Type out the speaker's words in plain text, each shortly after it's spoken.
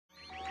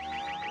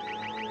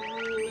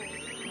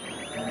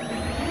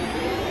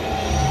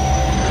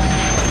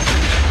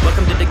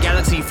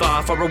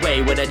far, far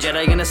away, with a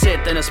Jedi and a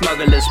Sith and a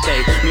smuggler's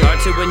bait. Me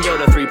R2 and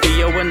Yoda,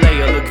 3PO and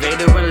Leia, Luke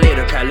Vader and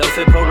later, Kylo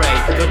fit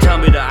parade. Don't tell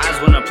me the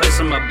odds when I place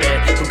on my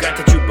bed. Who got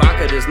the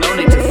Chewbacca, there's no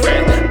need to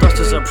fret.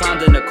 Thrusters are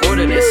primed and the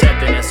coordinate set,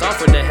 then it's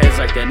off with their heads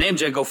like their name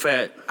Jango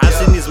Fett. I've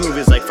seen these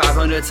movies like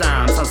 500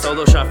 times. Han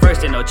Solo shot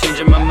first, ain't no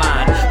changing my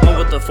mind. One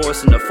with the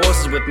Force and the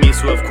Force is with me,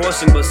 so of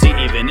course we will see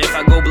even if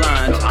I go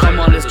blind. Come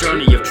on this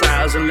journey of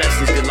trials and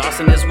lessons, get lost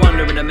in this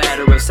wonder in a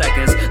matter of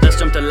seconds. Let's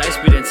jump to light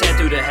speed and tear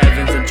through the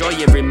heavens. Enjoy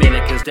every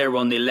minute, cause they're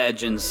only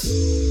legends.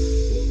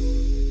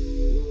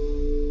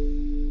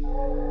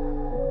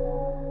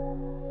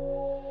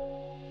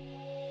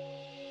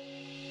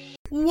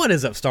 What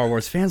is up, Star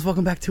Wars fans?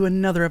 Welcome back to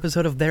another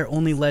episode of They're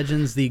Only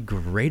Legends, the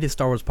greatest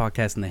Star Wars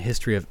podcast in the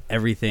history of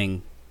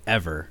everything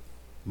ever.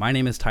 My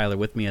name is Tyler.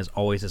 With me, as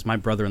always, is my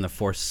brother in the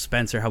Force,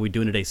 Spencer. How we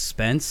doing today,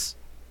 Spence?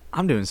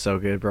 I'm doing so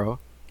good, bro.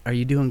 Are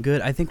you doing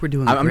good? I think we're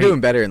doing I'm great. doing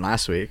better than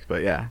last week,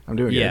 but yeah, I'm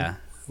doing good. Yeah,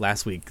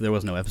 last week. There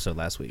was no episode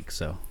last week,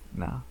 so...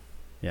 No.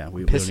 Yeah,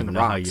 we don't even Pissing know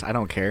how rocks. you... I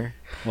don't care.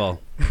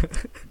 Well,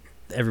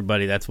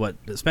 everybody, that's what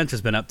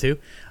Spencer's been up to.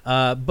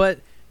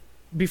 But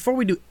before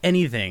we do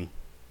anything,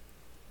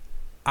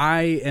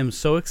 I am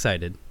so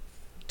excited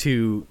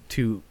to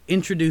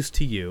introduce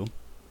to you.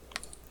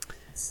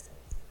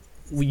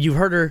 You've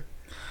heard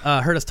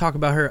us talk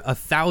about her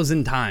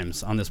 1,000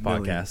 times on this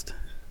podcast.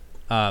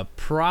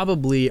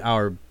 Probably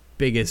our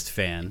biggest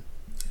fan,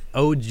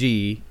 OG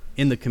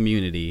in the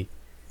community.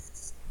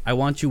 I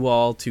want you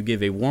all to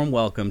give a warm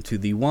welcome to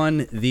the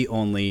one, the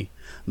only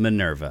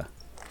Minerva.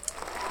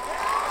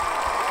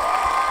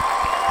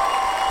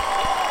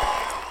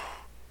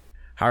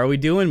 How are we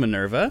doing,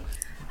 Minerva?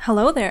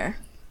 Hello there.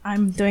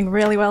 I'm doing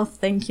really well,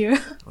 thank you.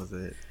 Was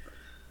it?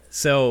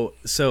 So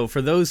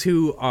for those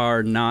who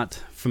are not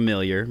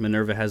familiar,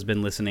 Minerva has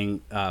been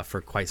listening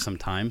for quite some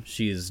time.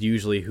 She is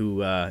usually who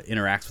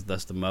interacts with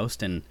us the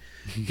most and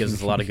gives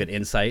us a lot of good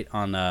insight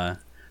on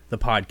the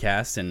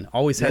podcast, and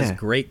always has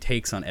great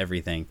takes on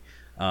everything.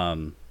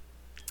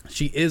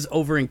 She is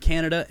over in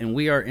Canada, and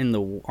we are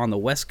on the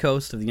west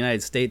coast of the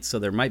United States, so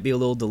there might be a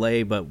little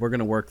delay, but we're going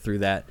to work through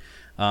that.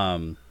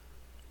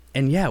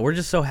 And yeah, we're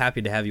just so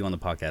happy to have you on the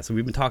podcast. So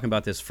we've been talking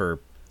about this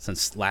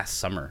since last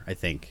summer, I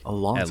think. A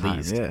long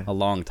time. A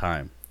long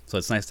time. So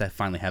it's nice to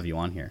finally have you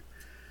on here.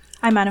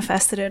 I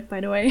manifested it, by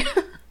the way.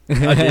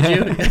 Oh, did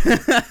you?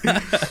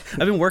 I've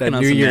been working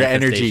on New some Year energy.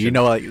 manifestation. You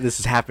know, like,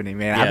 this is happening,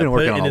 man. Yeah, I've been put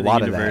working it on a into the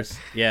lot universe. of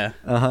that. Yeah.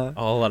 Uh-huh.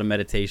 A whole lot of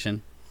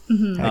meditation.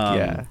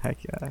 Heck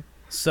yeah.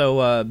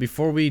 So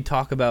before we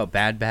talk about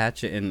Bad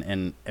Batch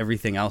and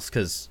everything else,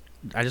 because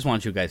I just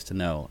want you guys to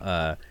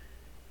know,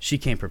 she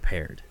came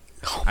prepared.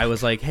 I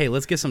was like, hey,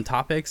 let's get some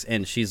topics,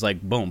 and she's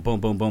like, boom, boom,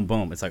 boom, boom,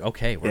 boom. It's like,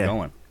 okay, we're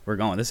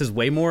going. This is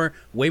way more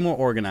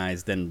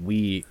organized than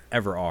we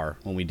ever are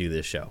when we do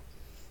this show.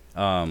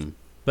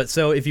 But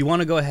so if you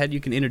want to go ahead, you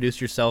can introduce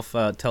yourself,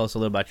 tell us a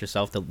little about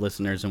yourself, the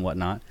listeners and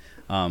whatnot,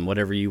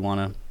 whatever you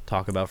want to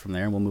talk about from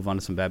there, and we'll move on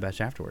to some Bad Batch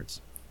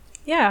afterwards.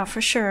 Yeah,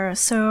 for sure.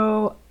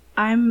 So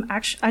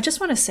I just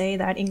want to say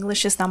that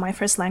English is not my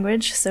first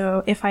language,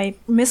 so if I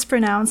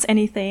mispronounce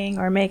anything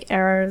or make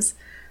errors,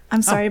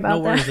 I'm sorry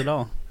about that. No worries at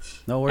all.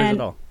 No worries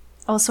at all.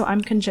 Also,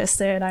 I'm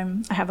congested. I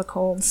have a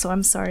cold, so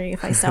I'm sorry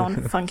if I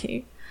sound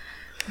funky.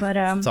 But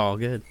it's all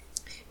good.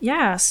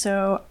 Yeah,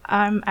 so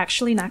I'm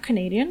actually not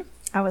Canadian.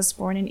 I was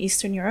born in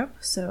Eastern Europe,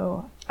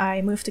 so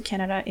I moved to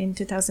Canada in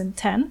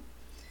 2010.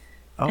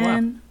 Oh,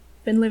 and wow.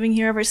 Been living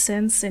here ever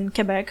since in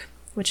Quebec,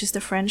 which is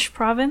the French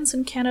province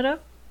in Canada.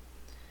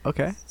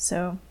 Okay.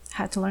 So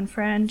had to learn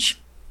French,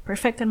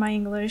 perfected my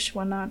English,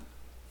 whatnot.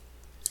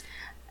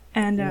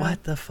 And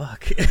what the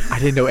fuck? I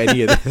didn't know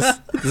any of this.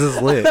 This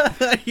is lit.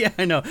 Yeah,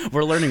 I know.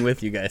 We're learning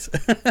with you guys.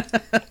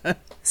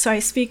 So I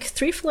speak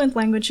 3 fluent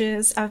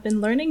languages. I've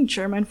been learning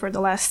German for the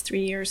last 3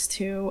 years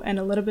too, and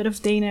a little bit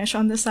of Danish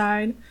on the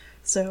side.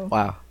 So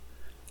Wow.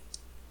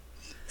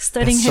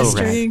 Studying That's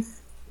so history. rad.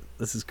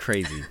 This is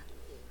crazy.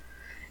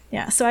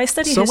 Yeah, so I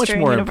study So history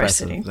much more in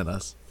university. impressive than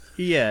us.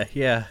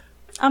 Yeah.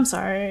 I'm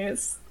sorry.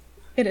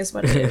 It is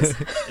what it is.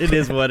 It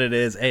is what it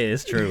is. Hey,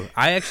 it's true.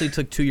 I actually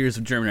took 2 years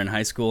of German in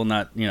high school.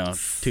 Not,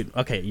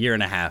 year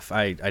and a half.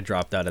 I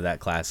dropped out of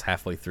that class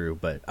halfway through,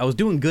 but I was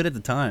doing good at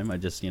the time. I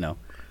just,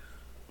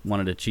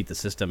 wanted to cheat the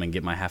system and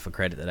get my half a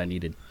credit that I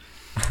needed.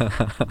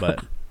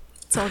 But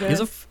It's all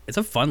good. it's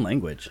a fun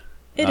language.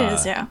 It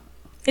is, yeah.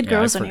 It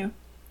grows on you.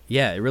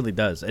 Yeah, it really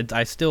does.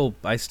 I still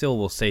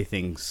will say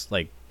things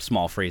like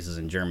small phrases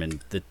in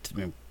German that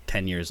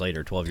 10 years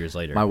later, 12 years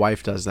later. My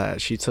wife does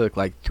that. She took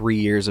like 3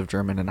 years of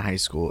German in high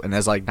school and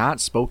has like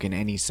not spoken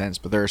any sense,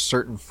 but there are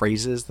certain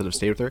phrases that have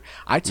stayed with her.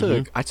 I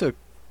took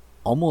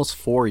almost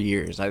 4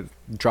 years. I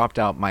dropped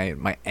out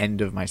my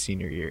end of my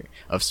senior year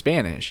of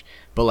Spanish,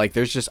 but like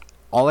there's just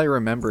all I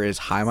remember is,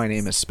 hi, my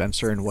name is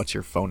Spencer, and what's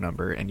your phone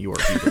number? And you are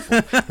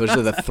beautiful. Those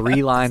are the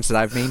 3 lines that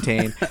I've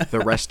maintained. The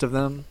rest of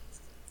them,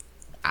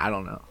 I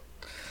don't know.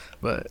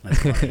 But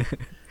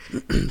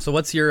So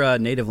what's your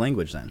native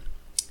language then?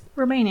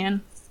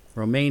 Romanian.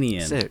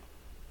 Romanian. Sick.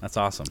 That's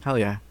awesome. Hell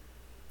yeah.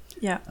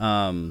 Yeah.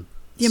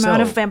 The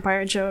amount of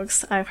vampire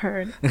jokes I've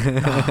heard.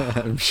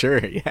 I'm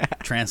sure, yeah.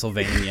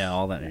 Transylvania,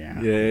 all that.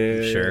 Yeah,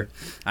 Yeah. sure.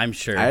 I'm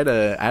sure. I had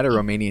a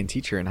Romanian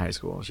teacher in high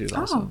school. She was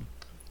awesome.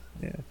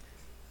 Yeah.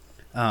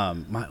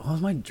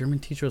 My German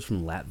teacher was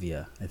from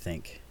Latvia, I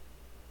think.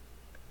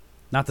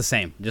 Not the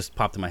same. Just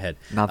popped in my head.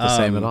 Not the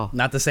same at all.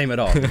 Not the same at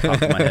all. Just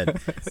popped in my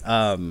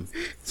head.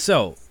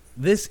 So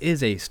this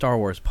is a Star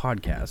Wars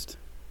podcast,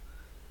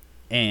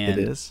 and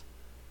It is.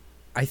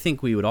 I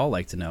think we would all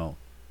like to know,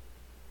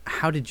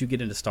 how did you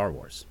get into Star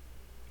Wars?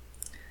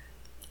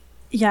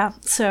 Yeah,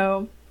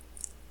 so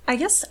I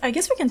guess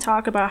we can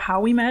talk about how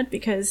we met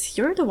because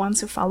you're the ones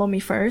who follow me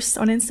first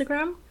on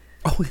Instagram.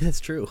 Oh, that's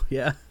true.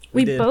 Yeah.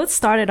 We did. both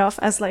started off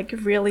as like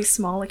really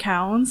small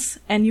accounts,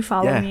 and you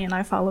followed me and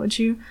I followed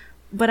you.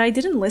 But I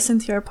didn't listen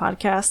to your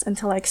podcast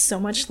until like so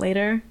much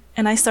later,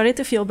 and I started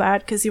to feel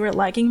bad because you were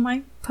liking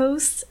my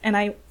posts, and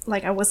I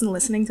wasn't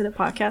listening to the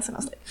podcast, and I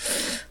was like,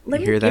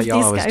 let me give these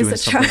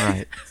guys a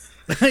try.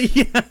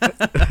 Right.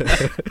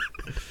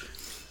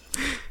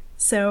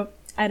 So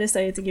I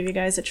decided to give you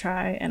guys a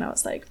try, and I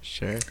was like,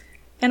 Sure.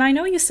 And I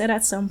know you said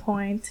at some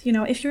point,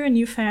 if you're a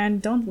new fan,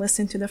 don't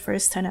listen to the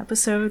first 10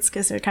 episodes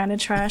because they're kind of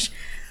trash.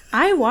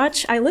 I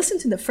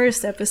listened to the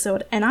first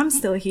episode, and I'm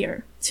still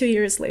here 2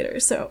 years later,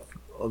 so...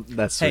 Well,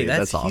 that's sweet. Hey,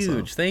 that's awesome.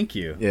 huge. Thank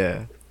you.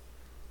 Yeah.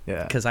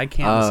 Yeah. Because I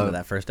can't listen to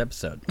that first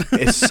episode.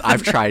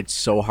 I've tried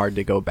so hard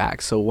to go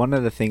back. So one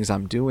of the things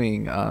I'm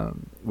doing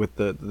with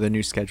the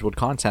new scheduled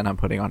content I'm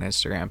putting on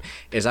Instagram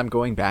is I'm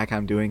going back.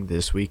 I'm doing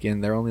This Week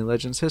in Their Only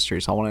Legends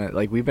history. So I want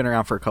to, we've been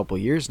around for a couple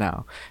years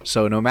now.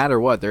 So no matter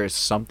what, there is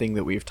something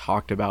that we've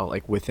talked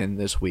about within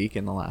this week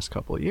in the last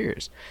couple of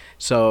years.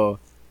 So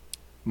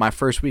my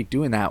first week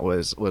doing that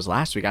was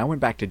last week. I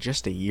went back to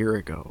just a year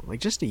ago,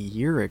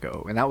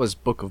 and that was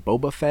Book of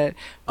Boba Fett.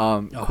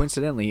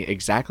 Coincidentally,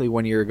 exactly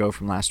 1 year ago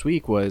from last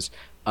week was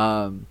it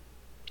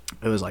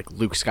was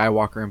Luke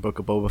Skywalker in Book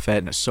of Boba Fett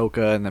and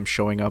Ahsoka and them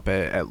showing up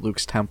at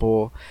Luke's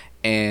temple,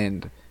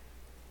 and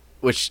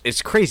which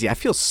is crazy. I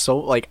feel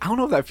so I don't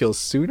know if that feels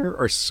sooner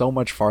or so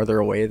much farther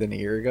away than a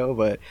year ago,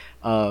 but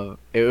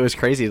it was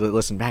crazy to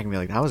listen back and be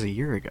like, that was a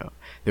year ago.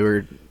 They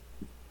were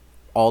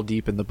all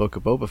deep in the Book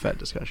of Boba Fett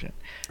discussion.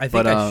 I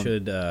think I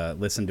should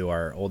listen to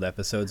our old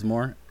episodes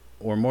more,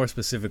 or more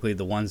specifically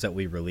the ones that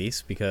we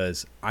release,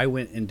 because I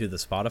went into the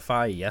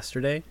Spotify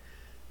yesterday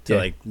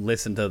to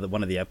listen to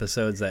one of the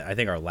episodes that I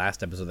think our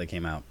last episode that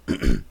came out,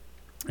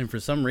 and for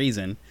some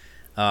reason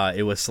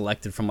it was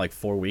selected from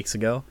 4 weeks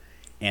ago,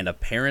 and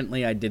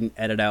apparently I didn't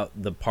edit out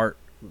the part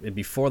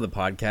before the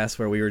podcast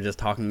where we were just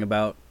talking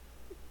about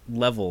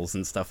levels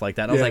and stuff like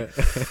that. I was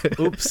like,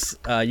 oops.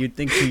 You'd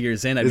think 2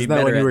 years in I'd be better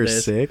at this. Isn't that when you were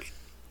sick?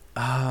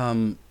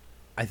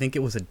 I think it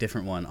was a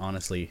different one,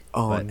 honestly.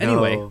 Oh, but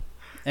no.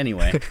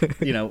 Anyway,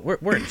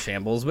 we're in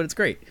shambles, but it's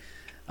great.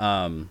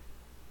 But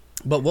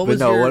what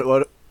was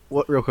your...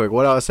 What real quick,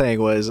 what I was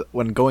saying was,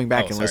 when going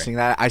back and listening to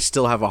that, I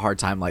still have a hard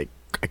time, I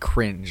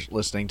cringe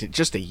listening to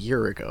just a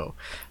year ago.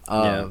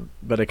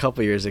 But a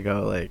couple years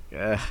ago,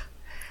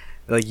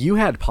 you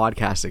had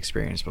podcast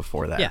experience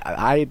before that.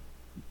 Yeah.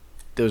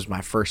 It was my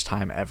first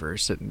time ever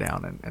sitting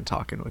down and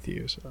talking with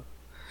you, so...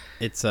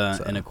 It's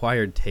an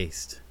acquired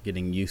taste,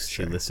 getting used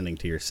to listening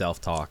to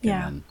yourself talk.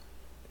 Yeah. And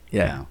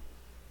then,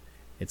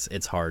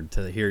 it's hard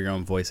to hear your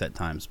own voice at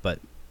times, but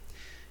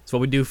it's what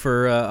we do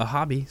for a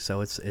hobby,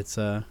 so it's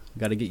got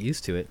to get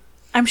used to it.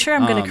 I'm sure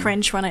I'm going to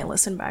cringe when I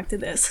listen back to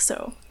this,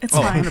 so it's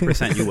fine.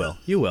 100%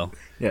 you will.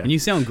 Yeah. And you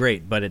sound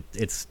great, but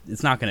it's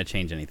not going to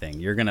change anything.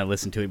 You're going to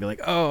listen to it and be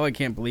like, oh, I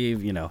can't believe,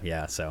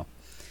 so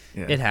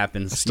it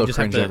happens. I still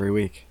cringe every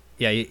week.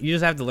 Yeah, you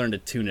just have to learn to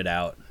tune it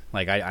out.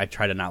 I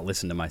try to not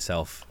listen to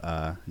myself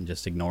and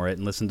just ignore it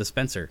and listen to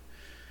Spencer.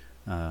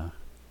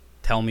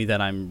 Tell me that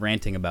I'm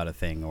ranting about a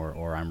thing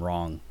or I'm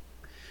wrong.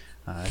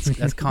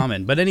 That's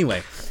common. But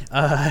anyway,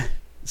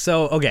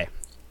 so, okay.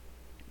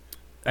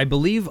 I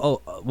believe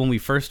when we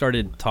first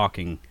started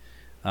talking,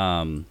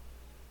 I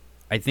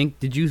think,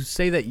 did you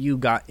say that you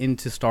got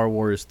into Star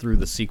Wars through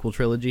the sequel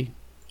trilogy?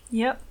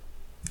 Yep.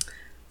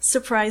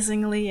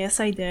 Surprisingly,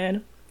 yes, I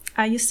did.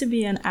 I used to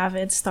be an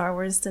avid Star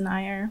Wars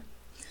denier.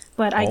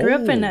 But I grew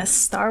up in a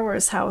Star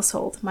Wars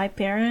household. My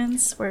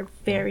parents were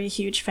very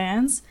huge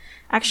fans.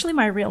 Actually,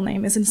 my real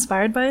name is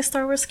inspired by a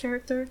Star Wars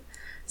character.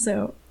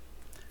 So,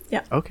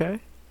 yeah. Okay.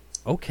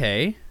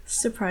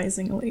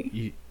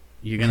 Surprisingly.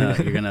 You're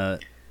gonna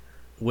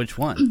which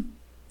one?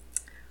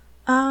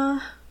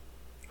 I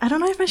don't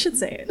know if I should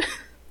say it.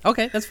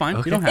 Okay, that's fine.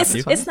 Okay. You don't have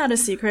to. It's not a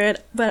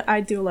secret, but I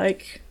do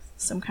like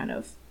some kind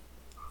of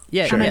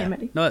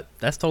anonymity. No,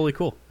 that's totally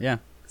cool. Yeah.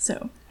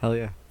 So. Hell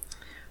yeah.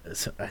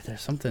 So,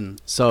 there's something.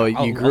 So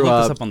you grew I'll look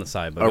up, this up on the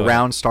side, but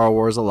around Star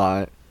Wars a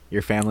lot.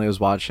 Your family was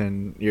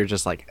watching. You're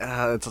just like,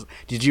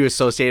 did you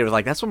associate it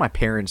with that's what my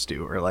parents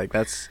do, or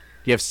do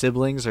you have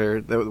siblings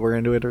or that were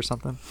into it or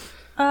something?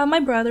 My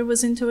brother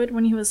was into it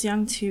when he was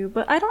young too,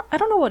 but I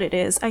don't know what it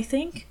is. I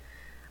think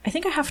I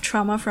have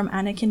trauma from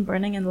Anakin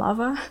burning in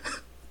lava.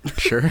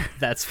 Sure.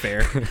 That's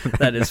fair.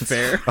 That is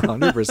fair.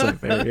 100%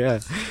 fair, yeah.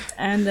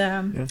 And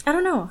I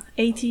don't know,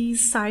 80s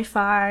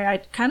sci-fi. I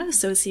kind of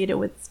associate it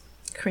with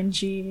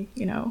cringy,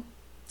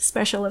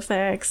 special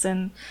effects.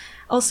 And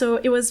also,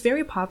 it was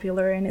very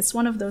popular, and it's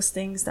one of those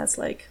things that's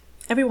like,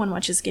 everyone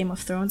watches Game of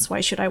Thrones.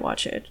 Why should I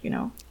watch it?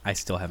 I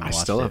still haven't I watched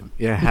still it. haven't.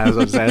 Yeah, I was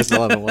about to say, I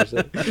still haven't watched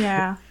it.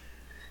 Yeah.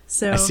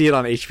 So I see it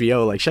on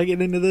HBO. Like, should I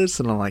get into this?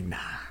 And I'm like, nah,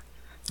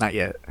 not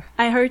yet.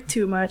 I heard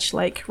too much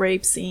like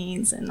rape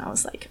scenes, and I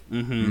was like,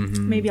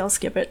 maybe I'll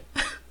skip it.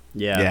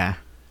 Yeah. Yeah.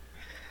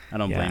 I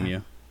don't blame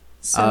you.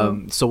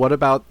 So what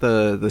about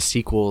the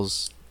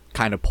sequels?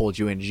 Kind of pulled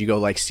you in? Did you go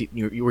like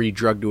were you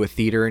drugged to a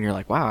theater and you're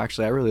like, wow,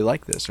 actually I really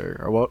like this,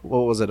 or what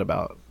was it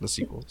about the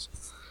sequels?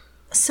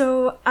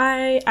 So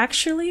I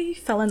actually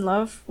fell in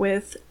love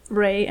with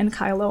Rey and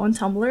Kylo on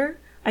Tumblr.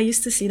 I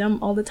used to see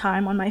them all the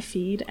time on my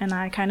feed, and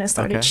I kind of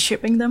started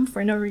shipping them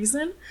for no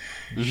reason.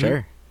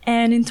 Sure.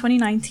 And in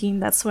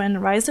 2019, that's when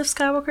Rise of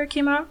Skywalker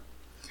came out.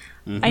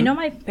 I know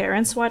my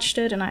parents watched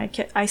it, and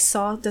I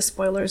saw the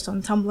spoilers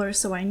on Tumblr,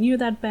 so I knew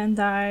that Ben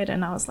died,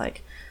 and I was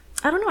like,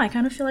 I don't know, I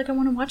kind of feel like I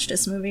want to watch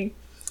this movie.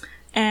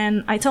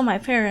 And I told my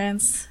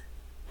parents,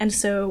 and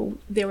so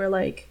they were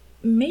like,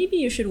 maybe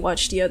you should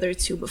watch the other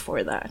two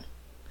before that.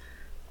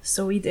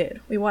 So we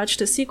did. We watched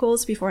the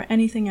sequels before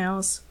anything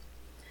else.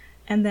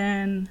 And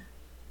then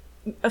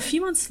a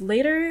few months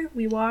later,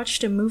 we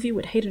watched a movie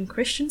with Hayden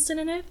Christensen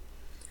in it.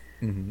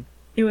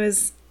 It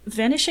was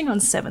Vanishing on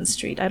 7th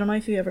Street. I don't know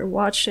if you ever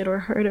watched it or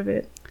heard of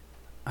it.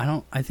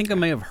 I think I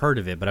may have heard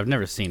of it, but I've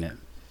never seen it.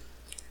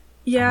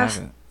 Yeah,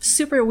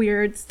 super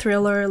weird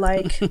thriller,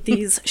 like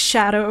these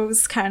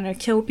shadows kind of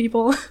kill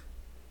people.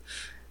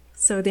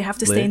 So they have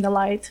to stay in the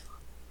light.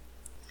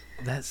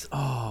 That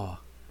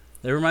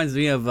reminds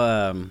me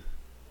of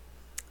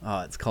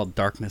it's called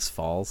Darkness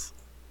Falls.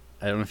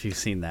 I don't know if you've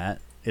seen that.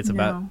 It's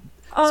about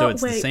the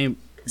same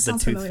the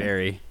Tooth familiar.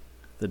 Fairy.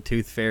 The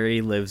Tooth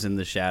Fairy lives in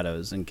the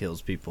shadows and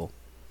kills people.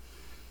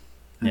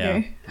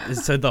 Okay. Yeah.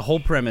 So the whole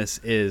premise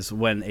is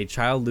when a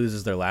child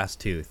loses their last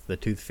tooth, the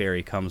Tooth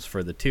Fairy comes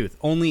for the tooth,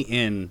 only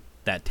in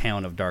that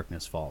town of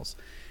Darkness Falls.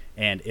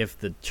 And if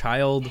the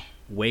child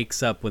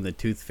wakes up when the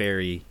Tooth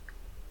Fairy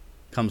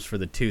comes for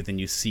the tooth and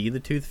you see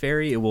the Tooth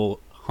Fairy, it will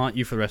haunt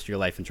you for the rest of your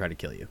life and try to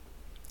kill you.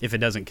 If it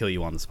doesn't kill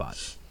you on the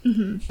spot.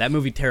 That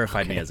movie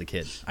terrified me as a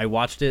kid. I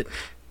watched it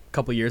a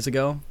couple years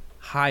ago,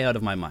 high out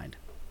of my mind.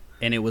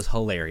 And it was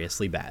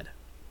hilariously bad.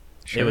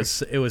 Sure.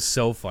 It was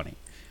so funny.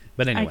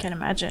 But anyway. I can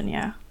imagine,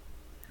 yeah.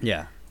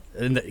 Yeah.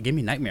 And it gave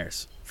me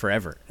nightmares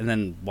forever. And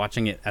then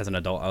watching it as an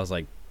adult, I was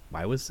like,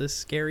 why was this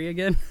scary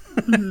again?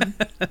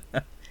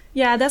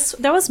 Yeah, that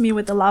was me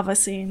with the lava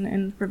scene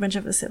in Revenge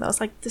of the Sith. I was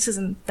like, this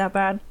isn't that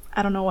bad.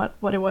 I don't know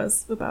what it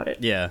was about it.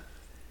 Yeah.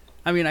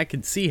 I mean, I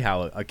could see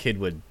how a kid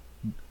would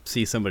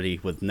see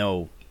somebody with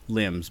no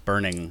limbs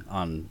burning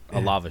on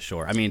a lava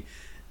shore. I mean,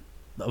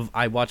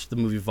 I watched the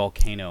movie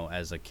Volcano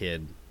as a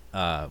kid,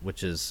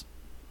 which is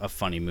a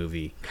funny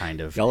movie,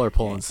 kind of. Y'all are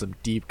pulling some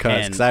deep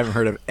cuts because I haven't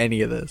heard of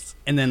any of this.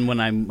 And then when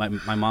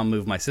my mom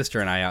moved my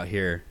sister and I out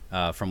here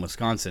from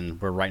Wisconsin,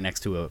 we're right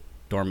next to a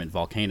dormant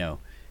volcano,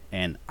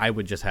 and I'd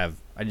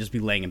just be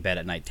laying in bed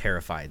at night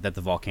terrified that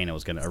the volcano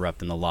was going to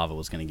erupt and the lava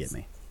was going to get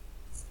me.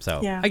 So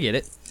yeah. I get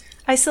it.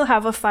 I still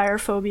have a fire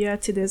phobia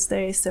to this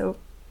day, so.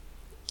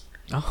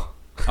 Oh,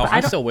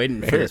 I'm still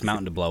waiting for this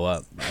mountain to blow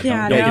up. You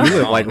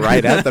live like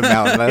right at the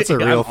mountain. That's a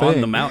real thing. I'm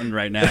on the mountain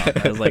right now.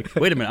 I was like,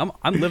 wait a minute,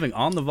 I'm living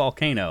on the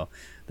volcano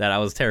that I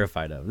was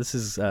terrified of. This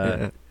is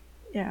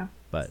yeah.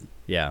 But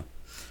yeah.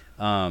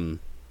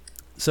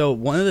 So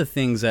one of the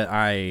things that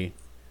I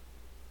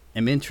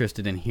am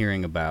interested in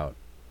hearing about,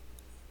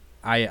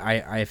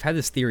 I've had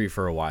this theory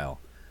for a while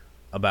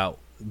about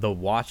the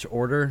watch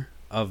order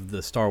of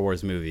the Star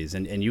Wars movies,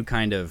 and you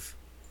kind of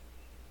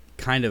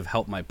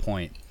helped my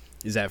point.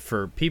 Is that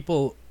for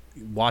people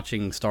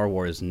watching Star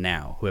Wars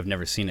now who have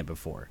never seen it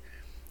before,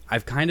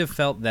 I've kind of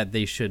felt that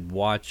they should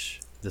watch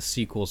the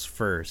sequels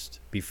first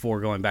before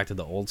going back to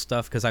the old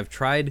stuff, because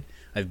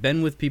I've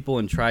been with people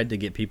and tried to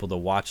get people to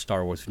watch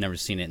Star Wars who've never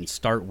seen it and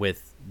start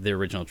with the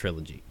original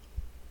trilogy.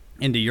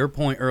 And to your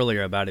point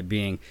earlier about it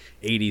being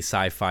 80s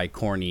sci-fi,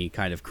 corny,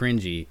 kind of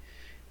cringy,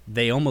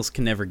 they almost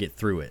can never get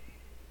through it.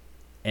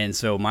 And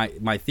so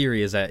my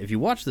theory is that if you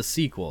watch the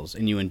sequels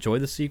and you enjoy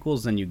the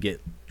sequels, then you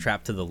get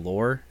trapped to the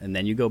lore and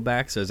then you go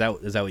back. So is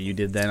that what you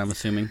did then, I'm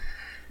assuming?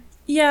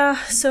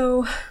 Yeah,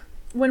 so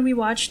when we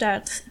watched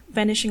that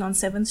Vanishing on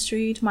 7th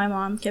Street, my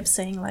mom kept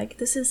saying, like,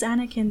 this is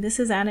Anakin, this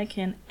is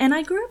Anakin. And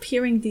I grew up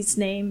hearing these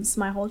names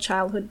my whole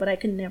childhood, but I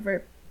could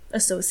never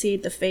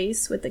associate the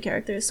face with the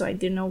characters, so I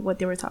didn't know what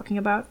they were talking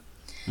about.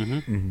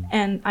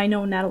 And I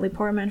know Natalie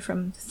Portman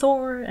from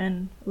Thor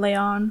and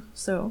Leon,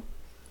 so...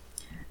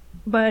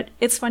 But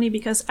it's funny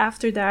because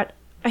after that,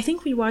 I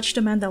think we watched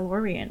The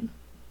Mandalorian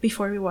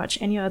before we watched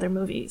any other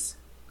movies.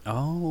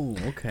 Oh,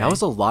 okay. That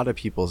was a lot of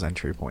people's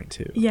entry point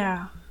too.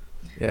 Yeah.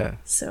 Yeah.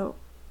 So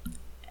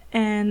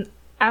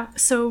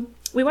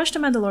we watched The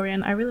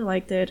Mandalorian. I really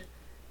liked it.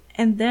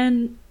 And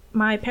then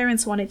my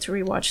parents wanted to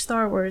rewatch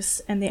Star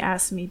Wars, and they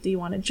asked me, do you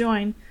want to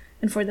join?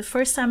 And for the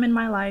first time in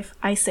my life,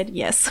 I said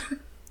yes.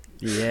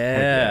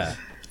 Yeah.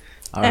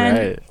 All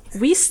right.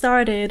 We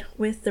started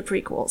with the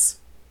prequels.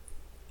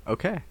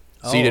 Okay.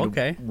 So you did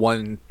okay.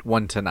 1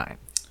 to 9.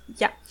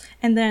 Yeah.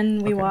 And then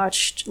we Okay.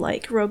 watched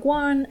like Rogue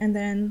One and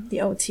then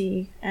the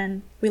OT,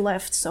 and we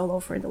left Solo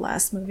for the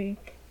last movie.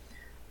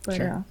 But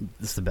Sure.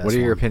 It's the best. What are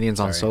your one. opinions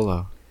on Sorry.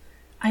 Solo?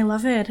 I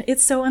love it.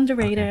 It's so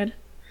underrated.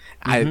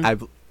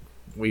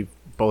 We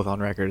both on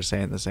record are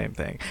saying the same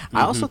thing.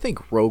 I also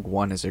think Rogue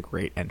One is a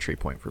great entry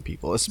point for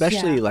people,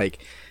 especially Yeah. like,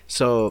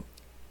 so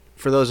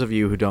for those of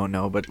you who don't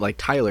know, but like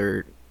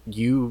Tyler,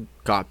 you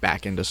got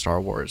back into Star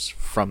Wars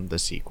from the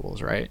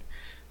sequels, right?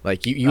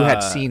 Like you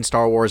had seen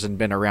Star Wars and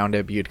been around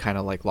it, but you'd kind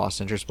of like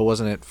lost interest. But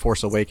wasn't it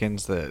Force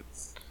Awakens that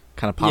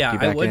kind of popped you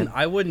back in?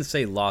 I wouldn't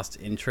say lost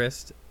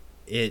interest.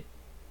 It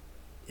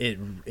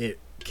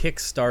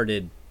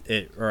kick-started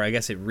it, or I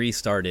guess it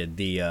restarted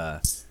the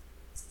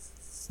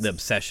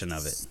obsession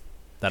of it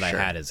that Sure,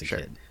 I had as a sure.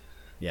 kid.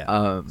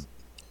 Yeah.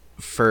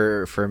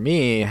 For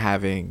me,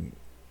 having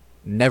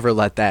never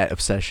let that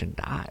obsession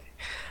die.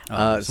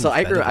 Oh, so So much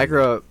I better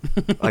grew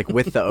than up like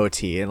with the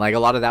OT, and like a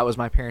lot of that was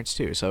my parents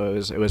too. So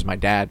it was my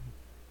dad.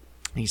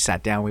 He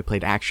sat down, we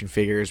played action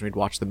figures, we'd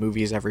watch the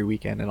movies every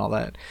weekend and all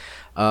that.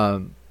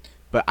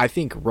 But I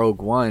think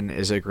Rogue One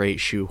is a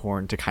great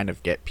shoehorn to kind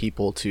of get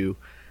people to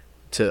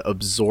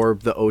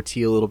absorb the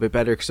OT a little bit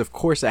better, because of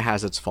course it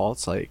has its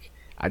faults. Like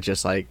I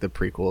just like the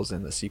prequels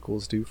and the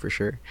sequels do for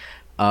sure.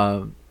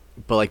 But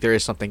like there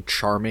is something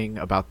charming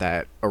about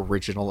that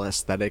original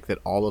aesthetic that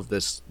all of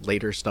this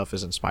later stuff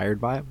is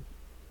inspired by.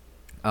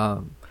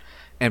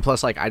 And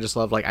plus, like, I just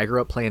love, like, I grew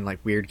up playing like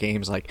weird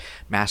games like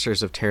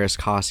Masters of Terras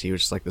Kasi,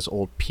 which is like this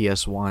old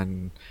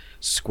PS1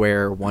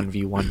 Square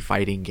 1v1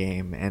 fighting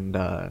game. And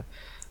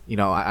you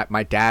know,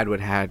 my dad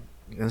would had,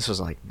 this was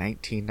like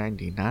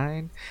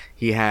 1999,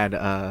 he had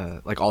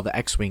like all the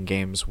X-Wing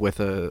games with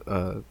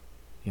a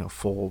you know,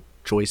 full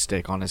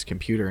joystick on his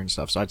computer and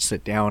stuff. So I'd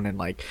sit down and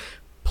like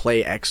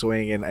play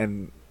X-Wing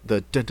and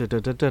the dun dun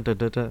dun dun dun dun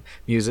dun dun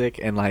music,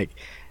 and like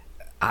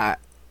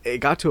it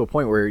got to a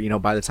point where, you know,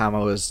 by the time I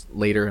was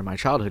later in my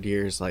childhood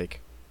years, like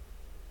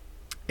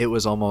it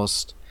was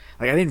almost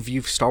like I didn't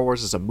view Star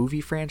Wars as a movie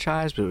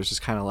franchise, but it was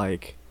just kind of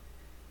like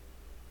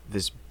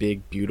this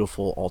big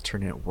beautiful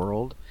alternate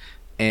world.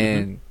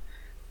 And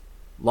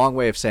long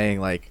way of saying,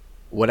 like,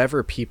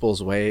 whatever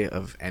people's way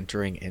of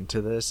entering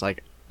into this,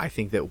 like, I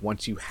think that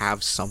once you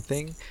have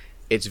something,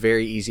 it's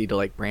very easy to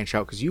like branch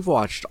out, because you've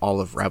watched all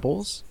of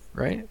Rebels,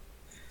 right?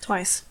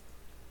 Twice.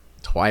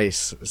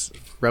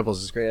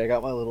 Rebels is great. I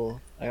got my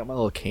little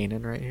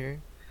Kanan right here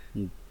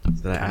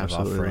that I kind of off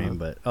absolutely frame, love.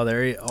 but oh,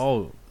 there.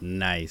 Oh,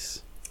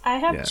 nice. I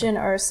have Yeah. Jyn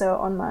Erso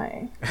on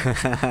my.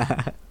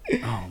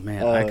 Oh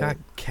man, I got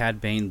Cad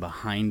Bane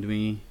behind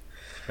me,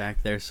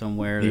 back there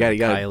somewhere. you got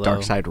Kylo.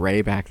 Darkseid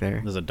Ray back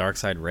there. There's a dark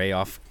side Ray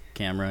off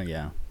camera.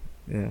 Yeah,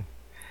 Yeah.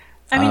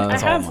 I mean, I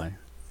that's all have. mine.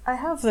 I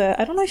have the.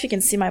 I don't know if you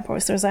can see my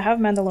posters. I have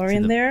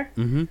Mandalorian there.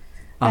 Mm-hmm.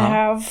 I Uh-huh.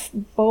 have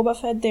Boba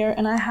Fett there,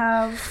 and I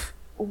have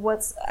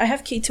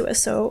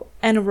K2SO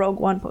and a Rogue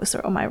One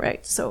poster on my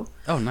right. So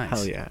Oh, nice.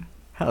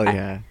 Hell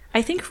yeah.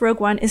 I think Rogue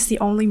One is the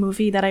only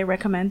movie that I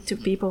recommend to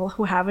people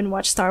who haven't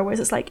watched Star Wars.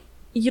 It's like,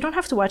 you don't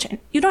have to watch it.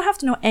 You don't have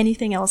to know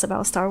anything else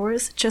about Star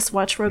Wars. Just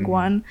watch Rogue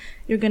One.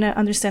 You're gonna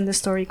understand the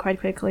story quite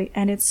quickly,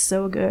 and it's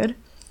so good.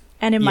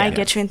 And it might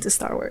get you into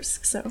Star Wars.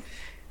 So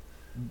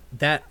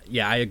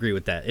I agree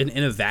with that.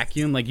 In a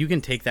vacuum, like, you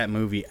can take that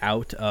movie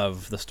out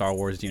of the Star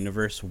Wars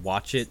universe,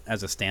 watch it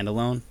as a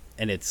standalone,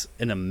 and it's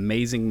an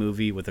amazing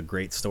movie with a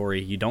great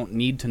story. You don't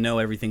need to know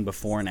everything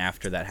before and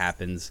after that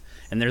happens.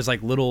 And there's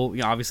like little,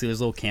 you know, obviously there's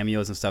little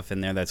cameos and stuff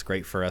in there that's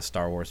great for us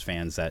Star Wars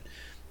fans, that,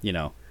 you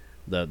know,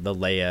 the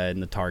Leia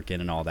and the Tarkin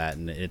and all that,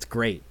 and it's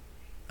great.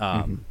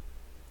 And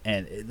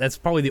that's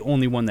probably the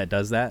only one that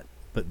does that.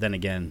 But then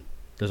again,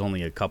 there's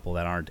only a couple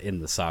that aren't in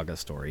the saga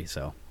story,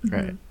 so.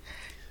 Right.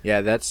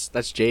 Yeah, that's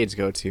Jade's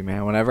go-to,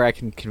 man. Whenever I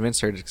can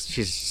convince her, she's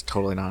just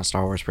totally not a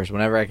Star Wars person.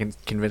 Whenever I can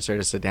convince her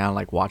to sit down,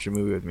 like, watch a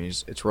movie with me,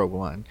 it's Rogue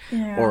One,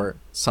 Yeah. or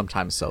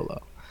sometimes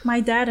Solo. my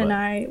dad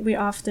and we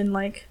often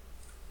like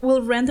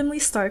will randomly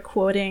start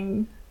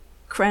quoting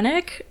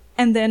Krennic,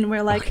 and then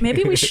we're like,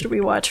 maybe we should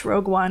rewatch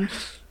Rogue One.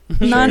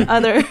 None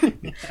other,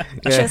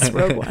 just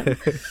Rogue One.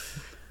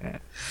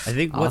 I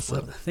think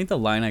Awesome. I think the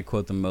line I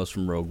quote the most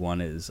from Rogue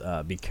One is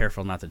 "Be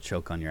careful not to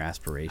choke on your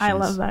aspirations." I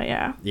love that.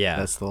 Yeah. Yeah,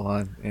 That's the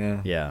one.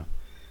 Yeah. yeah.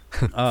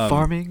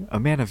 Farming, a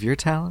man of your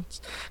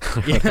talents.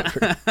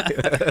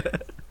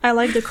 I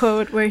like the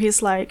quote where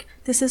he's like,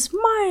 "This is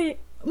my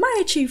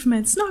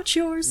achievements, not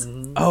yours."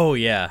 Oh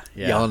yeah,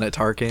 yeah. Yelling at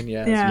Tarkin.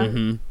 Yeah. Yeah.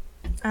 hmm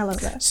I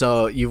love that.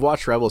 So you've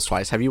watched Rebels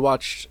twice. Have you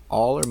watched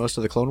all or most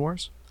of the Clone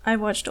Wars? I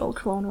watched all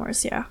Clone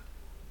Wars. Yeah.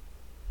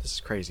 This is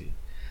crazy.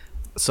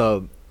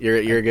 So you're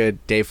a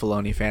good Dave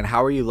Filoni fan.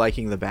 How are you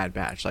liking the Bad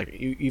Batch? Like,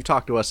 you've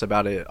talked to us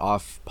about it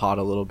off pod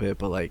a little bit,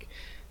 but like,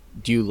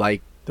 do you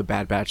like the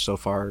Bad Batch so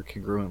far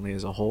congruently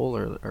as a whole,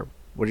 or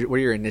what are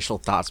your initial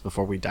thoughts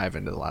before we dive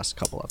into the last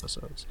couple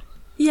episodes?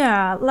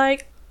 Yeah,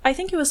 like I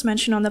think it was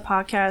mentioned on the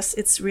podcast,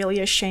 it's really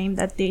a shame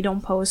that they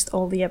don't post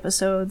all the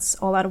episodes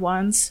all at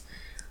once.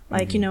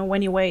 Like, you know,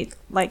 when you wait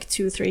like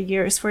 2-3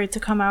 years for it to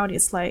come out,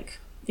 it's like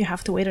you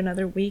have to wait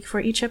another week for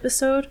each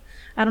episode.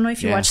 I don't know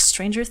if you Yeah. watched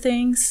Stranger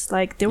Things.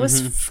 Like there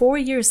was 4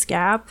 years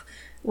gap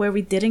where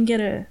we didn't get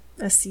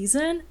a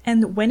season,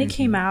 and when it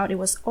came out, it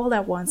was all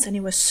at once, and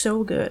it was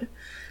so good.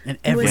 And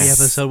every was-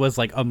 episode was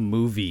like a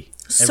movie.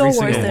 So every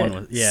worth single it. one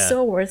was, yeah.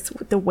 So worth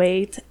the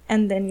wait,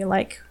 and then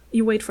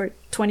you wait for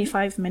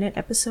 25-minute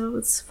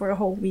episodes for a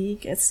whole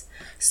week. It's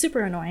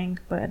super annoying,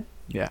 but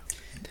Yeah.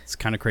 It's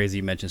kind of crazy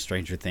you mentioned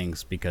Stranger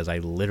Things because I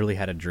literally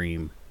had a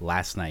dream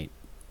last night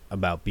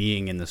about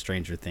being in the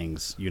Stranger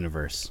Things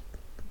universe.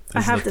 I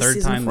This is have the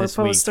season 4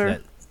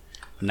 poster.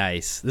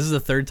 Nice. This is the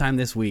third time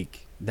this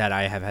week that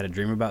I have had a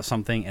dream about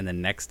something, and the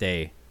next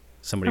day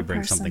somebody A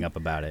brings person. something up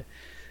about it.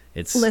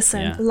 It's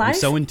Listen, yeah. I'm life-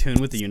 so in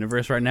tune with the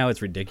universe right now.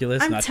 It's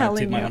ridiculous. I'm Not trying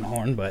to toot telling my you. own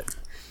horn, but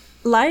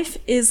Life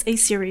is a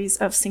series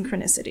of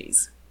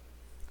synchronicities.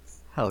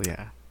 Hell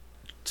yeah.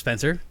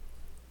 Spencer,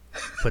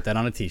 put that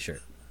on a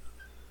t-shirt.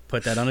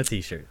 Put that on a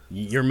t-shirt.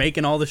 You're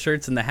making all the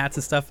shirts and the hats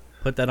and stuff.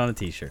 Put that on a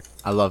t-shirt.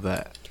 I love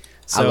that.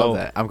 I So- love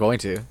that. I'm going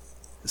to.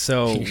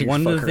 So You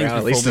one of the fuck things around,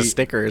 at before least a we,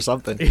 sticker or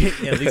something.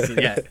 at least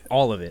yeah,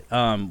 all of it.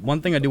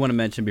 One thing I do want to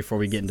mention before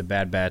we get into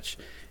Bad Batch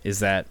is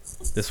that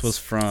this was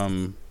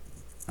from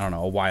I don't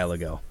know, a while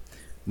ago.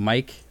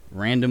 Mike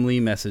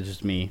randomly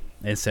messaged me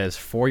and says,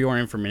 "For your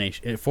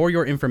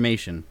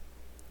information,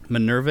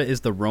 Minerva is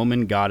the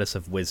Roman goddess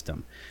of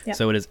wisdom. Yep.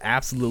 So it is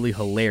absolutely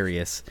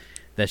hilarious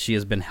that she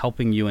has been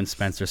helping you and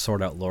Spencer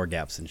sort out lore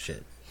gaps and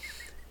shit."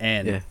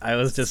 And Yeah. I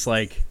was just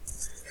like,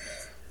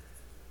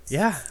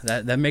 yeah,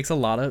 that makes a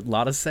lot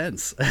of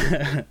sense.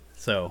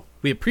 So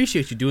we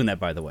appreciate you doing that,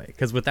 by the way,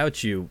 because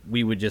without you,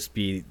 we would just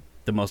be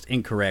the most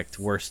incorrect,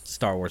 worst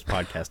Star Wars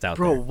podcast out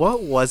Bro, there.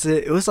 what was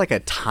it? It was like a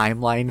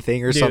timeline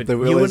thing or Dude,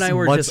 something. It you was and I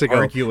were months just ago.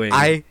 arguing.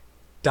 I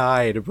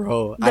died,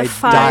 bro. The I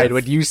five- died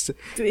when you.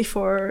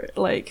 Before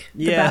the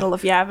Yeah. Battle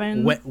of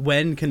Yavin.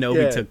 When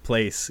Kenobi Yeah. took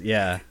place,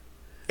 yeah.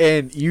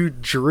 And you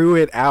drew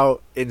it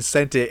out and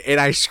sent it,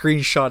 and I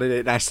screenshotted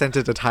it and I sent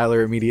it to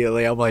Tyler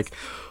immediately. I'm like,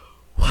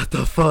 what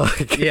the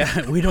fuck?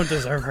 Yeah, we don't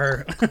deserve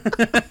her.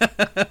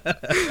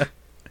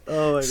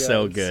 Oh my god.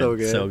 So good.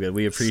 So good.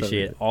 We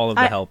appreciate good. all of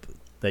the I- help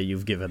that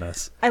you've given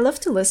us. I love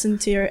to listen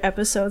to your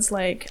episodes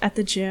like at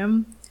the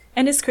gym.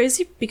 And it's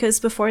crazy because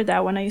before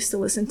that, when I used to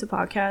listen to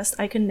podcasts,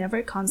 I could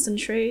never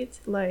concentrate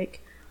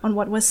like on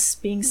what was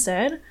being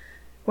said.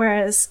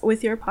 Whereas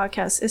with your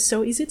podcast, it's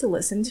so easy to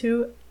listen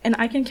to, and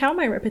I can count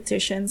my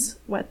repetitions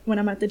when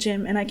I'm at the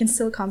gym, and I can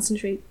still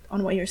concentrate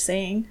on what you're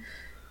saying.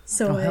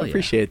 So Oh, hell I yeah.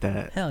 appreciate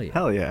that. Hell yeah.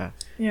 Hell yeah.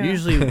 yeah.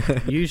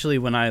 Usually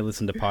when I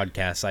listen to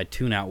podcasts, I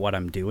tune out what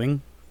I'm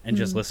doing and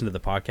just listen to the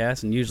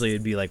podcast. And usually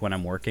it'd be like when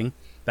I'm working.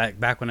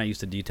 Back when I used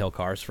to detail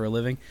cars for a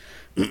living,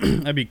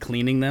 I'd be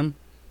cleaning them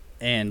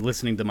and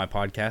listening to my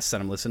podcasts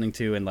that I'm listening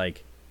to, and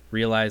like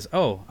realize,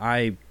 oh,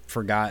 I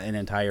forgot an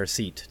entire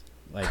seat.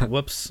 Like,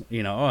 whoops,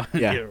 oh,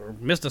 Yeah. you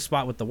missed a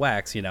spot with the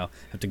wax. Have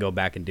to go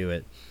back and do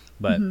it.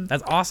 But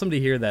that's awesome to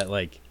hear that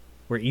like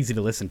we're easy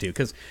to listen to,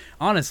 because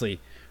honestly,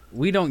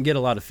 we don't get a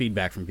lot of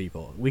feedback from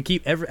people. We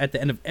keep at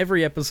the end of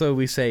every episode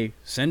we say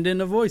send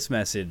in a voice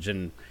message,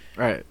 and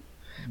Right.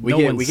 We No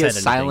get one's we said get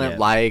anything silent yet.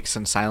 likes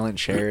and silent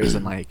shares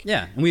and like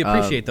yeah, and we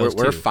appreciate those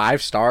we're too.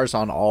 5 stars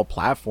on all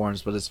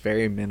platforms, but it's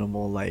very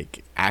minimal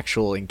like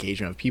actual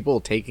engagement of people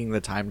taking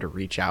the time to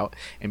reach out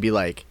and be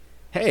like,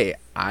 hey,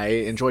 I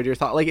enjoyed your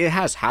thought. Like, it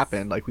has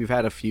happened. Like, we've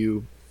had a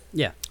few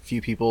Yeah,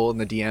 people in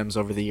the DMs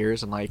over the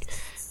years, and like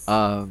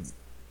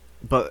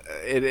but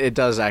it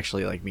does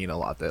actually like mean a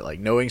lot that like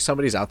knowing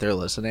somebody's out there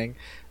listening,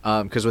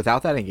 because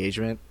without that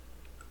engagement,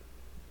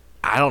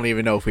 I don't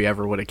even know if we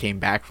ever would have came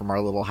back from our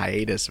little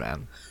hiatus,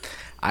 man.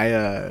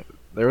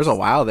 There was a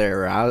while there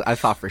where I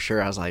thought for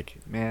sure, I was like,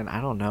 man, I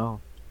don't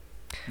know,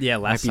 yeah.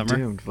 Last might be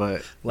summer, doomed,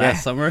 but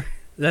last summer.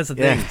 That's the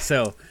Yeah. thing.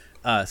 So,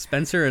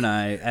 Spencer and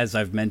I, as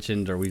I've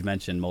mentioned or we've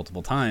mentioned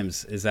multiple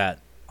times, is that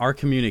our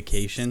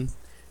communication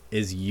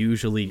is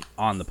usually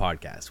on the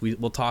podcast.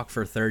 We'll talk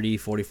for 30,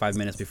 45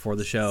 minutes before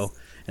the show,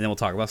 and then we'll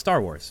talk about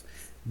Star Wars.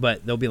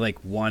 But there'll be like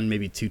 1,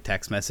 maybe 2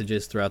 text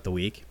messages throughout the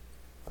week.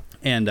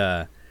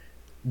 And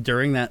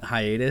during that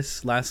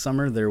hiatus last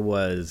summer, there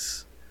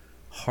was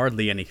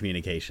hardly any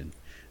communication.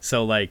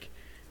 So like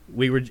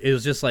it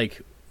was just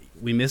like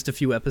we missed a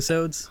few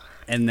episodes,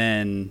 and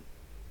then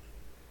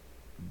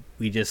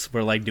we just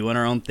were like doing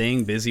our own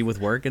thing, busy with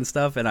work and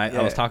stuff. And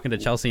I was talking to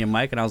Chelsea and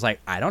Mike, and I was like,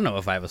 I don't know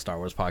if I have a Star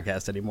Wars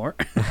podcast anymore.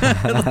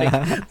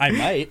 Like, I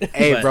might.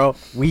 Hey, but- bro,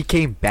 we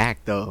came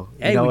back though.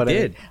 You Hey, know we what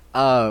did.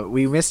 I mean?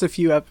 We missed a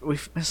few. We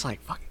missed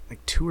like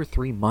 2 or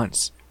 3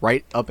 months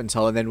right up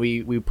until, and then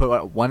we put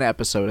out 1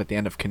 episode at the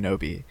end of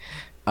Kenobi.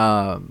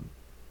 That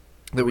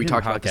we didn't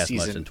talked about the podcast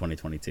much season. in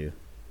 2022.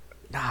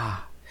 Nah,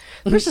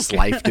 there's just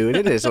life, dude.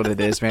 It is what it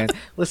is, man.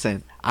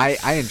 Listen, I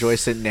enjoy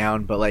sitting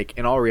down, but like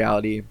in all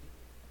reality,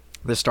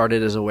 this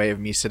started as a way of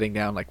me sitting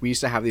down. Like, we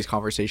used to have these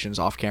conversations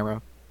off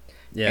camera.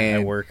 Yeah,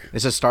 and at work.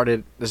 This has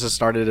started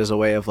as a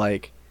way of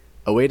like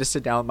a way to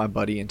sit down with my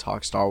buddy and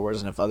talk Star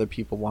Wars, and if other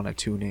people want to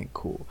tune in,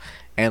 cool.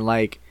 And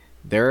like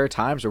there are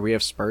times where we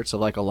have spurts of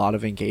like a lot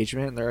of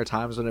engagement, and there are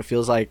times when it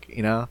feels like,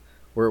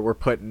 we're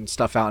putting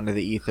stuff out into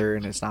the ether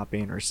and it's not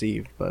being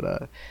received.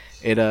 But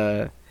it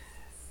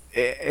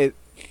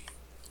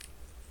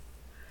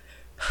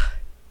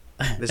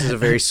this is a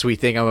very sweet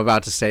thing I'm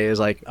about to say, is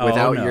like,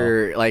 without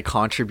your like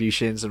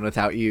contributions and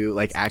without you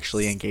like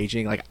actually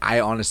engaging, like I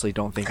honestly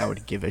don't think I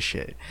would give a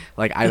shit.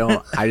 Like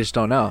I just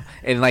don't know.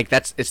 And like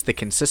it's the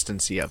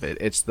consistency of it.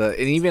 And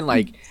even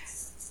like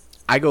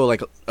I go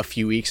like a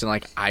few weeks and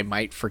like I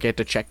might forget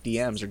to check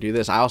DMs or do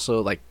this. I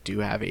also like do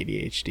have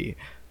ADHD,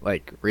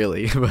 like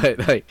really,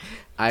 but like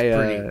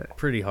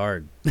pretty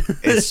hard.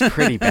 It's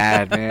pretty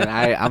bad, man.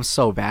 I'm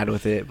so bad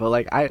with it, but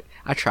like I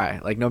try.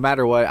 Like no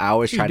matter what, I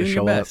always try to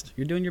show up.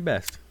 You're doing your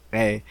best.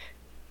 Hey,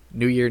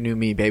 new year, new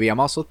me, baby. I'm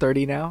also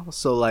 30 now,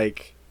 so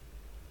like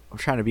I'm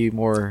trying to be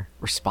more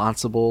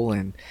responsible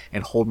and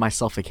hold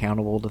myself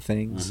accountable to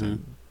things.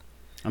 Mm-hmm.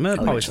 I'm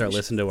gonna probably start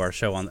listening to our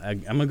show I'm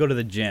gonna go to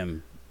the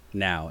gym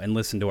now and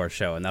listen to our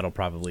show, and that'll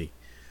probably,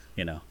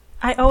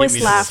 I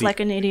always laugh like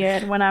an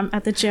idiot when I'm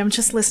at the gym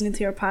just listening to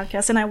your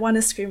podcast, and I want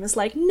to scream. It's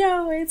like,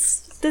 no,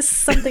 it's this,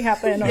 something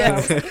happened.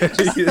 That's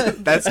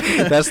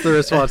the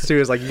response too.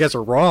 Is like, you guys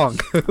are wrong.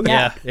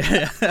 Yeah.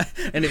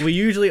 And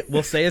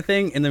we'll say a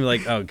thing, and then we're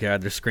like, oh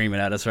god, they're screaming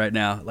at us right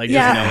now. Like,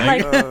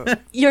 like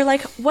you're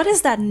like, what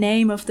is that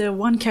name of the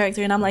one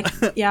character? And I'm like,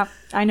 yeah,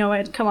 I know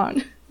it. Come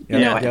on.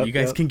 You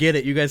guys can get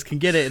it. You guys can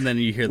get it, and then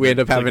you hear we end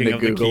up having to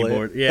Google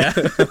it. Yeah,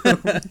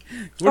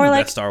 we're the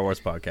best Star Wars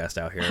podcast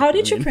out here. How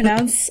did you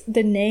pronounce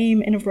the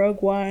name in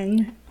Rogue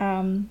One?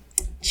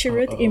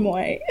 Chirrut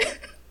Îmwe.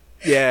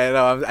 Yeah,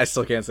 no, I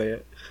still can't say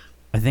it.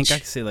 I think I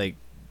say like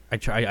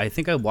I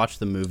think I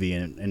watched the movie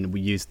and we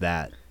used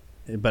that,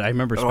 but I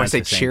remember. I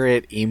say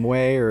Chirrut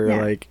Îmwe or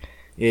like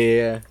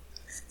yeah.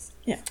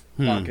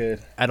 Not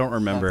good. I don't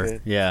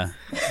remember. Yeah,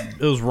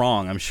 it was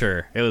wrong. I'm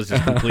sure it was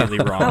just completely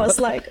wrong. I was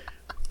like,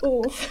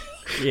 oh.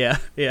 Yeah.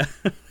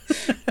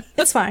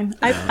 It's fine.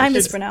 I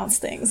mispronounce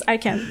things. I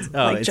can't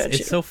judge you.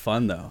 It's so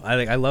fun though.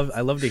 I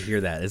love to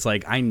hear that. It's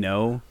like, I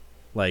know,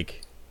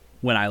 like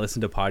when I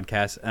listen to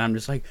podcasts and I'm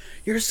just like,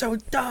 you're so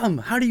dumb.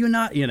 How do you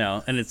not?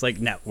 And it's like,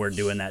 no, we're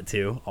doing that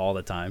too all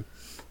the time.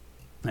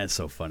 That's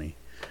so funny.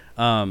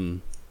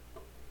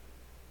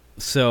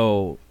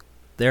 So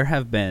there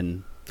have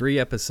been 3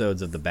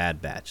 episodes of The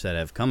Bad Batch that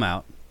have come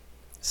out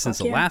since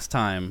the last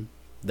time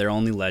Their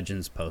Only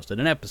Legends posted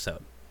an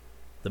episode.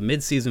 The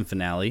mid-season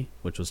finale,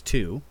 which was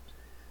 2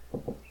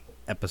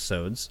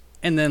 episodes,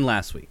 and then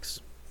last week's.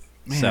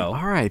 Man, so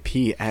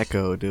R.I.P.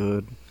 Echo,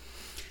 dude.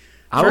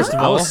 First of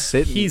all,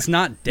 he's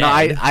not dead.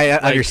 No, I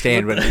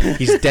understand, but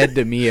he's dead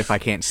to me if I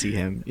can't see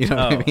him. You know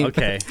what I mean?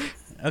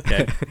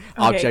 Okay.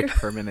 Object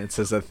permanence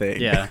is a thing.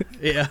 Yeah.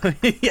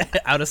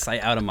 Out of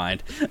sight, out of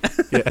mind.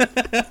 Yeah.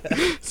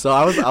 So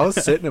I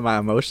was sitting in my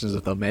emotions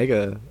with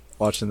Omega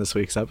watching this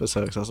week's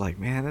episode, because I was like,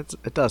 man,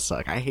 it does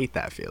suck. I hate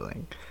that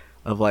feeling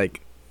of like,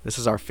 this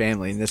is our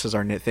family and this is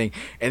our knit thing.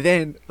 And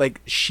then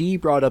like she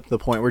brought up the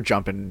point, we're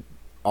jumping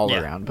all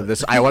around, but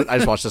this I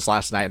just watched this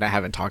last night and I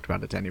haven't talked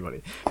about it to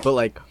anybody. But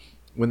like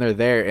when they're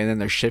there and then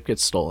their ship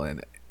gets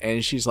stolen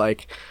and she's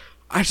like,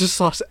 I just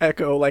lost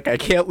Echo, like I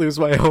can't lose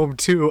my home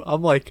too.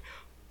 I'm like,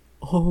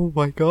 oh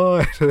my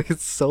god,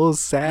 it's so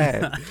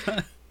sad.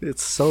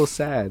 It's so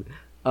sad.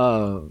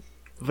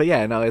 But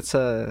yeah, no, it's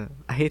I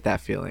hate that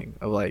feeling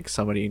of like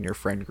somebody in your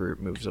friend group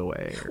moves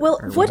away.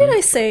 What did I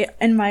say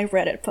in my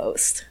Reddit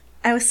post?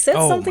 I said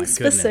something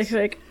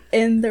specific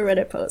in the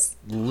Reddit post.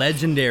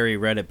 Legendary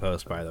Reddit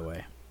post, by the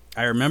way.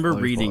 I remember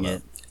reading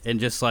it and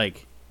just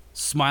like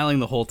smiling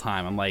the whole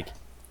time. I'm like,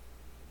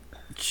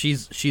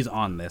 she's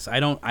on this. I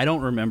don't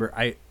remember.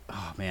 I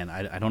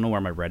don't know where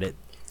my Reddit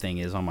thing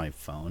is on my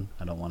phone.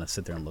 I don't want to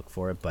sit there and look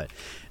for it, but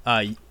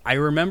I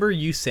remember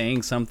you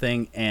saying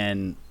something,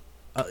 and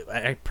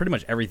pretty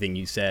much everything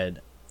you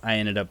said, I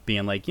ended up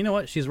being like, you know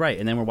what, she's right.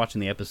 And then we're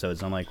watching the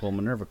episodes, and I'm like, well,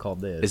 Minerva called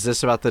this. Is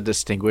this about the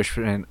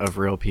distinguishment of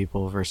real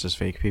people versus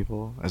fake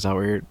people? Is that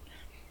weird?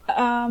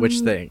 Which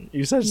thing?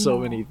 You said so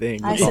many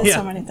things. I said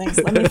so many things.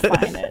 Let me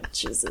find it.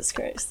 Jesus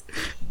Christ.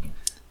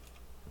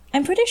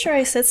 I'm pretty sure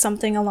I said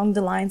something along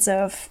the lines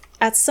of,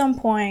 at some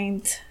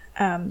point,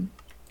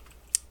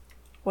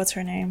 what's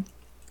her name?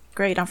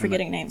 Great, I'm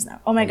forgetting names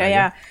now. Omega,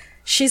 yeah.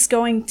 She's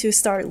going to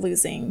start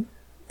losing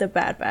the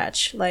Bad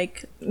Batch.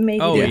 Like,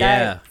 maybe they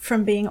die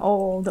from being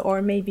old,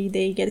 or maybe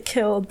they get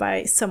killed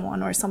by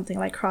someone or something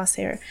like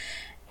Crosshair.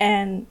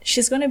 And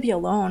she's going to be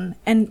alone.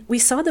 And we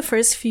saw the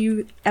first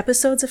few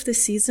episodes of the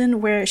season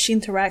where she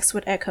interacts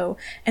with Echo,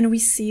 and we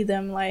see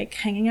them like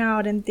hanging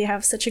out, and they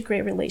have such a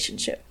great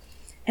relationship.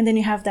 And then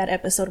you have that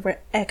episode where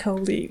Echo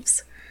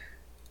leaves.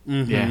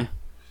 Mm-hmm. Yeah.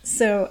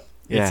 So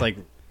it's like,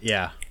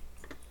 yeah.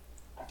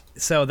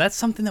 So that's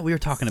something that we were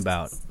talking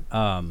about.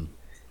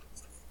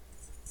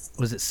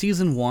 Was it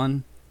season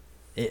 1?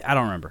 I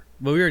don't remember.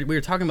 But we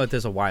were talking about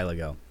this a while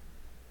ago.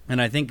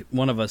 And I think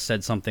one of us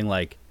said something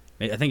like,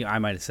 I think I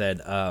might have said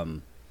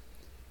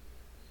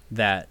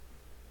that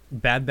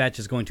Bad Batch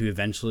is going to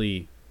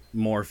eventually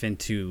morph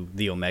into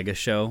the Omega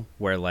show,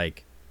 where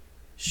like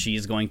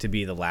she's going to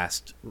be the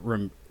last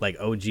like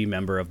OG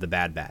member of the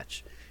Bad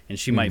Batch, and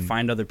she might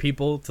find other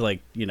people to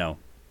like,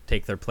 to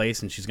take their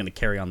place, and she's going to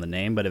carry on the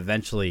name. But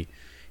eventually,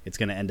 it's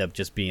going to end up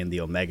just being the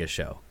Omega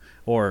show,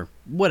 or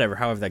whatever,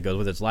 however that goes,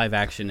 whether it's live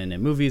action and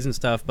in movies and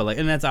stuff. But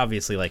and that's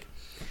obviously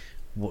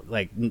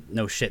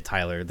no shit,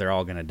 Tyler. They're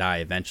all going to die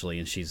eventually,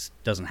 and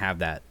doesn't have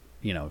that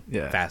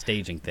fast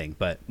aging thing.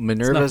 But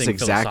Minerva's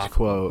exact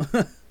quote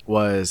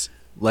was,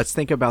 "Let's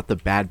think about the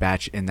Bad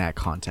Batch in that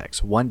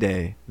context. One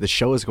day, the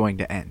show is going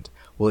to end.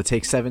 Will it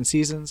take 7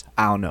 seasons?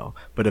 I don't know.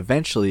 But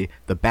eventually,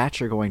 the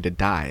Batch are going to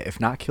die,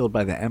 if not killed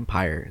by the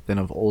Empire, then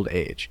of old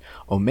age.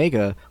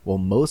 Omega will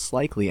most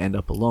likely end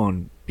up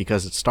alone,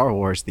 because it's Star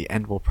Wars, the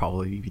end will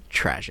probably be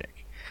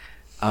tragic."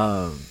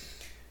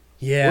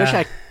 Which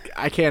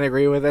I can't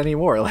agree with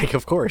anymore.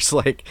 Of course,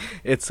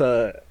 it's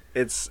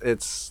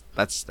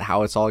that's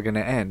how it's all gonna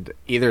end.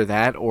 Either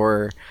that,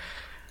 or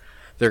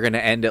they're gonna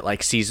end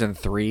at season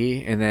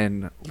 3 and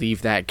then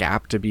leave that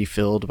gap to be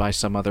filled by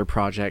some other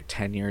project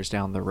 10 years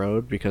down the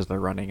road because they're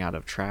running out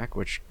of track,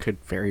 which could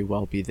very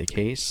well be the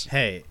case.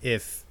 Hey,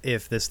 if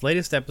this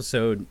latest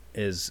episode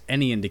is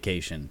any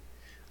indication,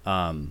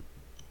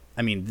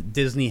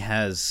 Disney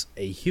has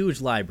a huge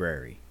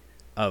library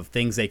of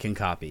things they can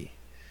copy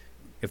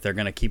if they're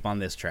gonna keep on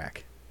this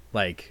track.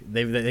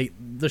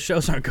 The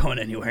shows aren't going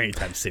anywhere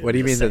anytime soon. What do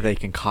you mean that they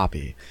can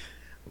copy?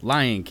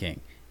 Lion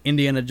King,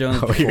 Indiana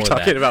Jones. Oh, you're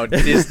talking about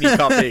Disney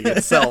copying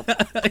itself.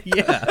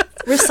 Yeah,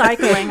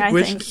 recycling. I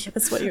think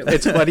that's what you're.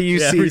 It's funny you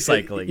see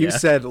recycling. You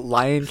said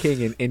Lion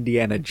King and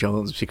Indiana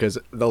Jones because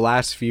the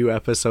last few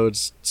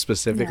episodes,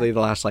 specifically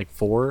the last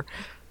 4,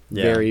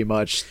 very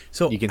much.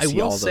 So you can see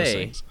all those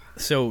things.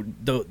 So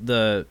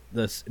the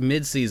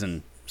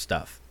mid-season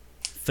stuff,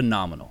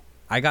 phenomenal.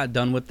 I got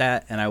done with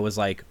that, and I was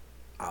like,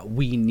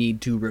 we need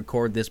to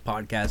record this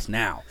podcast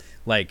now.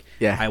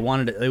 I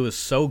wanted it. It was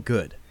so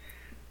good.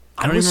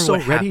 I was so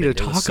ready to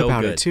talk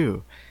about it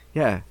too.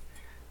 Yeah.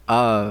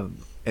 And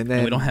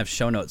then we don't have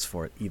show notes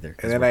for it either.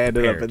 And then I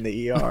ended up in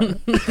the ER.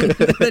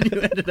 Then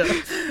you ended up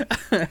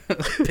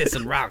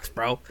pissing rocks,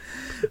 bro.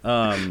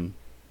 I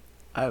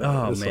don't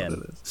know. Oh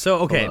man. So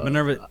okay,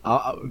 Minerva,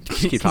 I'll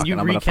keep can you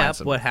talking.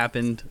 recap what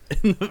happened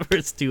in the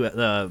first two,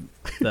 the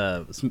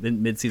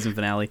mid-season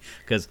finale?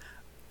 Because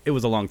it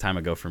was a long time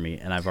ago for me,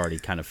 and I've already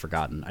kind of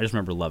forgotten. I just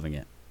remember loving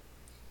it.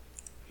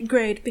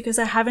 Great, because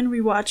I haven't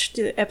rewatched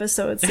the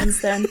episode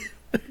since then.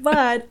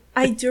 But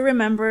I do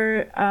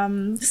remember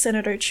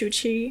Senator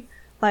Chuchi.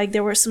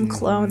 There were some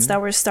clones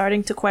that were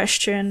starting to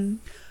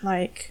question,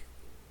 the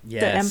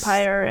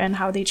Empire and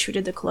how they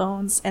treated the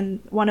clones.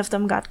 And one of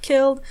them got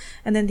killed,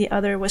 and then the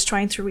other was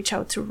trying to reach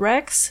out to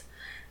Rex.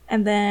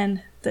 And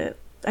then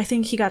I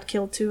think he got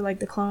killed too,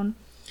 the clone.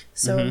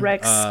 So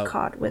Rex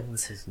caught with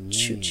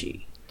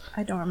Chuchi.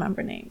 I don't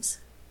remember names.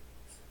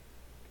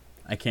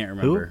 I can't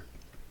remember.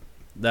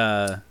 Who?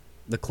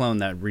 The clone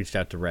that reached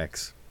out to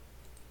Rex.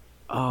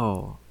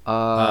 Oh.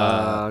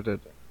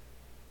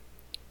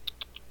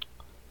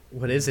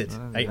 What is it?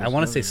 I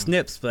want to say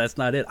Snips, but that's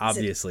not it.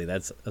 Obviously,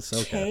 that's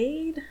Ahsoka.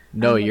 Cade?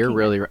 No, you're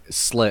really right.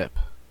 Slip,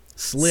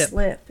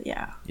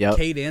 yeah. Yep.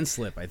 Cade and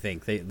Slip, I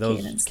think.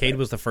 Cade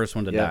was the first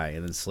one to die,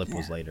 and then Slip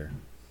was later.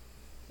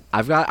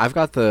 I've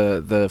got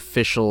the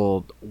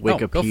official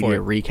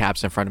Wikipedia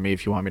recaps in front of me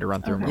if you want me to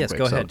run through them real yes, quick.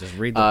 Go ahead. Just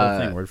read the whole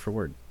thing word for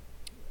word.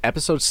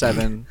 Episode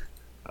 7.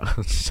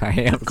 I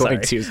am going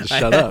to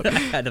shut up. I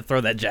had to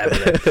throw that jab in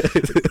there.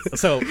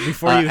 So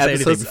before you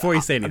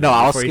say anything, no,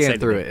 I'll scan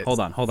through it. Hold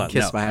on.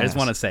 Kiss my ass. I just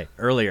want to say,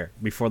 earlier,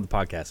 before the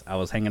podcast, I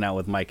was hanging out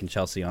with Mike and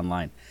Chelsea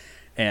online,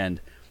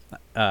 and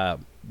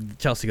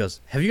Chelsea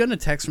goes, "Have you gotten a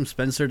text from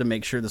Spencer to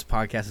make sure this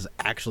podcast is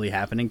actually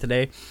happening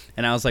today?"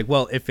 And I was like,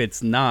 "Well, if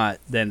it's not,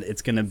 then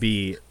it's going to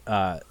be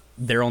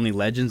They're Only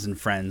Legends and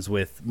Friends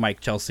with Mike,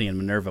 Chelsea, and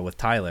Minerva with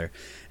Tyler."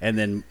 And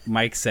then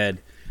Mike said,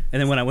 and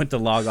then when I went to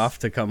log off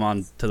to come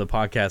on to the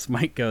podcast,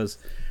 Mike goes,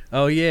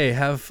 "Oh yay,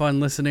 have fun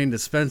listening to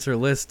Spencer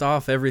list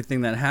off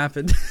everything that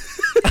happened."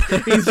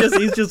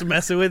 he's just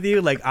messing with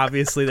you.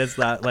 Obviously that's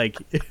not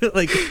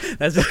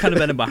that's just kind of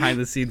been a behind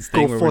the scenes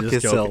thing where we're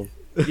just joking.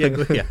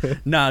 Yeah.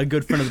 Not a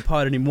good friend of the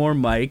pod anymore,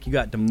 Mike. You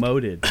got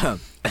demoted.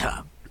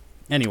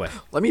 Anyway,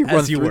 let me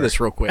run through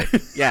this real quick.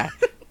 Yeah.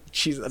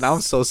 Now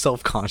I'm so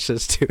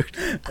self-conscious, dude.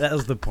 That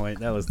was the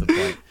point. All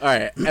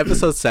right,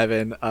 episode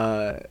 7,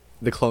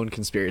 the clone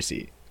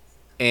conspiracy.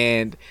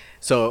 And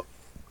so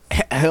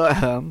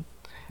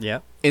yeah.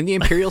 In the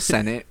Imperial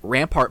Senate,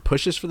 Rampart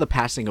pushes for the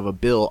passing of a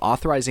bill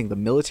authorizing the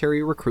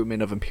military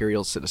recruitment of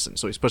Imperial citizens.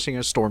 So he's pushing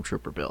a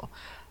stormtrooper bill.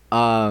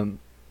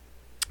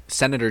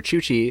 Senator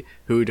Chuchi,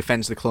 who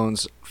defends the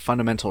clones'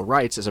 fundamental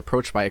rights, is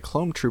approached by a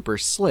clone trooper,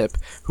 Slip,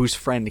 whose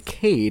friend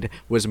Cade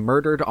was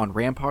murdered on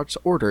Rampart's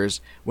orders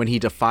when he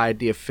defied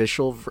the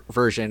official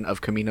version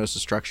of Kamino's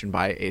destruction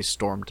by a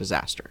storm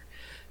disaster.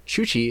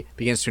 Chuchi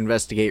begins to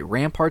investigate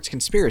Rampart's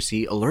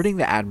conspiracy, alerting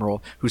the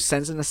Admiral, who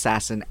sends an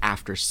assassin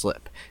after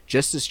Slip.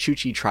 Just as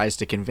Chuchi tries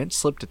to convince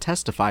Slip to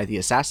testify, the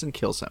assassin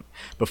kills him.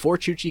 Before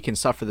Chuchi can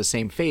suffer the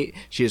same fate,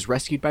 she is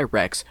rescued by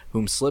Rex,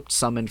 whom Slip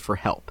summoned for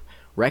help.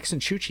 Rex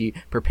and Chuchi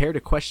prepare to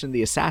question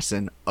the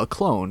assassin, a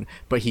clone,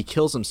 but he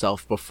kills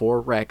himself before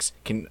Rex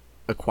can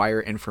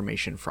acquire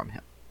information from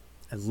him.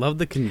 I love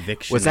the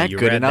conviction. Was that you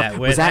good read enough? That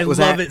with. I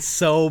love it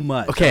so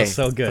much. Okay. That was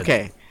so good.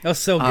 Okay. That was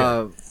so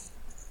good.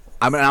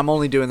 I'm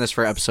only doing this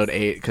for episode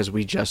 8 because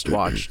we just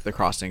watched The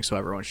Crossing, so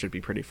everyone should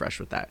be pretty fresh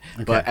with that.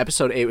 Okay. But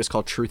episode 8 was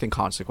called Truth and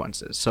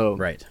Consequences. So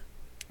right.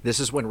 This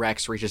is when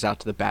Rex reaches out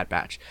to the Bad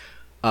Batch.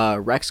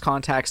 Rex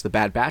contacts the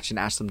Bad Batch and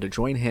asks them to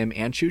join him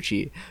and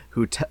Chuchi,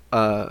 who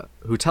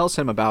tells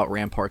him about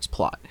Rampart's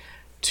plot.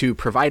 To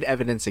provide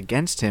evidence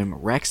against him,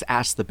 Rex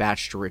asks the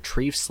Batch to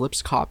retrieve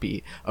Slip's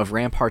copy of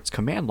Rampart's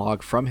command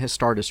log from his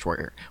Star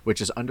Destroyer, which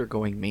is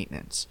undergoing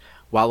maintenance.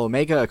 While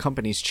Omega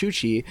accompanies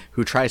Chuchi,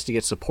 who tries to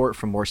get support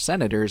from more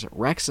senators,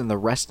 Rex and the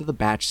rest of the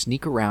Batch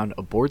sneak around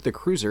aboard the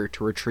cruiser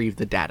to retrieve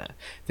the data.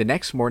 The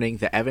next morning,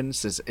 the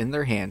evidence is in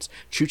their hands.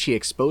 Chuchi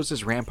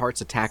exposes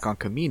Rampart's attack on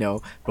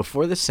Kamino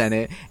before the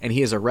Senate, and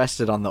he is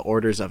arrested on the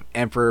orders of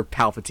Emperor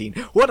Palpatine.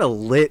 What a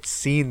lit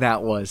scene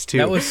that was, too.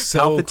 That was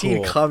so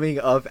Palpatine cool. coming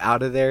up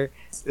out of there.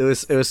 It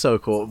was so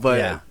cool.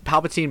 But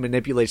Palpatine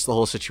manipulates the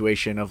whole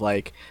situation of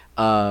like,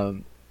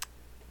 what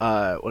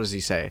does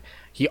he say?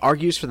 He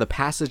argues for the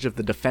passage of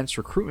the Defense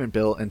Recruitment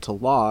Bill into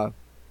law.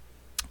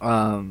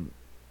 Why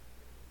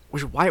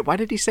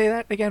did he say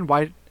that again?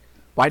 Why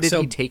did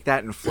he take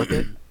that and flip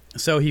it?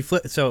 So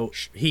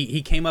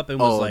he came up and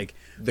was like,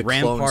 the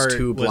Rampart clones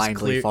too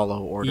blindly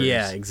follow orders.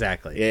 Yeah,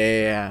 exactly.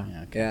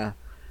 Yeah.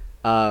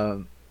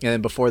 And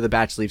then before the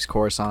Batch leaves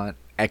Coruscant,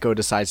 Echo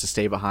decides to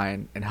stay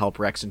behind and help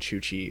Rex and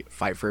Chuchi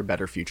fight for a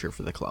better future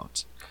for the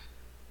clones.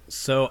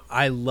 So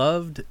I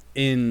loved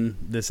in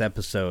this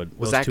episode.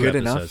 Was that good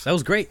enough? That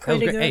was great.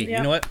 Pretty that was great. good, Hey,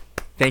 you know what?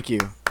 Thank you.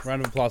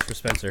 Round of applause for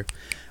Spencer.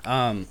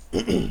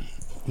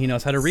 He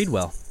knows how to read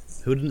well.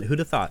 Who'd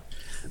have thought?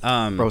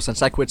 Bro,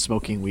 since I quit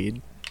smoking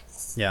weed,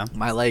 yeah,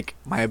 my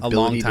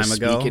ability to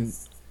speak in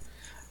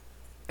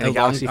a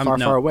galaxy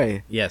far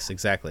away. Yes,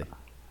 exactly.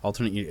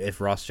 Alternate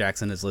if Ross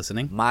Jackson is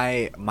listening.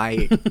 My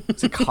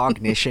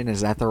cognition,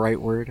 is that the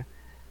right word?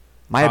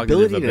 My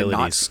Cognitive ability to not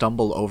abilities.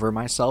 stumble over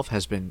myself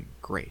has been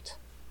great.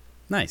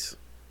 Nice.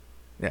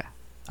 Yeah.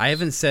 I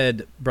haven't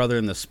said brother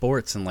in the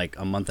sports in like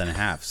a month and a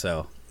half,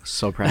 so.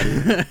 So proud of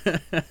you.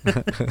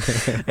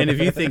 And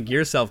if you think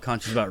you're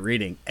self-conscious about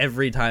reading,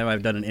 every time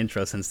I've done an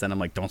intro since then, I'm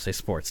like, don't say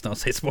sports, don't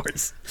say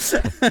sports.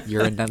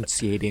 You're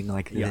enunciating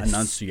like this. Yeah,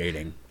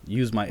 enunciating.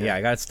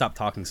 I gotta stop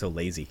talking so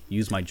lazy.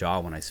 Use my jaw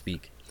when I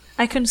speak.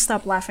 I couldn't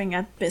stop laughing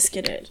at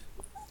Biscuited.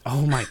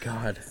 Oh my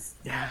god.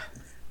 Yeah.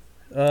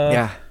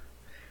 Yeah.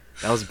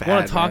 That was bad.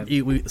 Want to talk?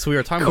 We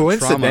were talking about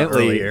trauma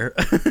earlier.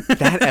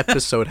 That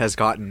episode has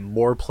gotten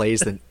more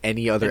plays than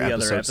any other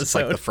episode since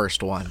like the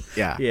first one.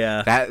 Yeah.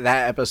 Yeah.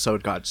 That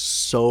episode got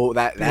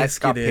that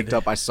got picked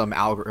up by some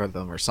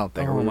algorithm or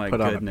something, or we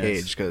put on a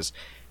page because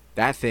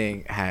that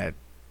thing had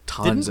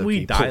tons of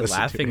people. Didn't we die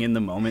laughing in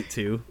the moment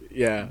too?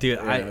 Yeah. Dude,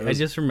 yeah, I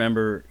just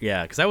remember,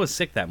 because I was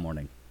sick that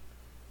morning,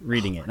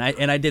 reading it,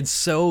 and I did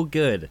so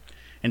good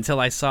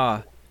until I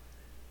saw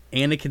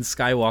Anakin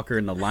Skywalker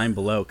in the line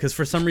below, because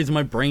for some reason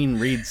my brain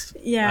reads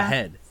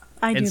ahead.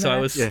 I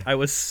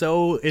was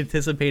so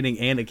anticipating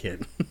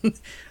Anakin.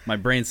 My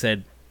brain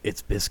said,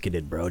 "It's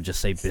biscuited, bro. Just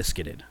say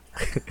biscuited."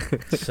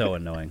 So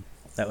annoying.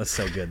 That was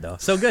so good though.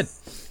 So good.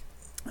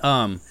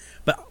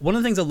 But one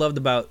of the things I loved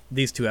about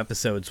these two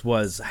episodes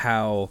was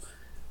how,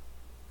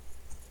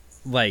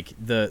 like,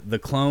 the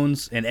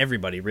clones and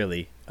everybody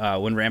really,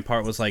 when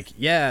Rampart was like,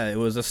 "Yeah, it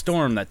was a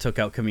storm that took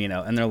out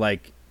Kamino," and they're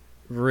like,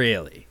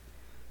 "Really?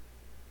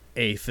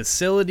 A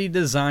facility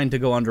designed to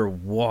go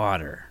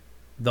underwater?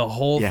 The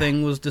whole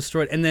thing was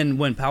destroyed." And then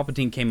when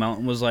Palpatine came out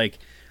and was like,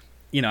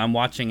 I'm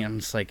watching and I'm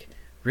just like,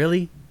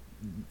 really?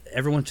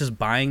 Everyone's just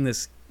buying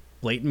this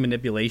blatant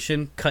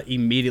manipulation? Cut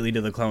immediately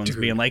to the clones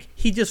being like,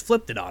 he just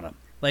flipped it on him.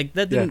 Like,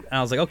 that didn't... And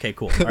I was like, okay,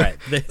 cool. All right.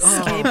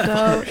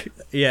 Scapegoat.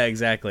 Yeah,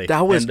 exactly.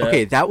 That was...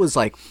 that was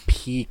like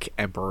peak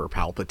Emperor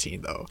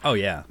Palpatine, though. Oh,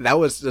 yeah. It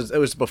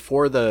was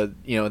before the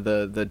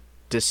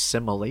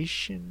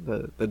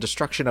dissimulation, the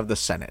destruction of the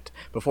Senate,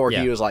 before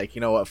he was like,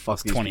 you know what,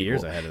 fuck these 20 people.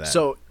 years ahead of that.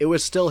 So it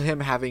was still him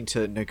having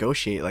to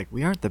negotiate, like,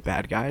 we aren't the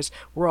bad guys,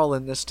 we're all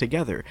in this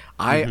together.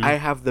 I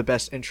have the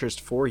best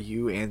interest for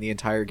you and the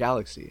entire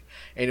galaxy.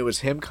 And it was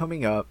him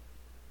coming up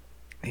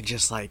and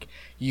just like,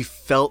 you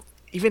felt,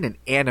 even in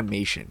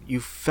animation, you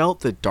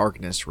felt the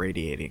darkness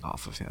radiating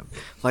off of him.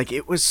 Like,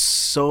 it was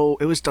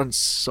done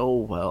so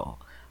well.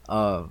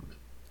 I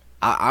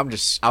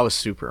was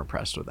super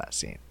impressed with that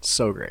scene.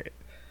 So great.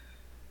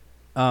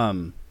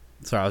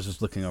 Sorry, I was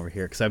just looking over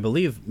here because I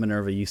believe,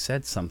 Minerva, you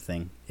said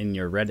something in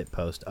your Reddit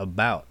post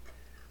about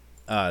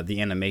the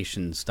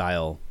animation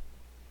style,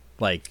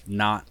 like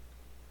not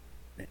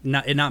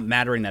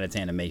mattering that it's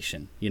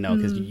animation,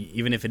 because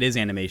even if it is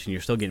animation,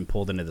 you're still getting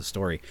pulled into the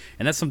story,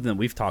 and that's something that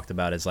we've talked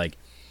about. Is like,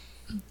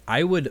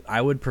 I would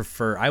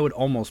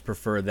almost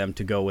prefer them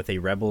to go with a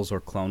Rebels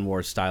or Clone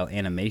Wars style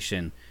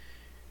animation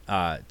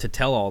to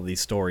tell all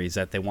these stories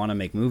that they want to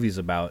make movies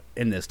about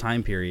in this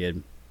time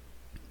period.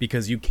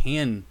 Because you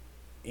can,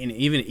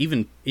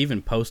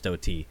 even post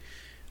OT,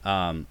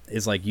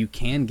 is like you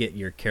can get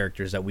your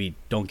characters that we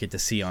don't get to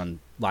see on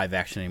live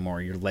action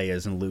anymore, your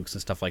Leias and Lukes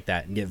and stuff like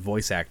that, and get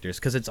voice actors,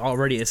 because it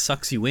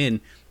sucks you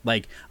in.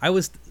 Like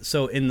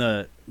in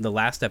the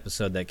last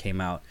episode that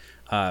came out,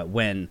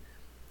 when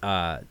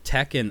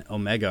Tech and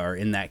Omega are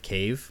in that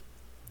cave,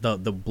 the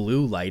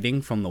blue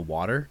lighting from the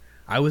water,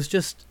 I was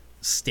just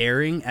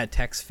staring at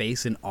Tech's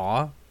face in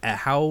awe at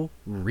how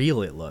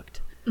real it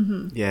looked.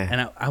 Yeah.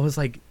 And I was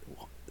like,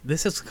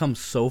 this has come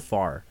so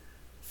far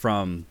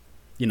from,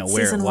 where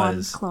Season it one,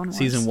 was. Clone Wars.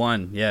 Season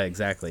 1, yeah,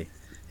 exactly.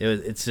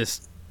 It's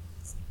just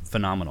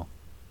phenomenal.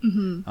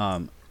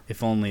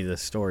 If only the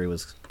story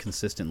was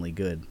consistently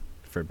good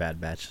for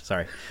Bad Batch.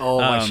 Sorry. Oh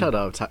my! Shut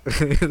up.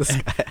 This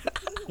guy.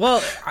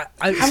 Well,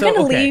 I'm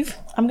gonna leave.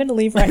 I'm gonna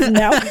leave right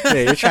now. Yeah,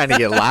 you're trying to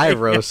get live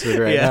roasted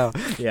right Yeah,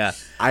 now. yeah.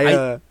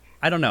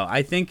 I don't know.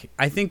 I think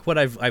what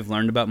I've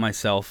learned about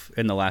myself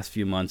in the last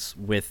few months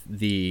with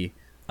the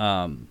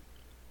Andor.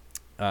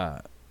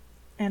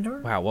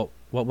 wow,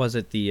 what was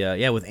it?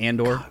 With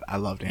Andor. God, I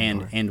loved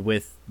Andor. And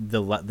with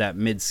that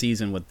mid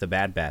season with the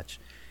Bad Batch,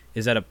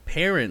 is that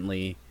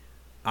apparently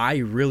I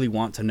really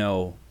want to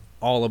know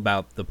all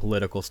about the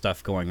political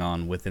stuff going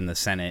on within the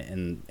Senate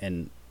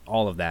and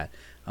all of that,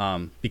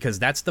 because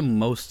that's the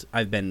most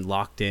I've been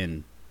locked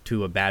in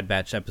to a Bad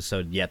Batch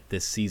episode yet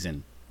this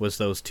season. Was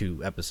those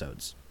 2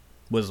 episodes?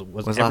 Was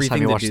When's the last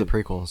time you watched the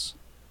prequels?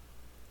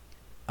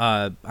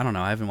 I don't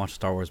know. I haven't watched a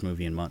Star Wars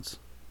movie in months.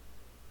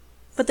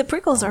 But the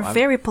prequels are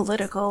very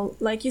political.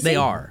 Like you They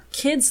think are.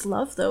 kids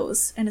love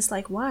those, and it's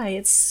like, why?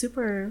 It's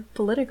super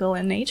political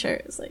in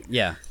nature. It's like,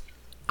 Yeah.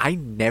 I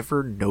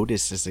never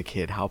noticed as a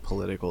kid how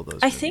political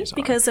those. I movies think are.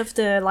 because of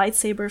the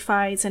lightsaber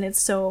fights, and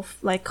it's so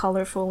like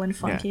colorful and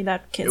funky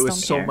that kids it was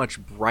don't so care. much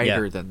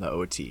brighter Yeah. than the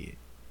OT.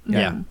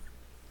 Yeah.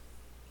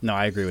 No,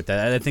 I agree with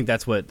that. I think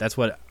that's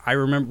what I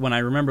remember when I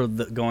remember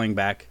going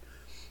back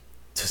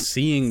to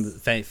seeing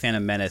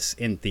Phantom Menace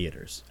in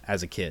theaters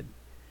as a kid.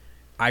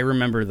 I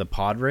remember the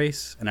pod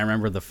race, and I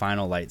remember the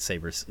final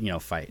lightsabers,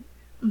 fight.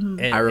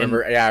 And, I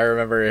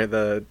remember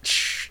the.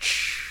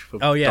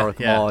 Oh yeah, Darth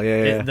Maul.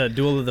 Yeah. The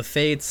Duel of the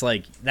Fates,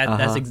 like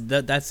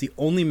that. That's the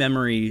only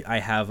memory I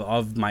have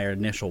of my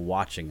initial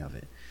watching of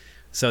it.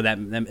 So that,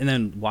 and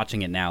then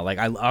watching it now, like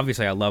I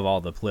love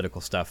all the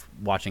political stuff.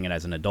 Watching it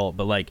as an adult,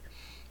 but like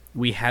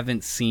we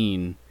haven't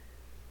seen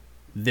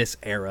this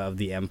era of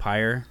the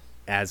Empire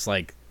as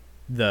like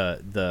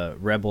the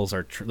rebels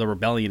are the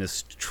rebellion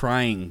is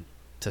trying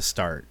to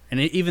start,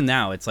 and even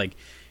now it's like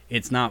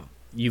it's not.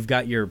 You've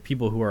got your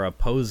people who are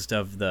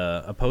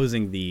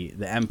opposing the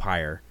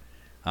Empire.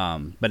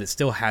 But it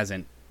still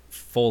hasn't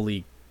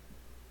fully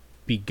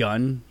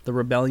begun the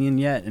rebellion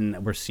yet,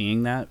 and we're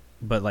seeing that.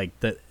 But like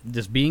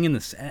just being in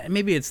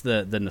maybe it's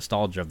the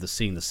nostalgia of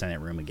seeing the Senate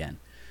room again,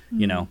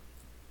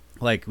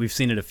 like we've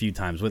seen it a few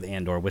times with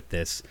Andor, with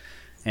this,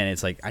 and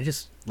it's like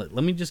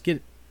let me just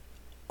get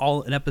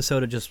an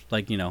episode of just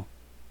like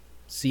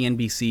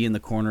CNBC in the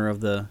corner of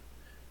the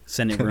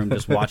Senate room,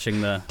 just watching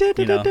the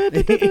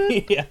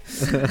yeah.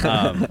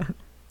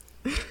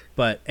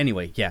 But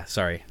anyway, yeah,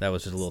 sorry. That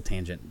was just a little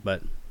tangent.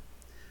 But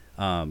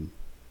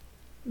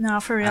No,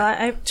 for real.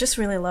 I just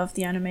really love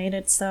the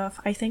animated stuff.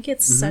 I think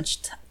it's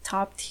such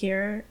top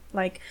tier,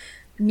 like,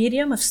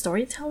 medium of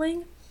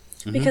storytelling.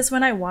 Because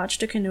when I watched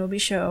the Kenobi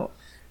show,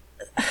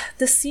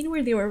 the scene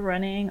where they were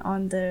running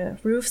on the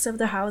roofs of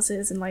the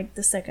houses in, like,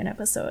 the second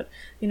episode,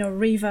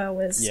 Reva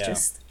was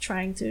just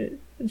trying to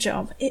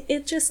jump.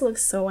 It just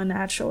looks so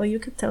unnatural. You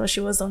could tell she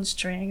was on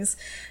strings.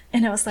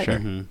 And I was like,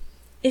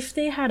 if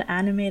they had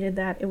animated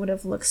that, it would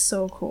have looked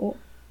so cool.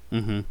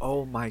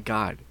 Oh my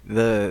god.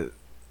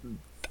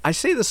 I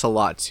say this a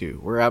lot too,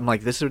 where I'm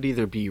like, this would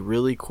either be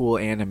really cool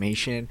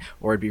animation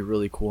or it'd be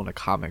really cool in a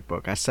comic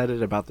book. I said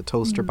it about the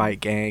Toaster Bite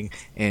Gang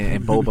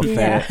and Boba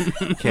Fett.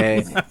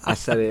 Okay, I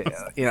said it.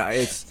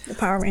 It's The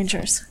Power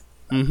Rangers.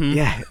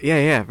 yeah,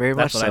 very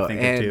That's much what so. I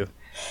think And too.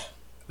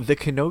 the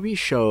Kenobi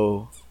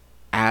show,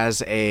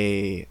 as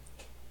a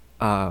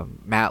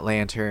Matt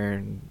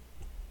Lantern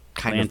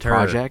kind of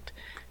project,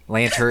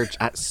 Lantern.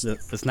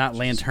 It's not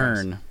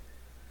Lantern.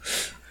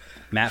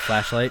 Matte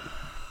Flashlight.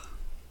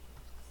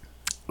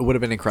 It would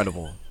have been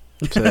incredible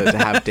to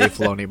have Dave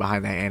Filoni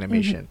behind that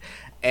animation.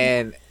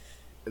 And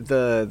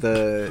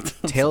the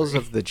Tales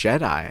of the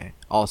Jedi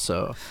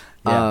also.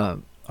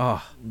 That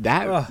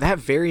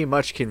very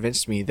much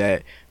convinced me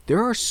that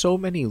there are so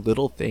many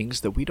little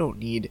things that we don't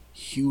need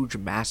huge,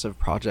 massive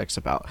projects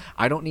about.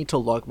 I don't need to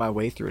lug my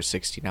way through a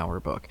 16-hour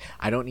book.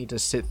 I don't need to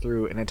sit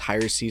through an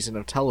entire season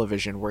of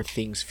television where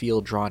things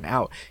feel drawn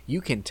out. You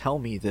can tell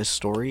me this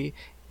story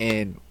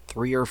in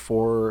 3 or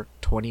 4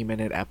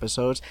 20-minute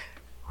episodes,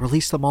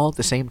 release them all at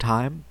the same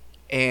time,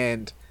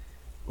 and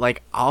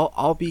like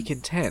I'll be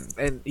content.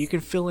 And you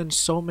can fill in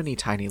so many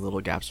tiny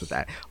little gaps with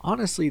that.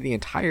 Honestly, the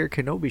entire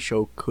Kenobi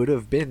show could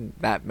have been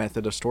that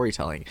method of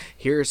storytelling.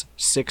 Here's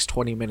 6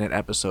 20-minute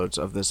episodes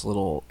of this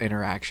little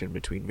interaction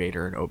between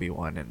Vader and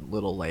Obi-Wan and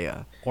little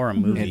Leia, Or a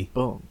movie. and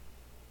boom,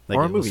 Like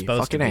or a it was movie.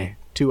 supposed to Fucking be. A,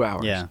 2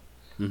 hours. Yeah.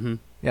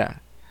 Yeah.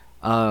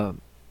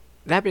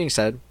 That being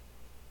said,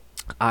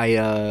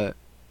 I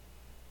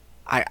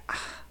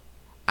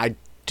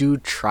do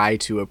try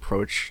to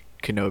approach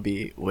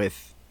Kenobi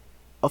with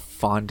a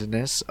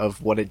fondness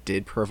of what it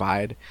did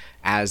provide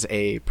as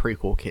a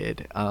prequel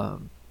kid.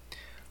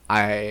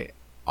 I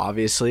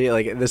obviously,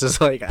 like, this is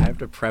like, I have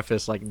to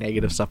preface like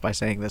negative stuff by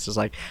saying this is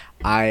like,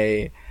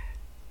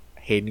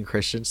 Hayden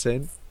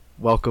Christensen,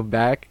 welcome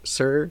back,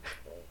 sir.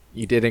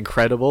 You did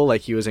incredible.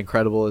 Like, he was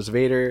incredible as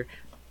Vader,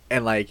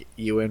 and like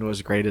Ewan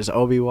was great as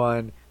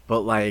Obi-Wan, but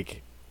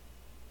like,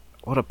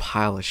 what a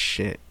pile of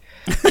shit.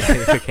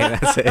 Okay,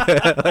 that's it.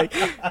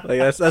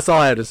 like that's all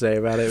I have to say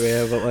about it,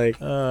 man. But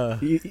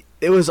like,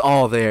 it was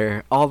all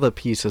there. All the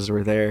pieces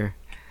were there,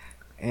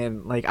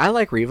 and like, I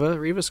like Reva.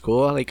 Reva's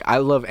cool. Like, I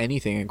love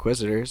anything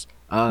Inquisitors.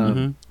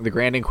 The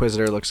Grand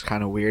Inquisitor looks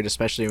kind of weird,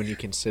 especially when you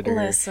consider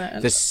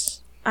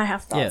this. I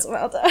have thoughts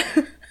about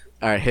that.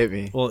 All right, hit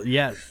me. Well,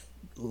 yeah.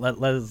 Let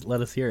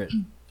us hear it.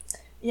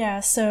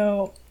 Yeah.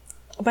 So,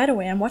 by the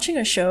way, I'm watching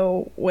a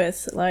show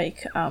with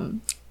like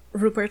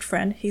Rupert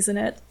Friend. He's in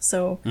it,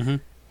 so.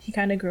 He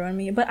kind of grew on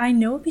me. But I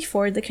know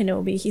before the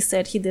Kenobi, he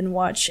said he didn't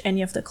watch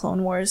any of the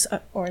Clone Wars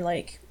or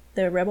like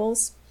the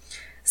Rebels.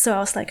 So I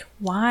was like,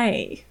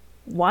 why?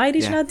 Why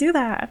did you not do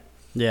that?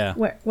 Yeah.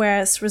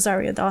 Whereas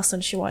Rosario Dawson,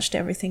 she watched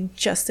everything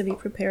just to be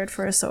prepared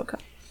for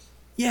Ahsoka.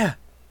 Yeah.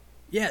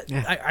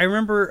 I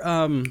remember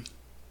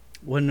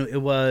when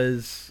it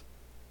was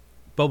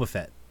Boba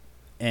Fett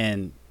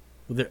and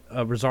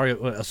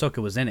Ahsoka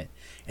was in it.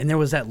 And there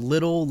was that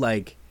little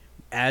like,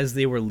 as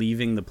they were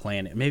leaving the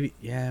planet, maybe,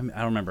 I don't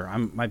remember. I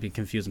might be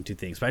confusing two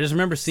things, but I just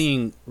remember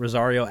seeing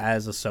Rosario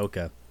as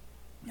Ahsoka,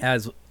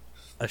 as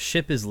a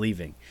ship is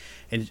leaving,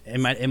 and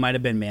it might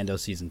have been Mando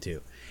season 2,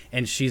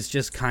 and she's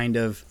just kind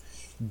of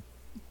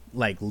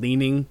like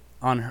leaning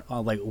on her,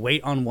 like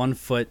weight on one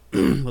foot,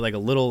 with like a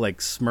little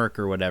like smirk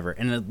or whatever,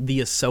 and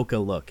the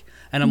Ahsoka look,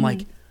 and I'm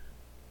like,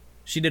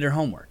 she did her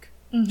homework.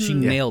 She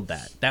nailed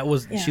that. That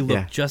was she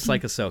looked just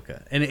like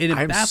Ahsoka, and it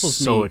baffles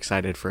me. I'm so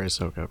excited for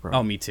Ahsoka, bro.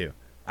 Oh, me too.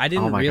 I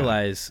didn't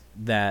realize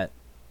that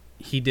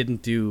he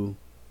didn't do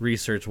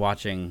research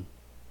watching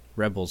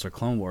Rebels or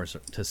Clone Wars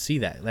to see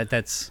that.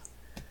 That's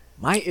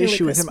my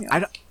issue with him.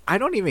 I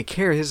don't even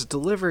care. His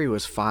delivery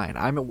was fine.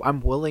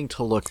 I'm willing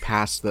to look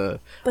past the.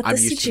 But I'm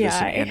the used CGI. to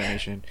this in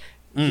animation.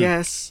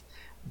 Yes,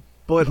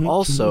 but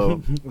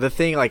also the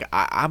thing, like,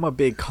 I'm a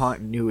big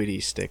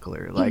continuity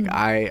stickler. Like,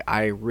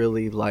 I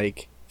really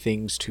like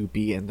things to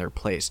be in their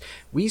place.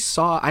 We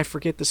saw, I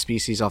forget the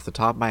species off the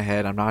top of my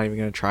head, I'm not even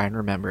going to try and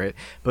remember it,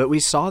 but we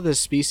saw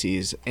this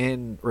species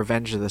in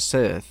Revenge of the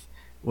Sith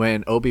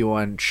when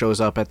Obi-Wan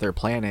shows up at their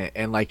planet,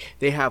 and like,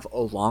 they have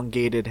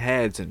elongated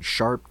heads and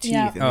sharp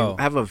teeth, and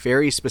they have a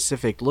very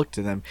specific look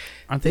to them.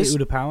 Aren't they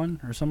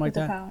Utapauan or something like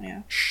that?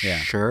 Yeah.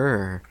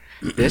 Sure.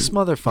 This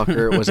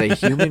motherfucker was a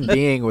human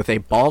being with a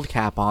bald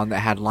cap on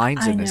that had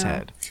lines in his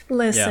head.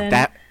 Listen,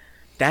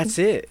 that's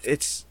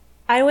it.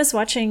 I was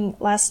watching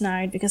last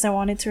night because I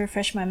wanted to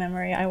refresh my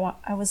memory.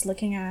 I was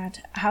looking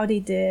at how they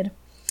did.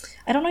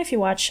 I don't know if you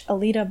watch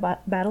Alita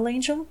Battle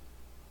Angel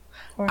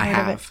or heard I of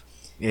have.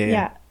 it.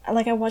 Yeah.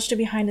 Like, I watched the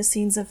behind the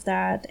scenes of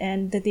that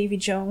and the Davy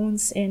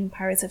Jones in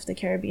Pirates of the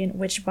Caribbean,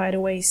 which, by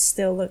the way,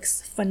 still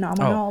looks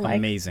phenomenal. Oh, like,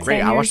 amazing!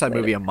 Great. I watched that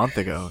movie a month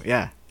ago.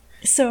 Yeah.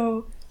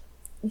 So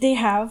they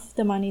have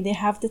the money, they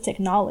have the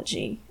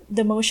technology,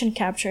 the motion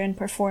capture and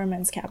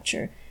performance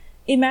capture.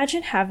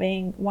 Imagine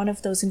having one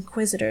of those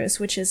Inquisitors,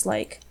 which is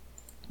like,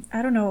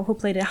 I don't know who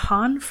played it,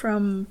 Han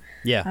from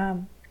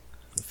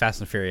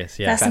Fast and Furious.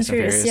 Yeah, Fast and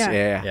Furious.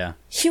 Yeah.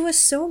 He was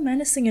so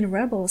menacing in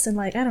Rebels and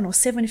like, I don't know,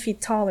 7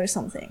 feet tall or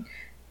something,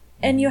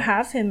 and you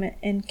have him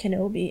in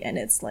Kenobi, and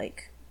it's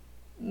like,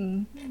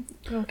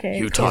 okay.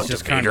 You talked to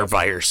Vader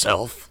by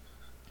yourself.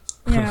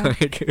 Yeah.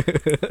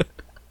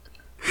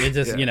 It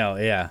just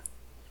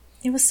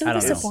It was so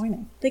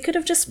disappointing. They could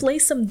have just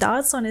placed some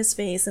dots on his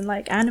face and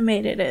like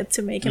animated it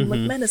to make him look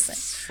menacing.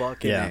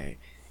 Fucking A.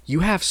 You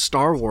have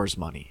Star Wars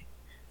money.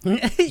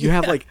 You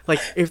have like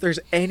if there's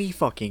any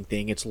fucking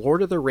thing, it's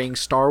Lord of the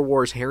Rings, Star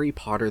Wars, Harry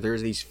Potter.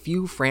 There's these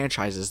few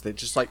franchises that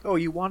just like, oh,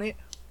 you want it?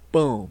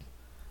 Boom.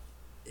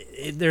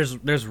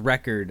 There's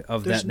record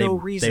of there's that. No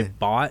reason.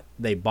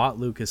 They bought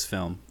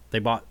Lucasfilm. They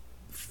bought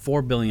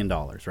 $4 billion,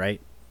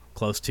 right?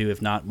 Close to,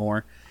 if not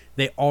more.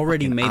 They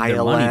already fucking made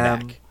their money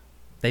ILM. back.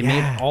 They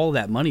made all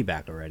that money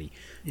back already.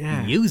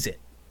 Yeah. Use it.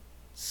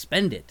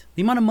 Spend it.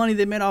 The amount of money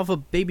they made off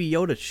of Baby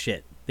Yoda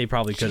shit, they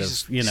probably could have,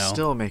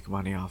 still make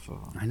money off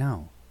of them. I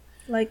know.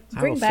 Like, I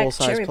have bring a back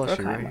full-size Cherry plushie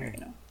Bruckheimer, right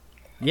here.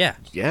 Yeah.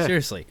 Yeah.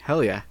 Seriously.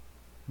 Hell yeah.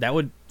 That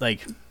would,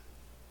 like,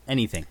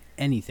 anything.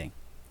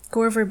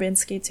 Gore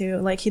Verbinski too.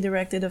 Like, he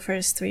directed the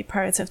first 3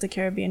 Pirates of the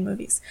Caribbean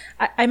movies.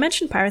 I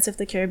mentioned Pirates of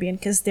the Caribbean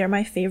because they're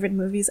my favorite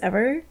movies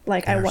ever.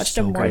 Like, I watch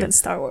them more than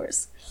Star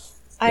Wars.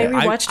 I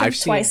rewatch them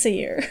twice a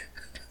year.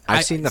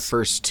 I've seen the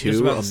first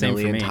 2 about a the same for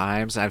million me.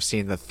 times. I've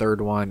seen the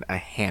third one a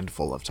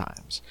handful of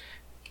times.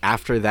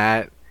 After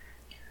that,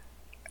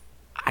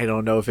 I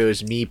don't know if it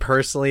was me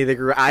personally that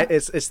grew.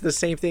 It's the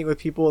same thing with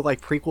people with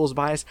like prequels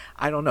bias.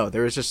 I don't know.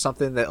 There was just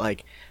something that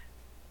like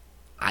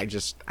I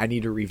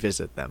need to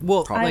revisit them.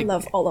 Well, I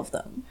love all of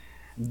them.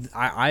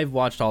 I've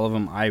watched all of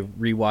them. I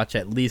rewatch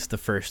at least the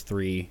first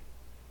 3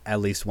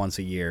 at least once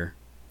a year.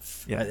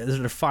 Is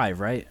there 5,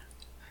 right?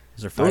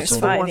 Is there 5? Those are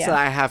the five, ones yeah. that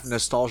I have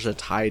nostalgia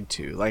tied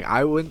to. Like,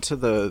 I went to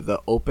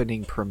the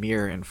opening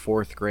premiere in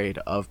 4th grade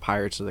of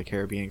Pirates of the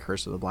Caribbean: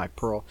 Curse of the Black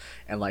Pearl,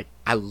 and like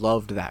I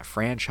loved that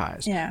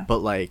franchise. Yeah. But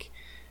like,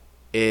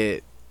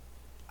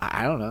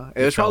 I don't know.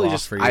 It It was fell probably off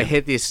just for you. I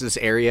hit this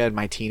area in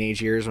my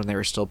teenage years when they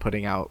were still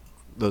putting out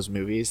those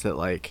movies that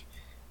like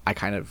I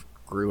kind of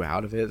grew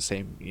out of it.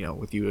 Same,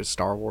 with you as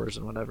Star Wars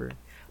and whatever.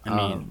 I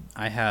mean,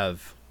 I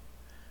have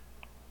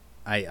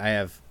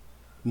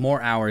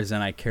more hours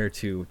than I care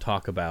to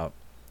talk about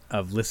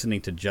of listening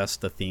to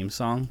just the theme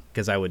song,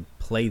 because I would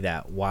play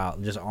that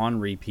just on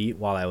repeat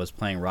while I was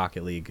playing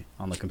Rocket League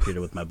on the computer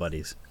with my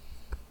buddies,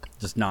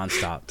 just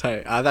nonstop.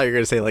 Tight. I thought you were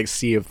gonna say like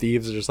Sea of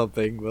Thieves or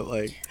something, but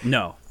like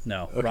No,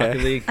 Okay. Rocket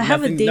League. I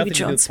have a nothing Davy to do with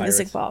Jones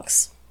music pirates.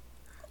 box.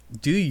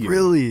 Do you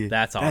really,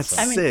 That's awesome.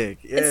 I mean, sick.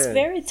 Yeah. It's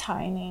very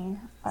tiny.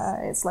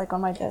 It's like on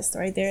my desk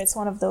right there. It's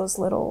one of those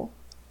little.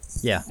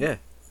 Yeah, yeah.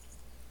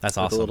 that's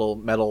With awesome. the little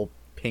metal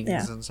pings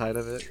Yeah. inside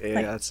of it. Yeah,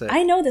 Like, that's it.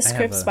 I know the I have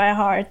scripts a- by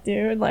heart,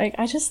 dude. Like,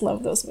 I just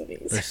love those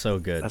movies. They're so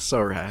good. That's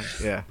so rad.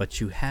 Yeah.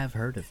 But you have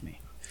heard of me.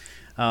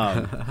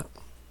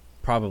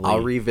 Probably. I'll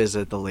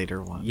revisit the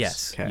later ones.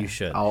 Yes, you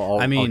should. I'll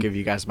I mean, give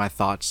you guys my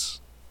thoughts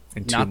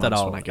in 2 not months that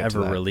I'll when I get ever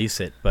to that. release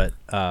it, but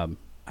I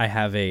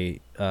have a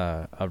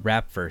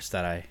rap verse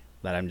that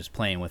I'm just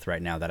playing with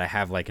right now, that I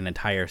have like an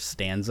entire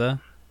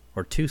stanza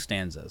or 2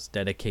 stanzas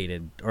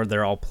dedicated, or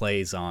they're all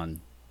plays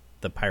on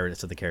the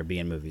Pirates of the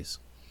Caribbean movies.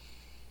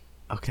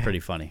 Okay. Pretty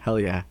funny. Hell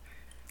yeah.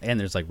 And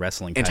there's like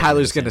wrestling. And tied into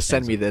Tyler's the same gonna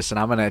send me stanza. this, and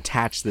I'm gonna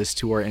attach this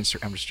to our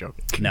Instagram. I'm just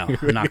joking. No,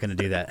 I'm not gonna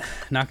do that.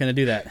 Not gonna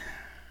do that.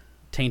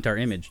 Taint our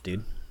image,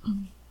 dude.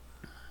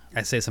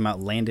 I say some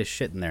outlandish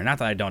shit in there. Not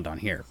that I don't on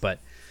here, but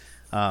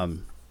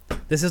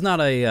this is not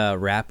a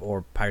rap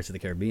or Pirates of the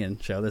Caribbean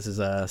show. This is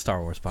a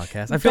Star Wars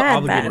podcast. I feel Bad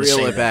obligated Batch. to say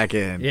Reel it that. back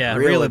in. Yeah,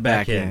 reel it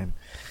back in.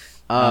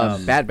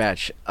 Bad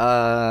Batch.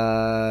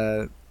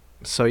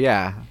 So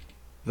yeah,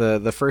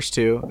 the first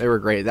 2, they were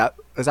great. That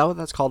is that what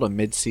that's called, a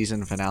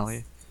mid-season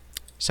finale?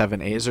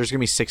 7, 8. There's gonna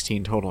be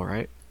 16 total,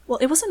 right? Well,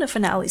 it wasn't a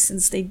finale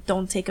since they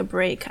don't take a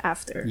break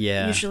after.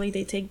 Yeah. Usually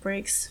they take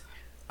breaks.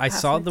 I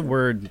saw halfway the through.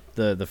 word,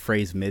 the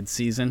phrase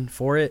mid-season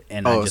for it,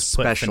 and I Oh, just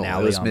put special.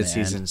 finale It was on the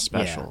mid-season end.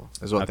 special,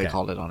 Yeah. is what they Okay.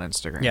 called it on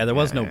Instagram. Yeah, there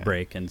was no yeah.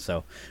 break, and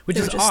so which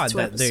They is were just odd 2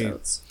 that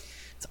episodes.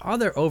 it's odd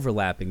they're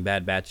overlapping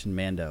Bad Batch and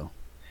Mando.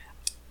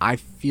 I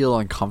feel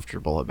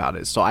uncomfortable about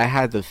it. So I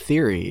had the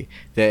theory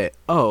that,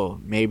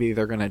 maybe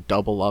they're gonna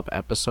double up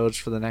episodes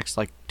for the next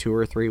like 2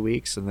 or 3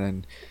 weeks, and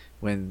then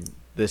when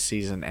this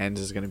season ends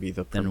is gonna be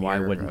the premiere. Then why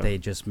wouldn't of- they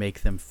just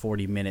make them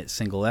 40-minute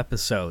single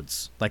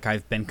episodes like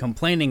I've been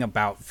complaining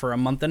about for a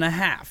month and a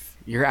half?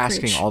 You're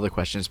asking Preach. all the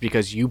questions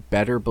because you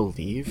better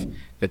believe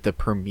that the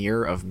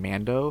premiere of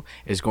Mando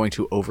is going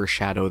to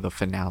overshadow the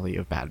finale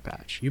of Bad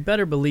Batch. You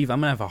better believe I'm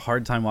gonna have a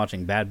hard time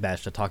watching Bad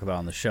Batch to talk about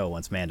on the show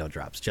once Mando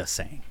drops. Just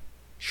saying.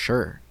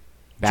 Sure.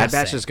 Bad Just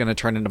Batch saying. is going to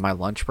turn into my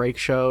lunch break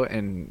show,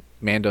 and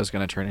Mando's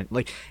going to turn it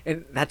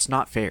and that's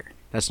not fair.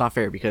 That's not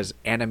fair because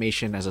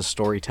animation as a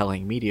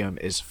storytelling medium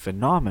is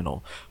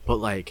phenomenal, but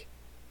like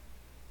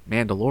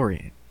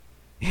Mandalorian,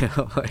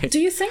 Do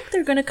you think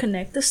they're gonna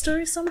connect the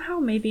story somehow?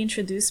 Maybe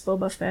introduce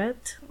Boba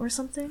Fett or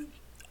something?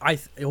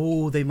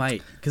 They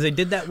might, because they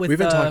did that with. we've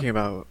been talking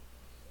about.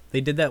 They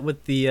did that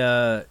with the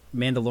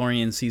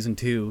Mandalorian season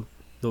 2,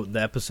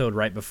 the episode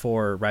right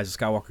before Rise of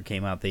Skywalker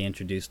came out. They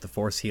introduced the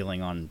Force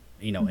healing on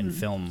in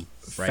film.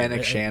 Right?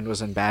 Fennec Shand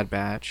was in Bad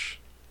Batch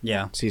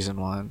Yeah. season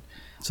 1.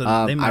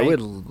 So they might. I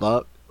would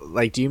love.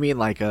 Like, do you mean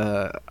like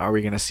are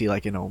we gonna see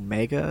like an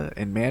Omega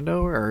in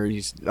Mando, or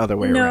is the other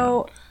way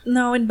around?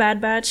 No, in Bad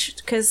Batch,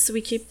 because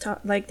we keep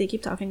they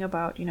keep talking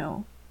about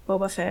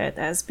Boba Fett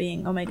as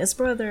being Omega's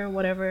brother or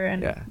whatever,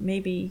 and Yeah.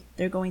 maybe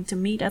they're going to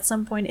meet at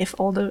some point if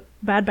all the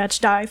Bad Batch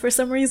die for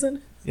some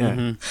reason. Yeah.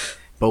 Mhm.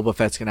 Boba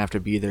Fett's gonna have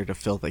to be there to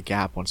fill the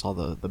gap once all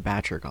the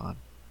Batch are gone.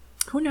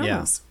 Who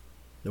knows?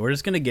 Yeah. We're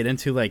just gonna get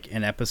into like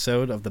an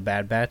episode of the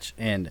Bad Batch,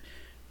 and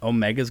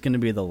Omega's gonna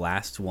be the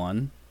last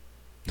one,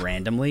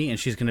 randomly, and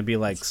she's gonna be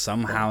like,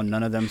 somehow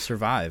none of them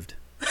survived.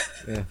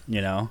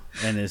 Yeah.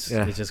 And it's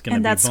just gonna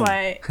And be that's boom.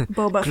 why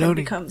Boba Fett Cloning.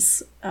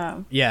 becomes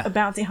Yeah. a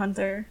bounty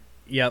hunter.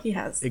 Yep. he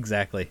has.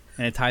 Exactly.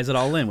 And it ties it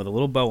all in with a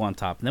little bow on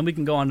top. And then we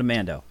can go on to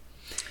Mando.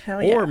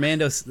 Hell yeah. Or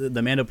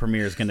the Mando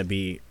premiere is going to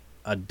be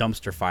a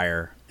dumpster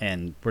fire,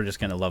 and we're just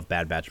going to love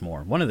Bad Batch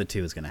more. One of the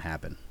two is going to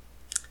happen.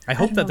 I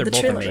hope don't that know, they're the both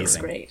trailer amazing. Looks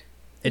great.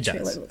 It The does.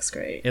 trailer looks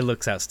great. It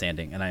looks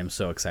outstanding, and I am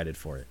so excited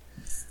for it.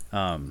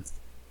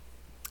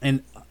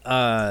 And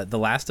The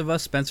Last of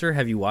Us, Spencer,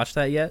 have you watched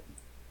that yet?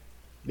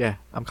 Yeah,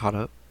 I'm caught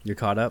up. You're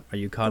caught up? Are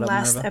you caught up,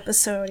 Last Minerva?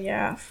 episode,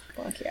 yeah.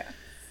 Fuck yeah.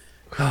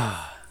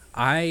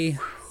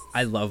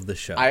 I love the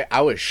show.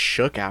 I was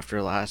shook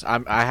after last.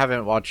 I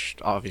haven't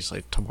watched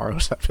obviously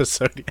tomorrow's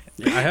episode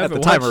yet. I haven't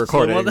At the time of watched the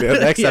recording, one- the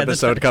next Yeah,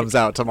 episode comes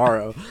out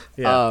tomorrow.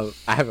 Yeah.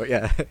 I haven't.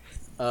 Yeah,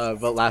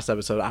 but last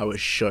episode I was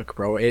shook,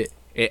 bro. It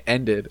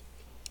ended.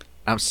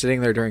 I'm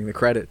sitting there during the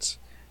credits,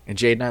 and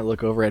Jade and I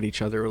look over at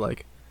each other. We're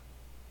like,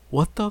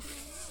 "What the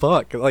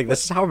fuck? Like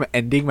this is how I'm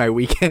ending my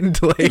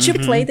weekend." Like, Did you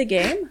play the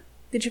game?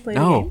 Did you play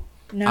No. the game?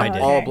 No, I I'm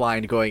did. all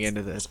blind going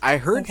into this. I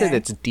heard that Okay.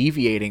 it's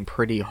deviating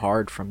pretty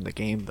hard from the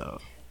game, though.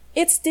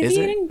 It's it?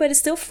 deviating, but it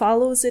still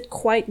follows it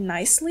quite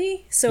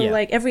nicely. So Yeah.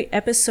 like every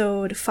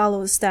episode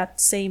follows that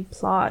same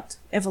plot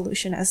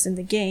evolution as in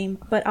the game,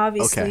 but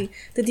obviously Okay.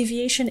 the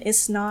deviation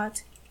is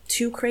not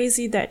too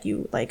crazy that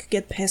you like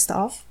get pissed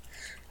off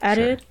at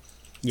Sure. it.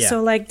 Yeah.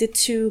 So like the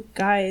two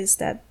guys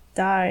that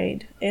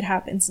died, it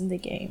happens in the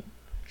game.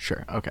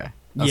 Sure. Okay.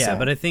 Yeah, So-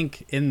 but I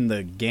think in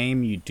the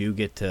game you do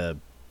get to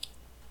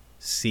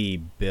see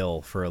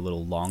Bill for a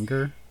little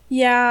longer.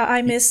 Yeah,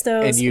 I miss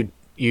those. And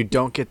you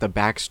don't get the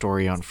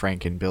backstory on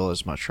Frank and Bill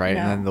as much, right?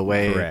 No. And then the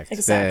way Correct.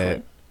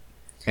 Exactly.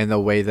 and the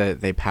way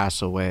that they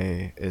pass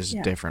away is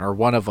Yeah. different. Or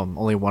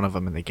only one of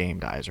them in the game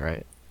dies,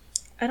 right?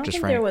 I don't just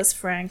think Frank. there was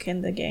Frank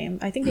in the game.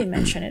 I think they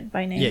mention it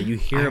by name. Yeah, you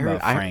hear I heard-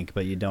 about Frank,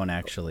 but you don't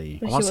actually. I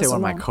But want he to say was one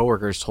of my alone.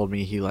 coworkers told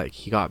me he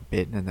got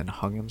bitten and then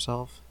hung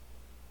himself.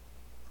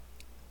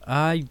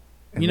 I,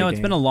 In you know, the it's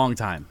been game. a long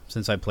time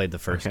since I played the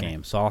first Okay.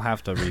 game, so I'll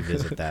have to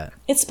revisit that.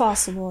 It's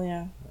possible,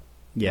 yeah.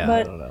 Yeah, But-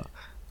 I don't know.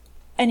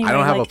 Anyway, I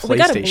don't have like, a we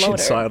got PlayStation,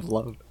 bloater. so I'd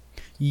love.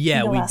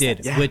 yeah, the we last did.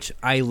 episode. Yeah. Which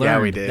I Yeah,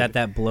 learned we did.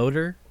 that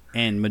bloater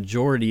and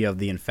majority of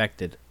the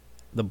infected,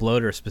 the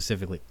bloater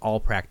specifically, all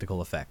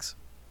practical effects.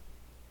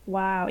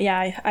 Wow,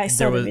 yeah, I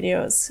saw There the was-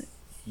 videos.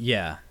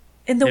 Yeah,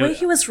 And the It way wa-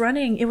 he was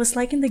running, it was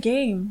like in the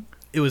game.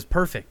 it was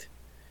perfect.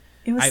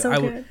 It was so I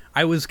good.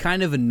 I was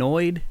kind of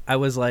annoyed. I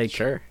was like,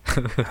 Sure.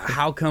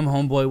 how come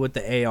homeboy with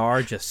the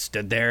AR just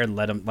stood there and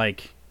let him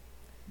like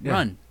Yeah.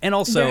 run? And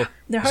also,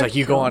 They're It's hard like to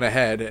you go kill. on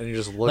ahead and you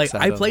just looks like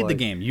at I him played the like-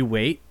 game. You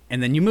wait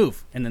and then you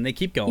move and then they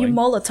keep going. You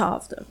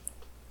Molotov them.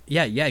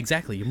 yeah,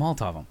 exactly. You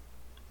Molotov him.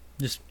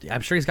 Just,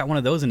 I'm sure he's got one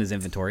of those in his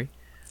inventory.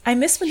 I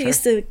miss when Sure. they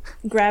used to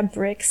grab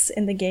bricks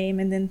in the game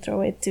and then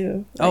throw it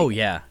to. Like, Oh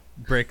yeah,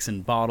 bricks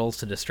and bottles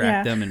to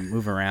distract Yeah. them and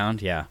move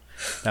around. Yeah,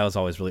 that was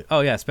always really.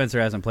 Oh yeah,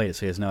 Spencer hasn't played it,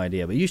 so he has no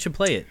idea. But you should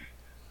play it.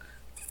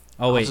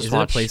 Oh I'll wait, just is it a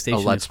watch PlayStation a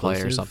Let's Play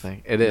or exclusive?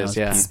 something. It No, is, it's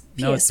yeah.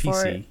 P- no, it's PS4.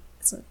 PC.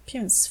 It's a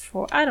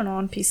PS4. I don't know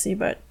on PC,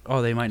 but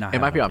Oh, they might not. It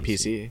have might be on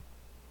PC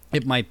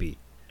It might be.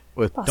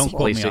 with Possible. Don't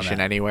quote me on PlayStation that.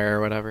 Anywhere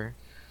or whatever.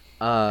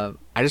 I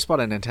just bought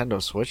a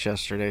Nintendo Switch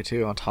yesterday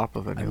too, on top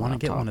of a new I want to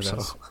get one of laptop,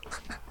 those.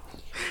 so-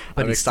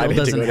 But I'm he excited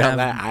still to doesn't go down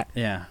have. that.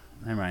 Yeah,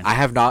 never mind. I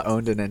have not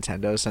owned a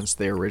Nintendo since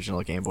the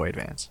original Game Boy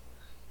Advance.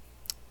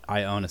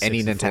 I own a 64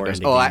 Any Nintendo?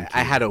 and a Oh, I GameCube.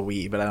 had a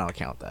Wii, but I don't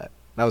count that.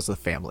 That was the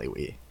family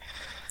Wii.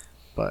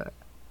 But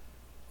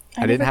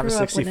I, I didn't never have a grew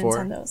up with 64.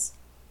 Nintendos.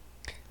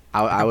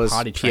 I was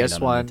potty trained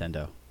PS1. on the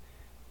Nintendo.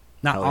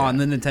 Not Hell on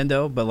yeah. the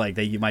Nintendo, but like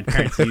my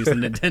parents used the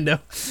Nintendo.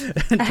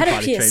 I had a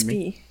potty train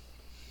me. PSP.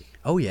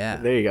 Oh yeah,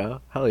 There you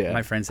go. Hell yeah.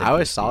 My friends had I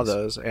always saw PSPs.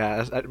 those.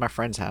 Yeah, my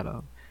friends had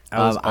them. I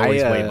was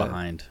always way uh,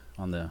 behind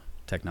on the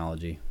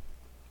technology.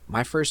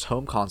 My first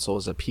home console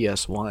was a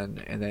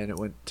PS1, and then it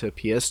went to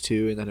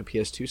PS2, and then a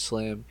PS2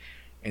 Slim,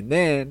 and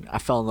then I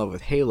fell in love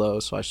with Halo,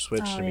 so I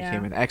switched Oh, and yeah.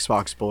 became an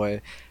Xbox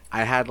boy.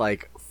 I had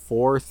like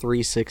 4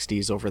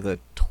 360s over the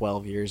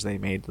 12 years they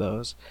made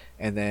those,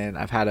 and then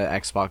I've had an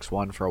Xbox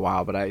One for a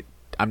while, but I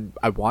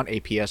want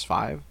a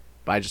PS5,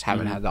 but I just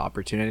haven't Mhm. had the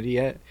opportunity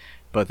yet.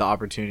 But the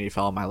opportunity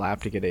fell in my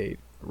lap to get a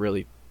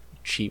really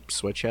cheap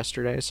Switch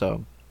yesterday,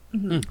 so I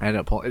ended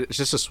up pulling. It's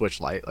just a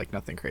Switch Lite, like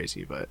nothing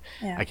crazy, but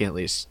Yeah. I can at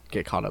least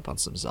get caught up on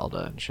some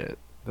Zelda and shit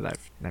that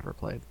I've never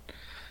played.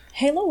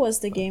 Halo was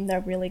the game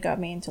that really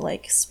got me into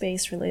like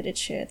space related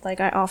shit.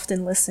 Like I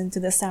often listen to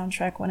the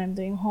soundtrack when I'm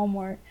doing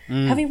homework.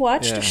 Have you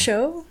watched yeah. the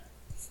show?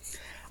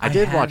 I I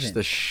did watch haven't.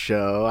 the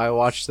show. I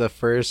watched the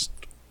first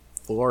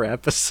 4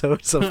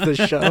 episodes of the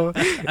show,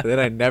 and then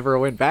I never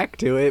went back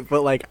to it.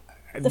 But like,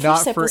 The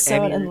not first for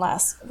episode any. and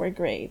last were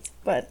great,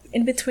 but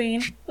in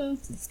between,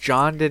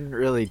 John didn't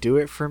really do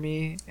it for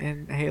me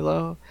in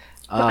Halo.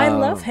 but I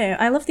love him.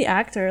 I love the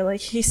actor.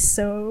 Like he's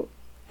so,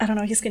 I don't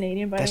know, he's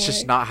Canadian by That's the way.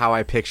 just not how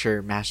I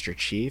picture Master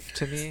Chief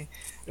to me.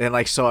 And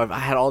like, so I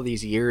had all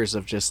these years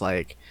of just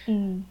like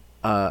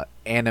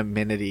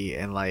anonymity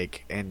and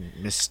like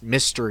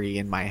mystery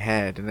in my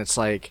head, and it's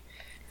like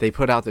they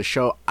put out the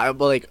show. But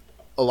like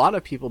a lot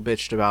of people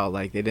bitched about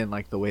like they didn't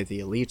like the way the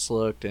elites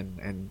looked,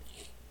 and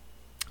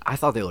I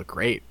thought they looked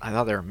great. I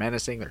thought they were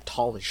menacing. They're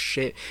tall as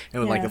shit.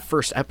 And when like Yeah. the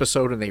first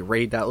episode and they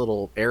raid that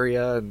little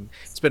area, and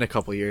it's been a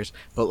couple years,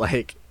 but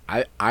like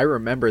I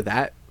remember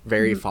that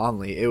very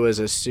fondly. It was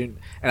as soon,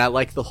 and I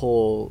like the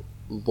whole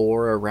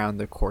lore around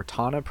the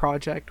Cortana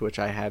project, which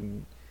I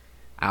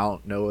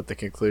don't know what the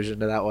conclusion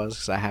to that was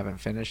because I haven't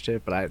finished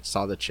it, but I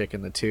saw the chick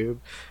in the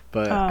tube.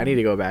 But I need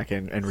to go back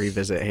and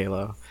revisit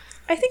Halo.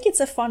 I think it's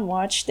a fun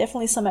watch.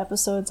 Definitely some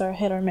episodes are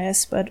hit or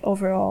miss, but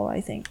overall,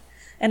 I think.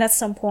 And at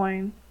some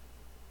point,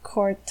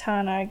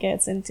 Cortana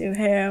gets into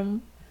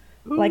him,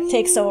 like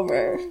takes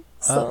over.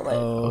 So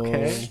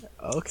like,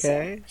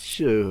 Okay,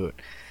 shoot.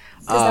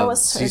 because that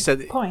was so her you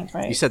said point,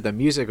 right? You said the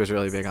music was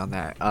really big on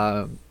that.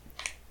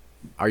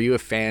 Are you a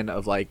fan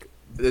of like?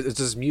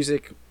 Does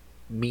music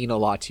mean a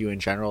lot to you in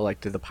general? Like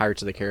to the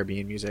Pirates of the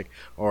Caribbean music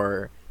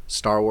or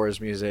Star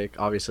Wars music?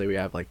 Obviously, we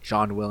have like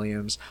John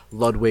Williams,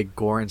 Ludwig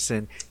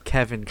Göransson,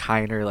 Kevin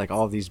Kiner, like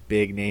all these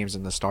big names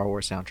in the Star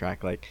Wars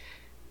soundtrack. Like,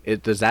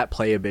 does that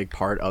play a big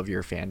part of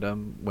your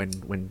fandom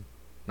when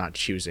not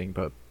choosing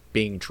but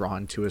being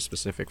drawn to a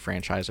specific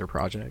franchise or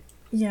project?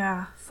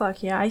 Yeah,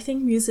 fuck yeah. I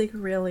think music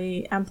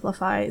really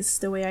amplifies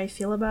the way I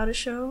feel about a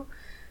show.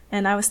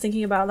 And I was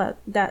thinking about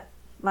that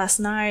last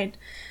night.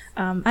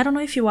 I don't know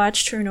if you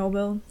watched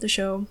Chernobyl, the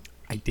show.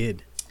 I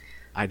did.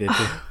 Too,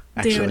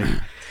 actually.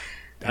 Dude.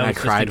 And I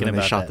cried when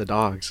they shot the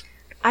dogs.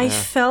 I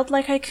felt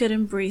like I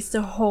couldn't breathe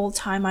the whole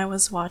time I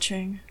was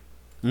watching.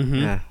 Mm-hmm.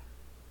 Yeah.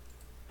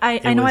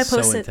 I know I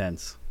posted. So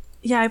intense.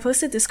 Yeah, I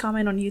posted this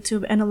comment on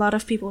YouTube, and a lot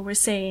of people were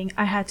saying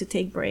I had to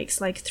take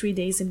breaks, like 3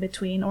 days in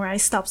between, or I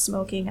stopped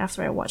smoking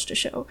after I watched the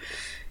show,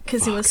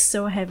 because it was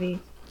so heavy.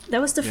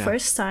 That was the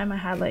first time I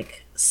had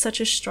like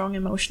such a strong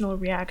emotional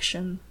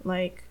reaction,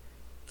 like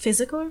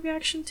physical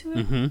reaction to it.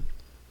 Mm-hmm.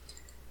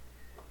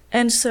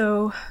 And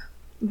so,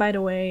 by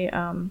the way,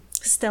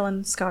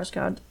 Stellan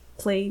Skarsgård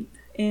played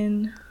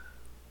in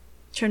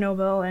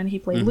Chernobyl, and he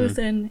played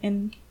Luthen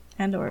in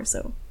Andor,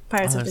 so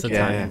Pirates of the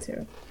Caribbean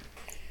too.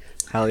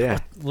 Hell yeah.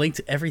 Linked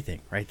to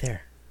everything right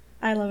there.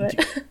 I love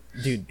it.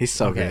 Dude. He's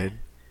so good.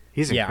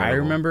 He's incredible. I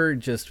remember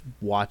just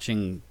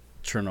watching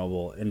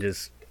Chernobyl and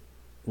just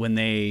when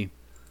they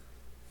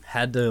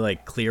had to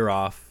like clear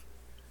off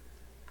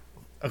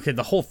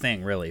the whole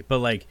thing really, but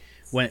like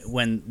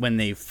when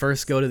they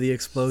first go to the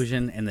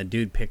explosion and the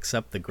dude picks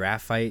up the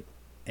graphite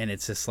and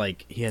it's just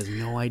like he has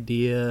no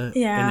idea.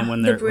 Yeah, and then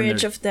when the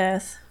bridge of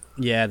death.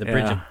 Yeah, the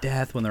bridge of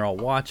death when they're all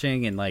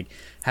watching and like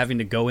having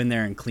to go in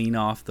there and clean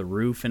off the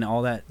roof and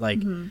all that like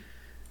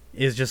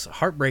is just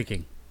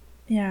heartbreaking.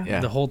 Yeah.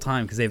 The whole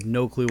time because they have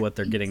no clue what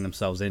they're getting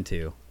themselves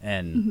into,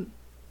 and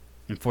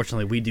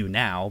unfortunately we do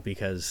now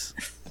because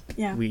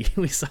we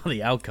saw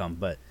the outcome.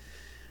 But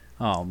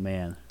oh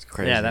man, it's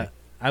crazy. Yeah,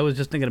 I was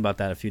just thinking about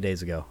that a few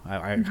days ago. I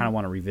kind of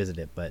want to revisit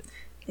it, but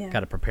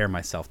got to prepare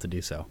myself to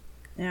do so.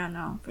 Yeah,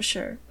 no, for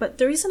sure. But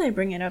the reason I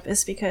bring it up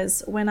is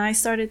because when I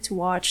started to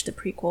watch the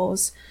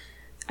prequels,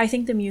 I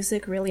think the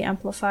music really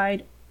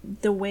amplified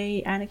the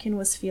way Anakin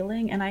was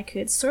feeling, and I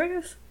could sort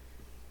of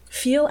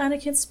feel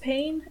Anakin's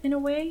pain in a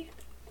way.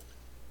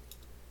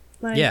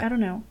 Like, I don't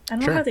know. I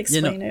don't know how to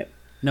explain it.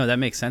 No, that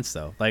makes sense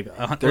though. Like,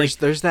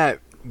 there's that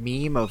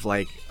meme of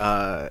like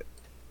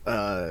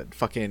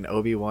fucking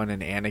Obi-Wan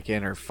and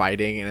Anakin are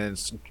fighting, and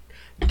it's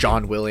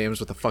John Williams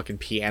with a fucking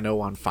piano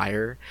on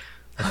fire.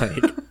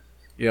 Like,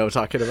 you know what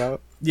I'm talking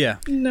about? Yeah.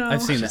 No.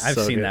 I've seen that. I've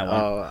seen that one.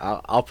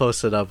 Oh, I'll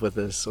post it up with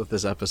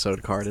this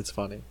episode card. It's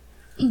funny.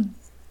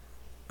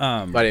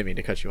 I didn't mean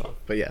to cut you off,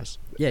 but yes.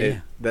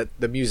 That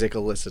the music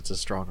elicits a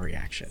strong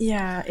reaction.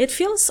 Yeah, it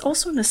feels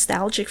also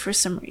nostalgic for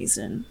some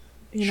reason.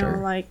 You know,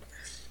 like,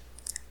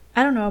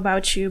 I don't know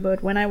about you,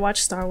 but when I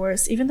watch Star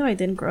Wars, even though I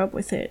didn't grow up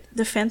with it,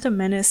 The Phantom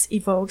Menace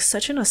evokes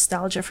such a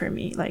nostalgia for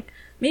me. Like,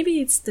 maybe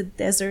it's the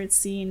desert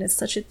scene. It's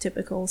such a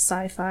typical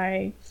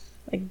sci-fi.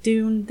 Like,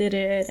 Dune did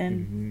it,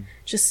 and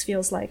just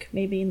feels like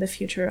maybe in the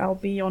future I'll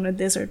be on a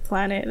desert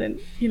planet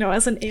and, you know,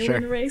 as an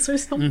alien race or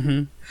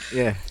something.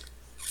 Yeah.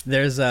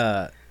 There's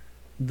I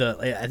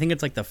think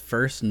it's like the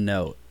first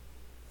note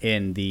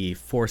in the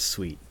Force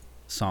Suite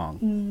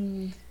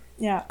song.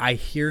 Yeah. I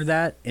hear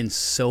that in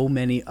so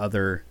many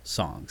other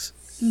songs.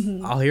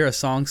 I'll hear a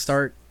song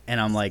start and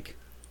I'm like,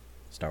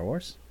 Star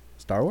Wars?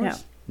 Yeah.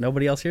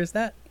 Nobody else hears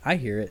that? I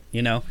hear it,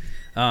 you know?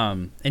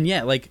 And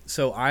yeah, like,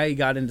 so I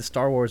got into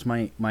Star Wars.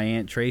 My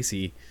Aunt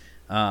Tracy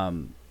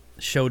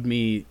showed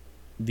me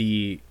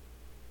the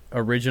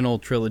original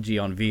trilogy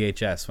on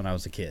VHS when I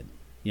was a kid.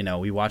 You know,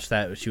 we watched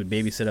that. She would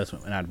babysit us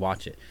and I'd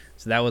watch it.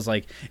 So that was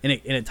like, and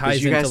it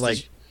ties into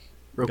like.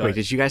 Real quick,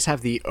 did you guys have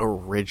the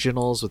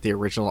originals with the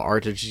original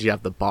art, or did you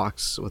have the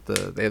box with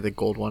they had the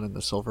gold one and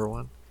the silver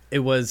one? It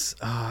was,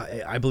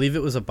 I believe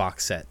it was a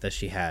box set that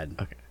she had.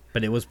 Okay.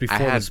 But it was before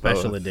the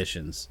special both.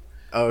 editions.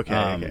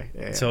 Okay.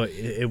 Yeah. So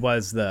it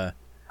was the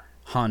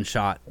Han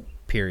shot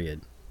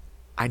period.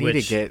 I need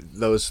to get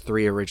those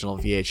 3 original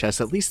VHS,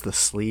 at least the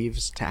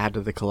sleeves, to add to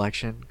the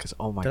collection. Because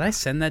oh my! Did I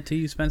send that to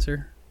you,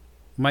 Spencer?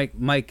 Mike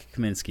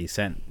Kaminsky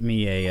sent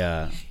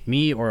me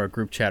me or a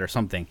group chat or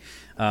something,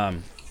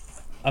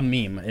 a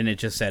meme, and it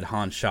just said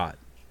Han shot,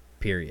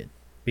 period.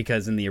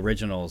 Because in the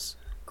originals,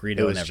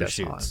 Greedo never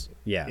shoots. Han.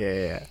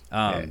 Yeah.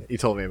 You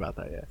told me about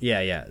that.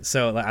 Yeah.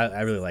 So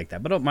I really like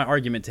that. But my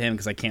argument to him,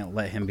 because I can't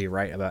let him be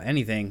right about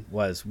anything,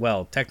 was,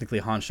 well, technically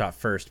Han shot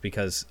first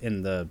because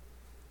in the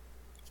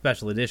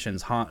special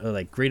editions,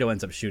 Greedo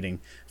ends up shooting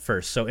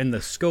first. So in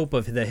the scope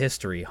of the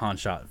history, Han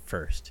shot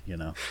first. You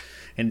know,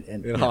 and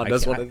Han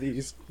does one of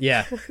these.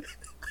 Yeah.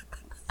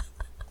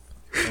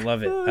 I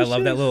love it. I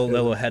love that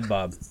little head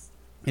bob.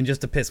 And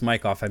just to piss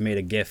Mike off, I made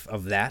a GIF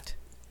of that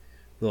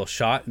little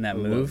shot and that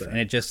move, and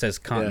it just says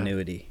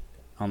continuity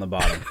on the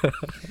bottom.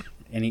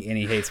 and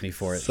he hates me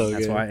for it. So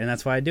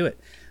that's why I do it.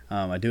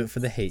 I do it for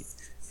the hate.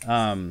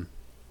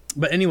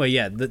 But anyway,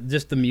 yeah,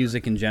 just the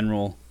music in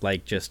general,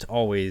 like, just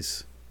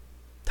always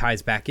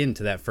ties back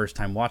into that first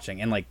time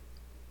watching, and like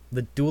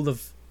the Duel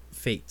of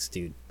Fates,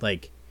 dude,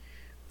 like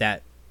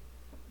that,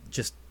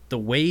 just the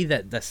way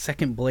that the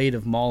second blade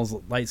of Maul's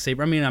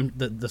lightsaber. I mean,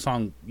 the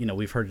song, you know,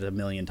 we've heard it a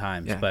million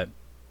times, but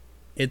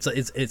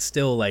it's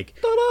still like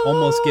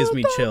almost gives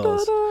me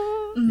chills.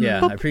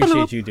 Yeah, I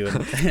appreciate you doing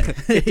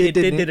it. It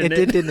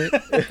didn't it?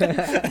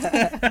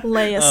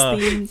 Leia's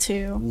theme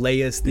too.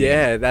 Leia's theme.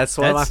 Yeah, that's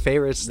one of my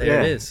favorites. There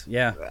yeah. it is.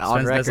 Yeah,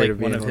 On Sven's- record, that's like of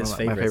being one of his my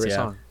favorites. favorite Yeah.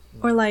 song.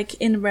 Or like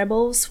in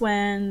Rebels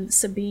when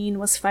Sabine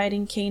was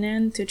fighting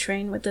Kanan to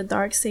train with the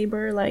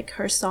Darksaber, like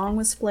her song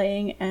was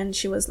playing and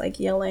she was like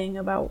yelling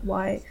about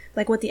why,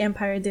 like what the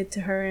Empire did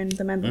to her and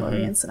the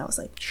Mandalorians, and I was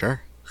like,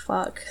 Sure.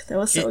 fuck, that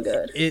was so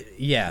good.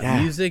 Yeah,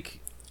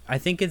 music. I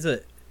think it's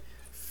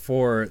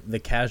for the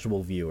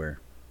casual viewer.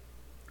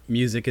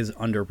 Music is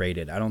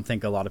underrated. I don't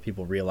think a lot of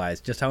people realize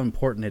just how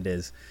important it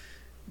is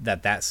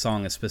that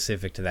song is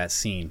specific to that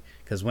scene.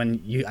 Because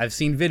I've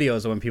seen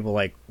videos of when people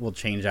like will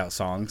change out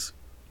songs,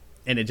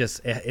 and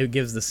it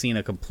gives the scene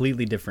a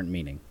completely different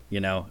meaning. You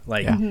know,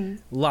 like a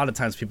lot of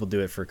times people do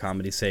it for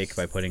comedy's sake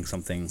by putting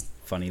something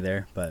funny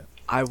there, but.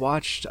 I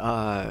watched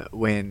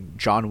when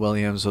John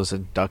Williams was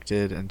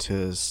inducted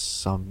into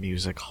some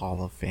music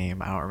hall of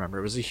fame. I don't remember.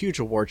 It was a huge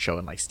award show,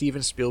 and like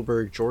Steven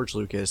Spielberg, George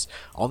Lucas,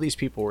 all these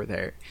people were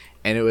there,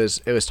 and it was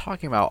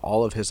talking about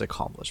all of his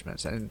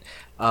accomplishments. And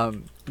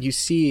you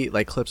see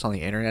like clips on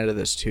the internet of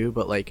this too,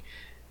 but like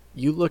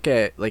you look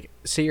at like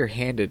say you're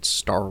handed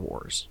Star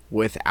Wars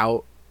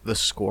without the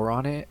score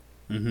on it,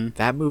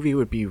 that movie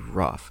would be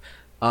rough.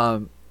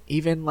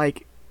 Even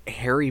like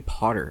Harry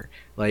Potter,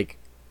 like.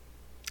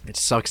 It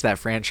sucks that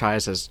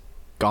franchise has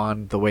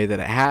gone the way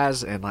that it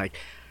has, and like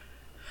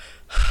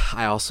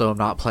I also am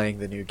not playing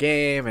the new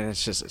game, and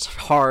it's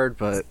hard,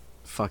 but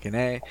fucking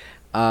A.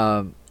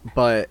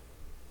 But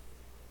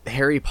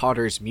Harry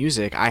Potter's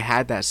music, I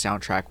had that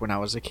soundtrack when I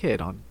was a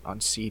kid on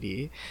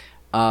CD.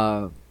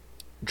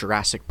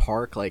 Jurassic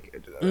Park,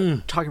 like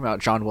talking about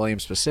John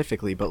Williams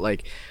specifically, but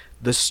like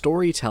the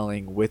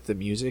storytelling with the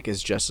music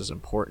is just as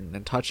important.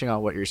 And touching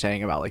on what you're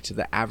saying about like to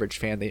the average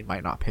fan, they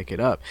might not pick it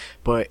up,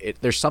 but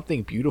there's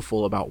something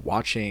beautiful about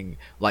watching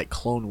like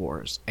Clone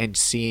Wars and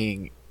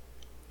seeing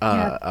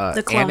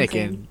the clone Anakin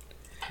thing.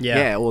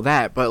 yeah, well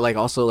that, but like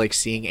also like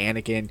seeing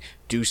Anakin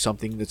do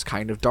something that's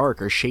kind of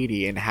dark or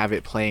shady and have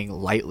it playing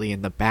lightly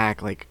in the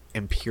back, like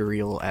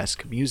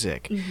Imperial-esque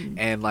music.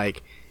 And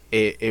like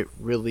it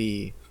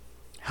really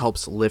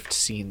helps lift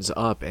scenes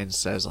up and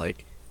says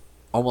like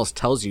almost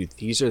tells you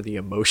these are the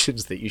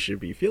emotions that you should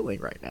be feeling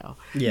right now.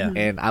 Yeah.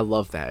 And I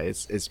love that.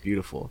 It's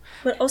beautiful.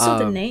 But also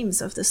the names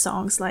of the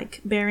songs,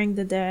 like Burying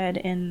the Dead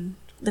in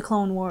the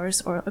Clone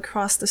Wars or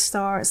Across the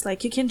Stars,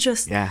 like you can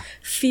just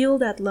feel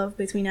that love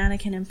between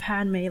Anakin and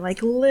Padme,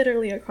 like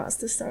literally across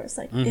the stars.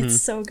 Like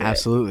it's so good.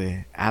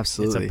 Absolutely. It's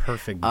a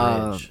perfect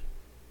bridge.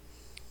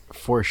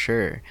 For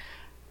sure.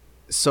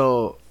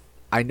 So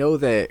I know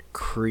that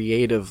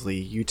creatively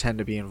you tend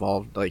to be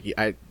involved, like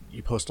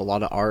you post a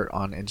lot of art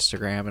on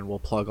Instagram, and we'll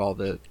plug all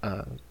the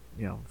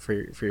for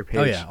your page.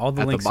 Oh yeah, all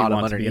the at links the you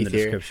bottom want to be in the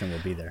underneath here. description will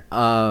be there.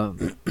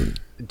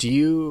 Do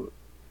you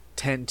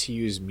tend to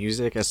use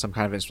music as some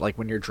kind of like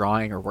when you're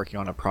drawing or working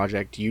on a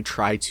project, do you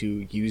try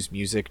to use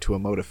music to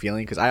emote a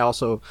feeling? Because I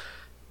also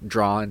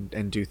draw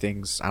and do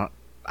things.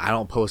 I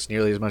don't post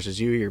nearly as much as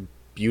you. You're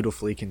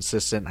beautifully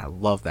consistent. I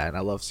love that, and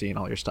I love seeing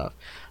all your stuff.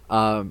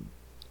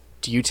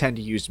 Do you tend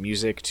to use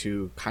music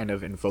to kind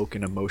of invoke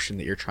an emotion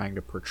that you're trying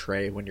to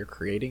portray when you're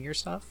creating your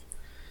stuff?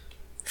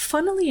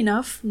 Funnily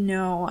enough,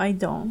 no, I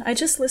don't. I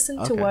just listen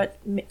to Okay. what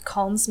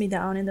calms me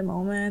down in the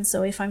moment.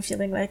 So if I'm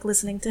feeling like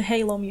listening to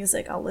Halo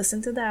music, I'll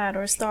listen to that,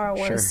 or Star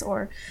Wars, Sure.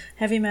 or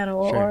heavy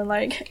metal, Sure. or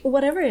like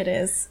whatever it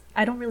is.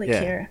 I don't really Yeah.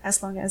 care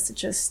as long as it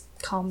just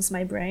calms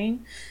my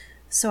brain.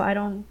 So I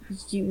don't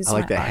use. I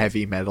like my that art.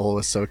 heavy metal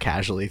was so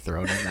casually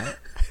thrown in that.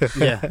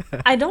 Yeah.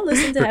 I don't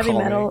listen to For heavy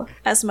calming. metal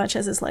as much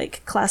as it's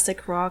like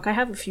classic rock. I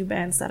have a few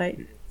bands that I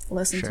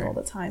listen Sure. to all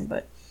the time,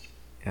 but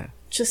Yeah.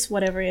 just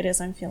whatever it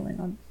is I'm feeling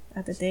on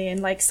at the day.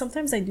 And like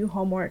sometimes I do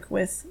homework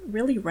with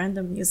really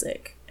random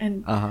music,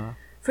 and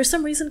for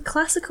some reason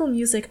classical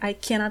music I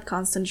cannot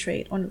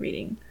concentrate on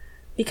reading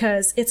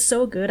because it's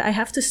so good. I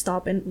have to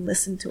stop and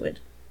listen to it.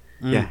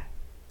 Yeah.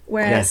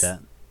 Whereas that.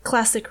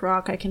 classic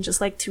rock I can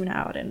just like tune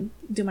out and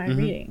do my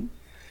reading.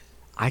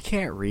 I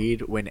can't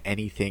read when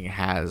anything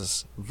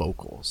has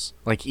vocals.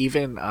 Like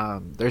even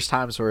there's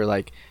times where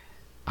like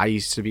I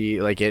used to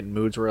be like in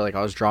moods where like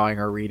I was drawing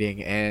or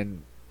reading,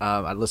 and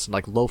I'd listen to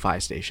like lo-fi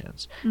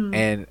stations,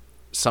 and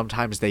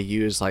sometimes they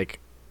use like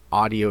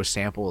audio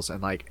samples,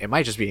 and like it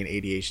might just be an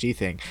ADHD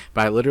thing,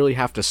 but I literally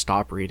have to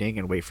stop reading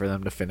and wait for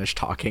them to finish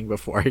talking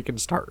before I can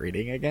start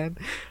reading again.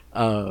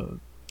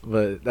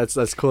 But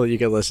that's cool that you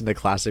can listen to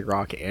classic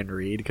rock and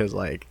read, because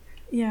like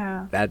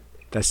Yeah. that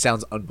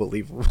sounds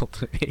unbelievable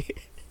to me.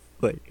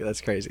 Like that's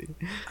crazy.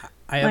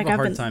 I have Like, a I've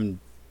hard been- time.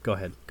 Go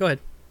ahead. Go ahead.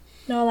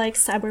 No, like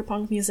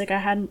cyberpunk music. I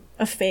had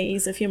a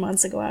phase a few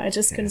months ago. I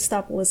just couldn't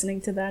stop listening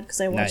to that because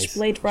I watched Nice.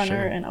 Blade Runner,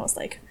 Sure. and I was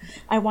like,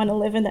 I want to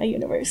live in that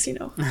universe, you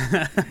know?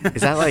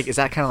 Is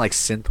that kind of like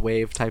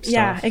synthwave type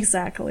Yeah, stuff?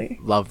 exactly.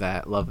 Love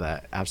that. Yeah,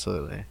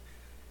 Absolutely.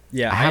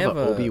 I I have have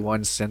an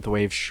Obi-Wan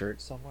synthwave shirt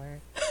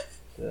somewhere.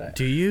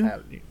 Do you?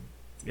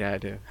 Yeah, I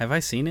do. Have I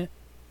seen it?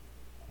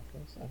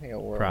 I think it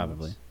was.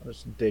 Probably. I'm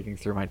just digging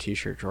through my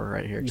t-shirt drawer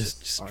right here.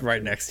 Just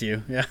right next to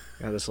you. Yeah.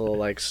 Got this little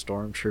like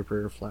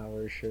stormtrooper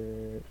flower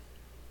shirt.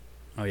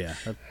 Oh yeah,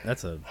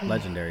 that's a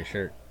legendary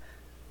shirt.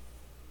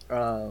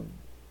 Um,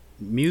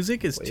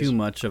 Music is blazer. too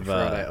much of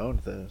I forgot I a owned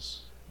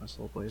this. Nice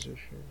little blazer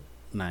shirt.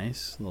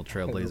 nice little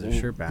Trailblazer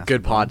shirt. Good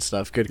basketball. pod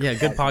stuff. Good. Yeah,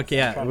 good podcast.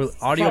 Yeah,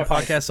 audio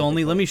podcasts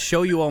only. Let me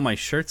show you all my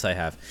shirts I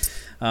have.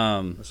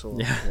 This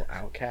little, Yeah. little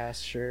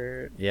Outcast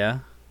shirt. Yeah.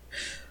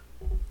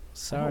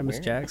 Sorry, I'm Miss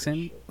not wearing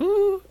Jackson. that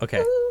Ooh.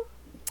 Okay.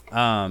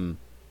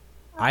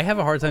 I have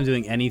a hard time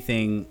doing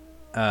anything.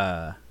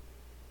 Like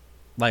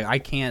I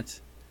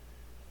can't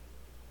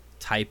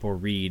type or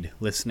read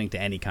listening to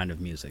any kind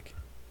of music.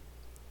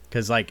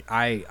 Cause like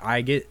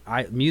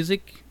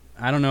music.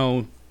 I don't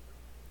know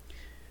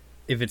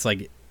if it's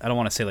like, I don't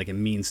want to say like it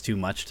means too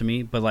much to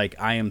me, but like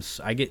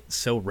I get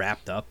so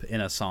wrapped up in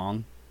a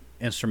song,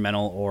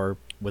 instrumental or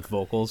with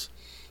vocals,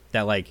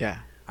 that like Yeah.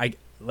 I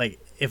like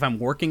if I'm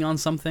working on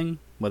something,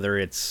 whether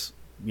it's,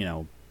 you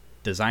know,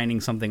 designing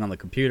something on the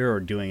computer or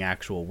doing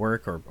actual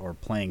work or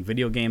playing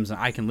video games, and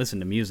I can listen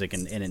to music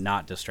and it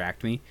not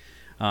distract me.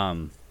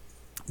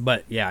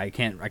 But yeah, I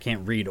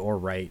can't read or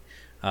write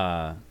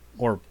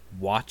or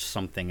watch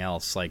something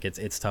else. Like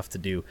it's tough to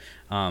do.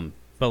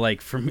 But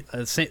like for me,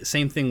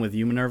 same thing with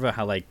you, Minerva.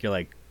 How like you're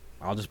like,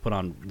 I'll just put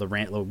on the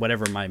rant,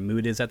 whatever my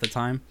mood is at the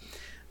time.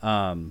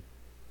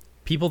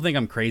 People think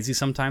I'm crazy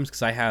sometimes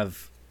because I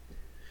have,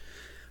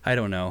 I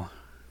don't know,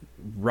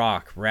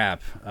 rock,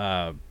 rap,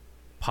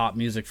 pop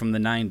music from the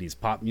 90s,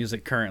 pop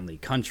music currently,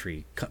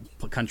 country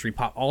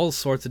pop, all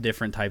sorts of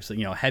different types of,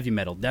 you know, heavy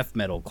metal, death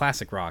metal,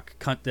 classic rock,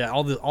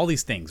 all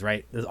these things,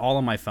 right? It's all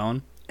on my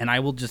phone, and I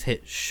will just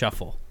hit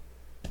shuffle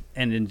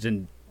and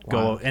then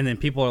go. Wow. And then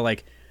people are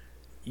like,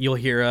 you'll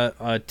hear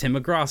a Tim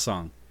McGraw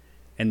song,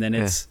 and then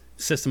it's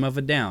System of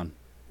a Down,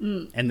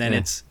 and then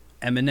it's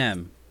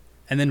Eminem,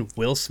 and then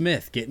Will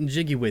Smith getting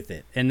jiggy with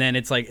it, and then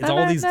it's like it's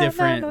all these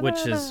different,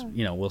 which is,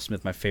 you know, Will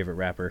Smith, my favorite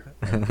rapper,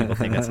 and people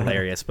think that's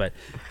hilarious, but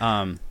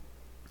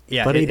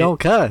yeah, But he don't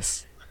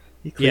cuss.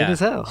 He clean yeah. as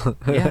hell.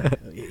 yeah,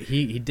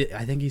 he did.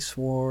 I think he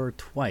swore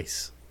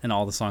twice in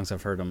all the songs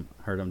I've heard him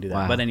do that.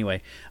 Wow. But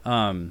anyway,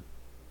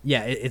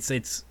 yeah,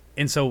 it's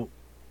and so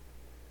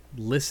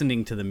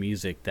listening to the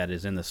music that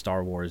is in the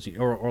Star Wars,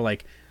 or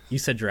like you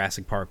said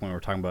Jurassic Park when we were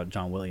talking about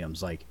John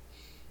Williams, like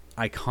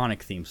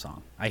iconic theme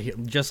song. I hear,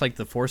 just like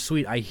the Force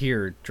Suite, I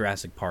hear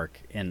Jurassic Park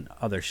and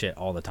other shit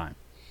all the time.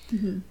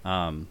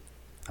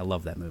 I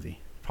love that movie.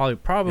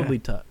 Probably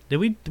tough. Did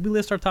we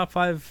list our top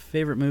 5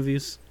 favorite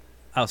movies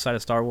outside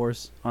of Star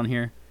Wars on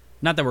here?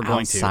 Not that we're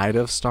going Outside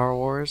of Star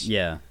Wars? to.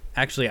 Yeah.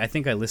 Actually, I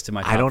think I listed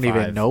my top I don't 5.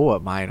 even know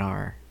what mine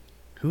are.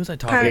 Who was I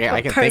talking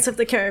I can Pirates think- of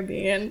the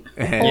Caribbean.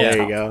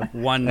 There you go.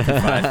 1 to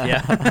 5,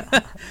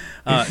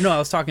 yeah. No, I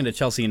was talking to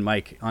Chelsea and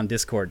Mike on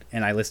Discord,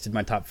 and I listed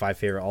my top 5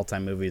 favorite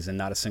all-time movies, and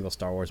not a single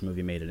Star Wars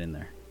movie made it in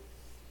there.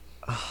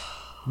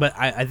 But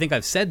I think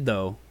I've said,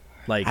 though,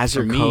 like, As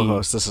for your me,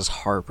 co-host, this is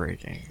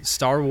heartbreaking.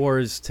 Star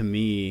Wars to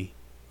me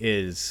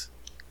is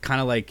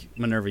kind of like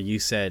Minerva, you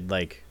said,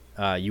 like,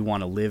 you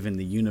want to live in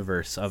the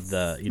universe of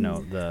the, you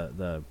know,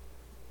 the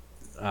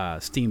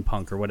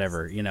steampunk or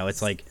whatever. You know,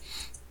 it's like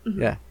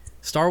Yeah.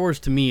 Star Wars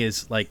to me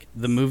is like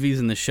the movies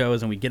and the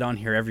shows, and we get on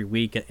here every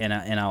week, and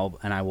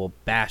I will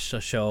bash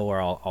a show,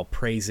 or I'll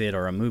praise it,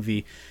 or a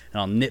movie,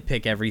 and I'll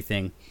nitpick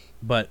everything.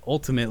 But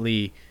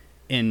ultimately,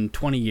 in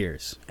 20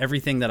 years,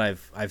 everything that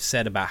I've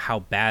said about how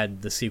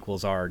bad the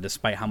sequels are,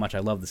 despite how much I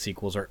love the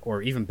sequels,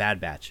 or even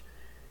Bad Batch,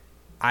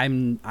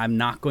 I'm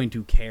not going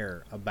to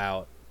care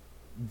about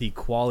the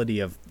quality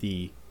of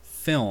the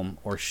film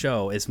or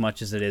show as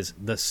much as it is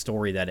the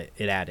story that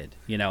it added,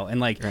 you know.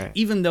 And like, Right.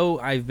 even though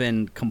I've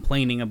been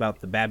complaining about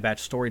the Bad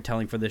Batch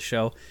storytelling for this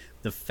show,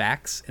 the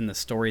facts and the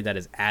story that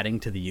is adding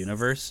to the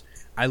universe,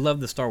 I love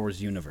the Star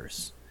Wars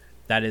universe.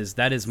 That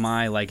is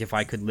my, like, if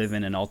I could live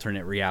in an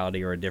alternate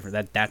reality or a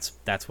different,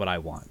 that's what I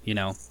want, you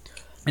know.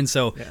 And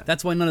so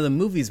that's why none of the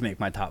movies make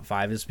my top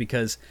 5, is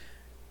because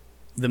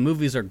the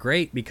movies are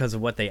great because of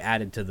what they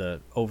added to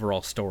the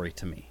overall story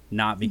to me,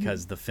 not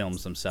because the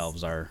films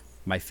themselves are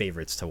my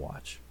favorites to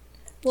watch.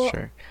 Well,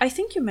 Sure. I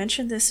think you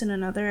mentioned this in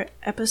another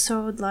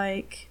episode,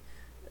 like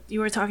you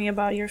were talking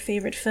about your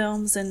favorite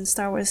films and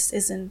Star Wars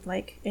isn't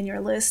like in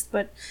your list,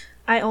 but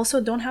I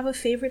also don't have a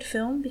favorite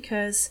film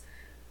because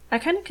I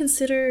kind of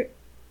consider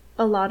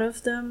a lot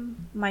of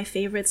them my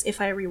favorites if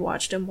I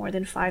rewatch them more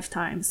than 5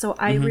 times. So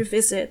I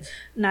revisit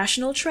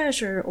National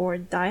Treasure or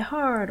Die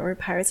Hard or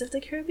Pirates of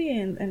the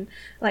Caribbean, and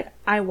like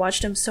I watch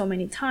them so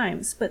many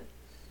times, but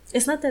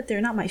it's not that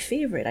they're not my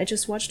favorite. I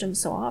just watch them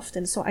so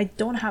often, so I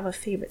don't have a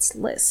favorites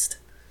list.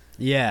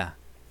 Yeah,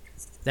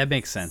 that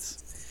makes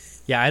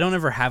sense. Yeah, I don't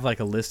ever have like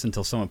a list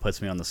until someone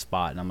puts me on the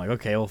spot, and I'm like,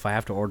 okay, well, if I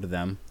have to order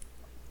them,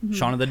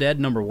 Shaun of the Dead,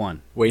 number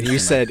 1. When you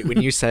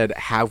said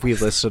have we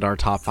listed our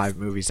top 5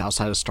 movies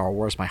outside of Star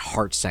Wars, my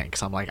heart sank.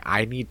 'Cause I'm like,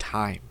 I need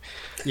time.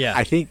 Yeah,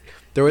 I think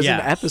there was Yeah.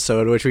 an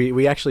episode which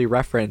we actually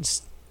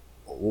referenced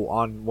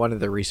on one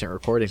of the recent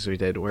recordings we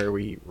did, where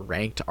we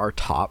ranked our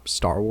top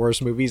Star Wars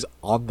movies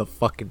on the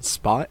fucking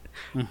spot.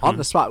 On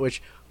the spot,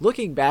 which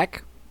looking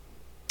back,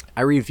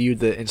 I reviewed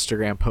the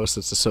Instagram post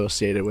that's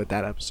associated with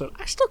that episode.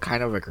 I still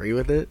kind of agree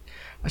with it.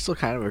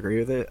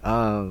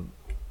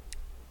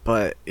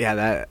 But yeah,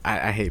 that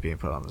I hate being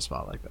put on the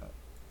spot like that.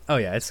 Oh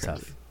yeah, it's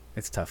tough.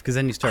 It's tough because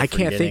then you start I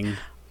can't forgetting.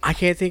 I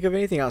can't think of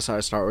anything outside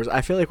of Star Wars.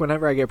 I feel like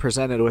whenever I get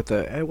presented with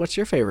hey, what's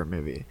your favorite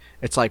movie?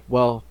 It's like,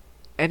 well,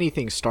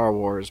 anything Star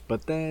Wars,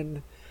 but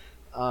then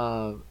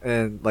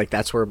and like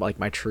that's where like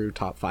my true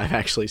top 5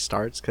 actually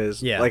starts,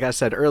 because like I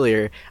said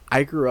earlier,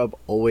 I grew up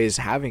always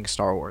having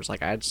Star Wars.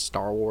 Like I had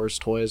Star Wars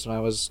toys when I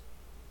was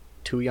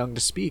too young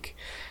to speak.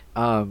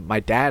 My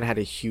dad had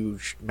a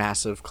huge,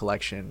 massive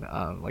collection,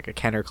 like a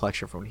Kenner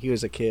collection from when he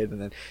was a kid,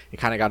 and then it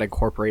kind of got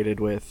incorporated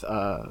with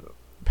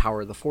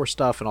Power of the Force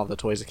stuff and all the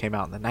toys that came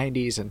out in the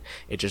 90s, and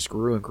it just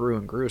grew and grew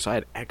and grew. So I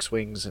had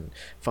X-Wings and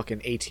fucking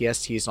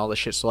ATSTs and all this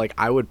shit. So like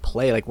I would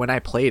play, like when I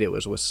played, it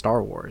was with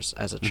Star Wars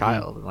as a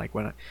child, and like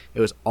it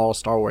was all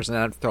Star Wars, and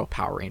then I'd throw a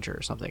Power Ranger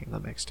or something in the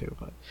mix too.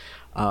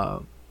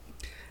 But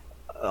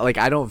like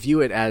I don't view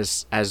it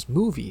as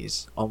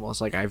movies, almost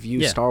like I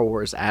view Star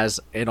Wars as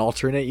an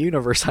alternate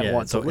universe I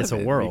want to live in. It's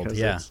a world.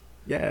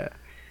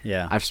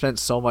 Yeah. I've spent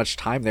so much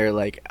time there.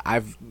 Like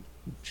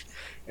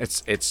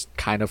it's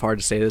kind of hard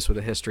to say this with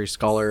a history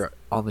scholar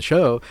on the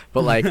show,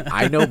 but like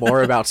I know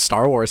more about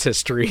Star Wars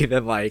history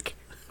than like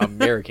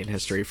American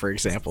history, for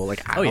example.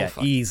 Like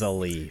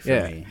easily for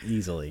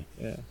me.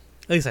 Yeah.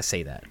 At least I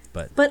say that,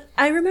 but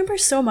I remember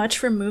so much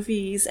from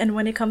movies, and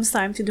when it comes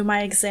time to do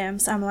my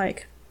exams, I'm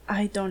like,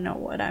 I don't know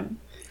what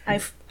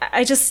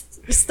I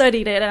just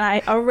studied it and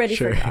I already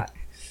forgot.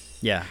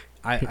 Yeah.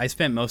 I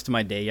spent most of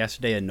my day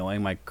yesterday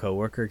annoying my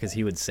coworker because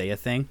he would say a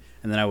thing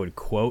and then I would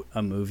quote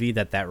a movie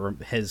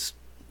his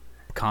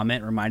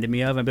comment reminded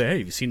me of. I'd be like, hey,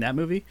 have you seen that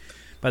movie?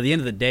 By the end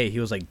of the day, he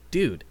was like,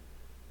 dude,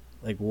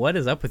 like, what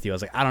is up with you? I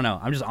was like, I don't know.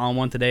 I'm just on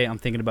one today. I'm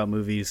thinking about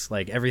movies.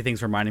 Like,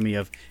 everything's reminding me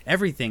of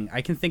everything.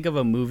 I can think of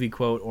a movie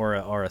quote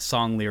or a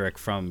song lyric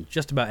from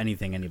just about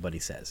anything anybody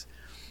says.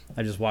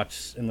 I just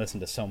watch and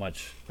listen to so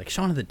much, like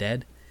Shaun of the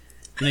Dead.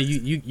 You know,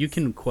 you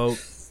can quote.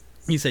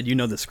 You said you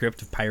know the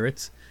script of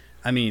Pirates.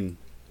 I mean,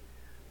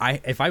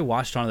 if I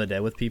watch Shaun of the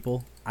Dead with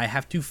people, I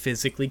have to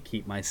physically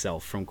keep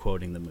myself from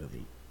quoting the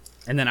movie,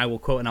 and then I will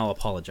quote and I'll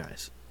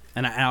apologize.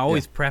 And I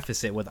always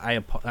preface it with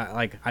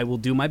I will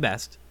do my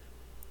best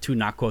to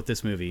not quote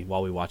this movie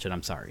while we watch it.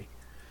 I'm sorry.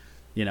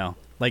 You know,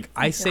 like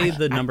I say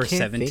the number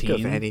 17.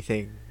 Think of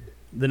anything.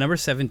 The number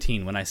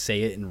 17 when I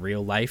say it in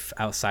real life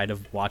outside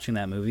of watching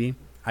that movie.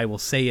 I will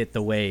say it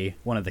the way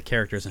one of the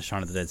characters in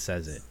Shaun of the Dead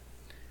says it.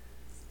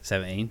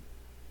 17.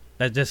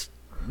 That just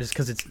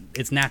because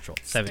it's natural.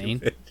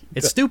 17.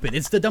 It's stupid.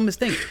 It's the dumbest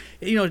thing.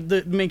 You know,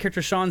 the main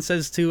character Sean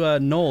says to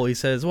Noel, he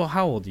says, well,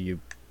 how old are you?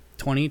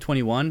 20,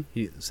 21?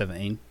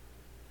 17.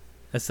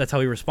 That's how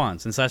he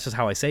responds. And so that's just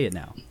how I say it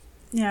now.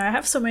 Yeah, I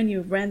have so many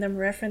random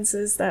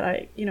references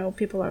that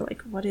people are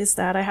like, what is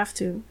that? I have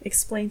to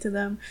explain to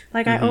them.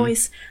 Like I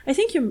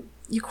think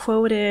you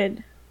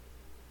quoted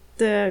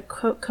the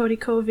Cody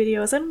Co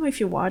videos. I don't know if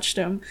you watched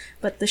them,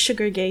 but the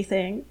sugar gay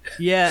thing.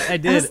 Yeah, I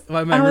did.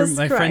 My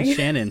friend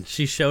Shannon,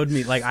 she showed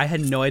me, like, I had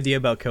no idea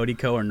about Cody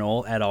Co or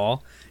Noel at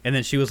all. And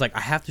then she was like,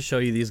 I have to show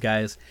you these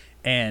guys.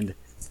 And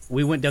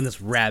we went down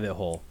this rabbit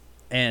hole.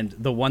 And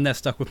the one that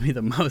stuck with me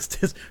the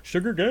most is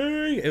sugar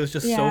gay. It was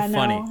just so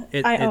funny.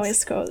 I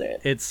always quote it.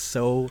 It's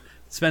so...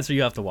 Spencer,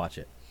 you have to watch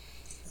it.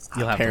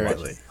 You'll have to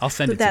watch it. I'll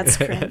send it to you. That's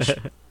cringe.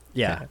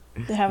 Yeah.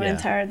 They have an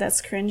entire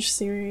That's Cringe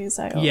series.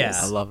 I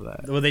love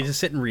that. Well, they just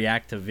sit and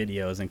react to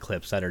videos and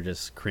clips that are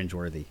just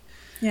cringeworthy.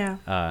 Yeah.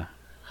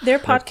 Their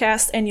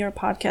podcast and your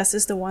podcast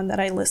is the one that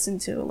I listen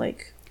to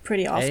like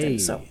pretty often.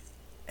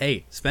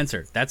 Hey,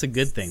 Spencer, that's a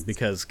good thing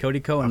because Cody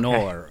Co and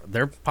Noel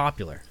they're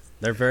popular.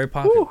 They're very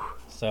popular. Woo.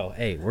 So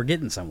hey, we're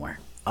getting somewhere.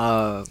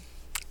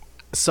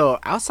 So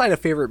outside of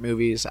favorite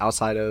movies,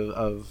 outside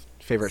of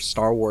favorite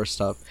Star Wars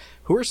stuff,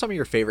 who are some of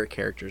your favorite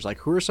characters? Like,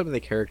 who are some of the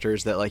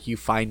characters that like you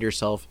find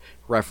yourself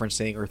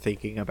referencing or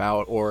thinking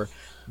about or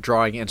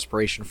drawing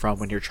inspiration from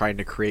when you're trying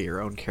to create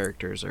your own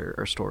characters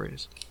or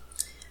stories?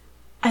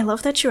 I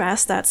love that you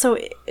asked that. So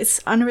it's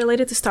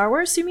unrelated to Star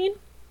Wars, you mean?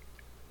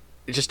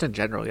 Just in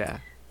general, yeah.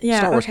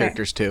 Star Wars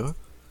characters too.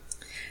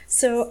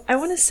 So I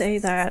want to say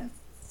that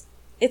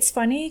it's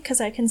funny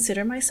because I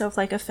consider myself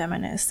like a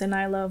feminist and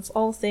I love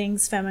all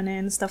things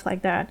feminine, stuff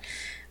like that.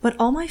 But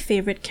all my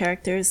favorite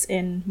characters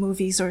in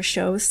movies or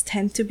shows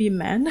tend to be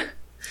men.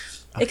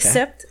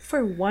 Except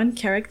for one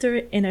character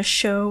in a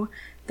show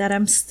that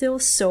I'm still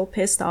so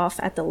pissed off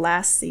at the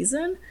last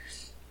season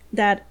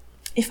that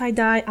if I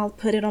die, I'll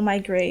put it on my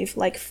grave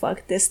like,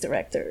 fuck this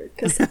director.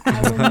 Because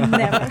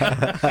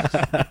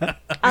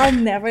I'll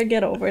never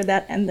get over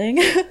that ending.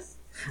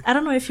 I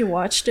don't know if you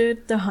watched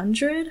it, The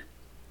 100.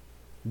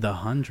 The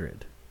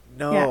 100.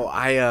 No,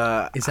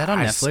 is that on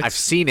Netflix? I've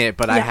seen it,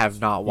 but I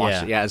have not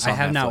watched it. Yeah, it's on I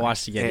have Netflix. not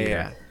watched it yet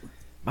either.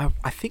 Yeah.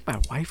 I think my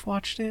wife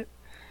watched it,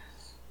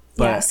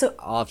 but so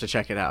I'll have to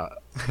check it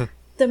out.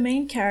 The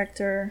main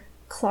character,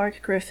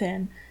 Clark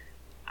Griffin,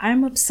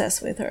 I'm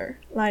obsessed with her.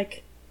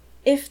 Like,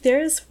 if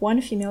there's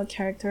one female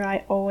character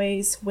I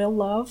always will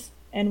love,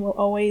 and will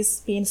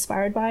always be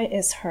inspired by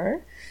is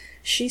her.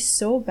 She's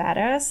so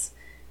badass.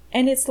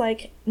 And it's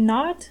like,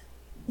 not,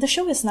 the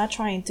show is not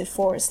trying to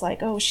force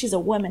like, oh, she's a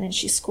woman and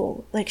she's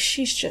cool. Like,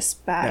 she's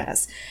just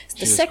badass.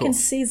 The second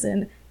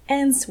season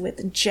ends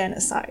with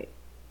genocide.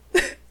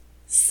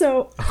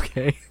 So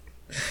Okay.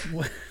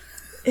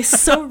 it's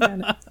so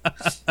random.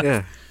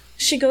 Yeah.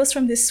 She goes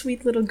from this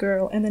sweet little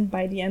girl, and then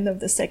by the end of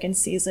the second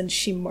season,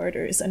 she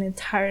murders an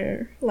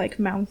entire like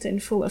mountain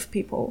full of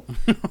people.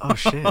 Oh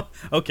shit.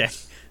 Okay,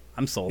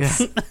 I'm sold.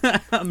 Yeah.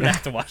 I'm gonna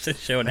have to watch this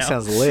show now. That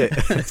sounds lit.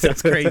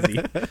 Sounds crazy.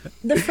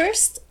 The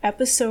first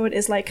episode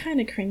is like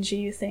kind of cringy.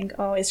 You think,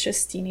 oh, it's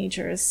just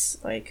teenagers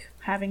like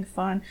having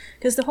fun,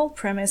 because the whole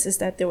premise is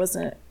that there was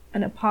an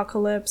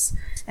apocalypse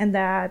and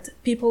that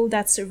people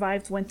that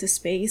survived went to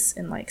space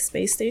in like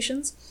space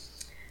stations.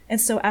 And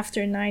so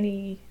after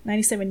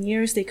 97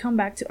 years, they come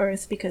back to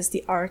Earth because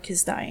the Ark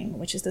is dying,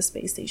 which is the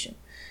space station.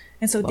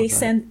 And so they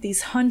send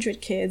these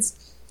 100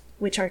 kids,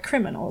 which are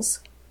criminals.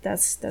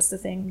 That's the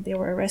thing. They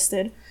were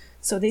arrested.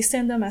 So they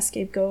send them as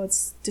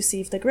scapegoats to see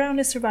if the ground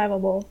is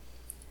survivable.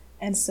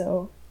 And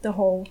so the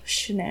whole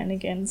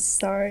shenanigans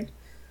start.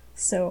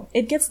 So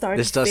it gets dark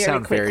very quickly. This does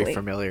sound very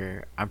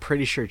familiar. I'm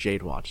pretty sure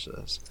Jade watched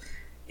this.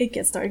 It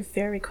gets dark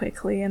very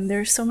quickly, and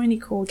there's so many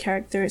cool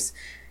characters.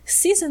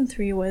 Season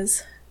 3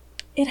 was...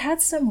 It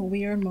had some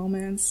weird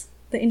moments.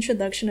 The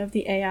introduction of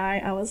the AI,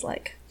 I was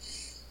like,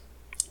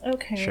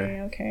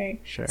 okay.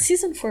 Sure.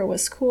 Season 4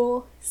 was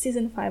cool.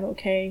 Season 5,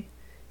 okay.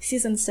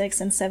 Season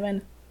 6 and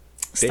 7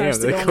 starts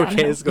to go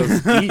downhill. This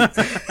goes deep.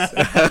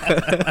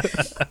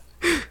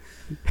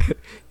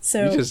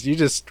 So you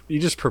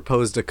just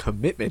proposed a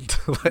commitment.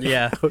 Like,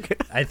 Yeah. Okay.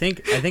 I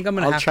think I'm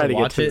gonna I'll have try to to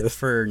get watch to it this.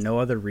 for no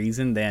other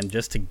reason than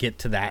just to get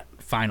to that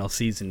final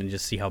season and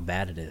just see how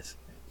bad it is.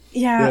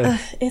 Yeah.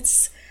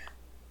 it's...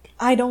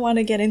 I don't want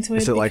to get into it.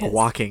 Is it like because-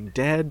 Walking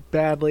Dead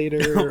bad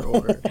later?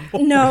 Or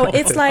No,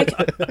 it's like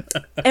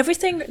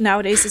everything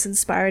nowadays is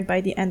inspired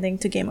by the ending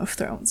to Game of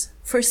Thrones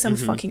for some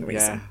fucking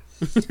reason.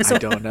 yeah. I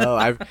don't know.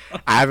 I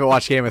haven't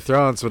watched Game of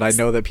Thrones, but I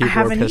know that I people are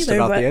haven't pissed either,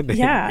 about but the ending.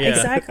 yeah, Yeah.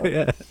 exactly.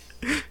 Yeah.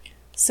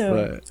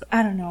 So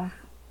I don't know.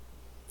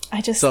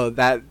 I just So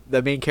that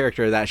the main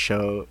character of that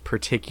show,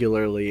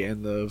 particularly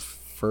in the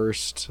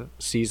first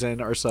season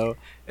or so,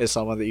 is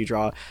someone that you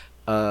draw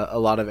a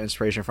lot of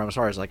inspiration from as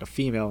far as like a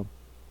female.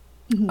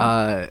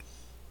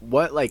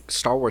 What like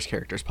Star Wars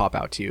characters pop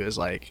out to you as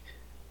like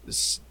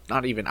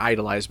not even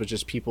idolized, but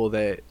just people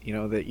that you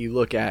know that you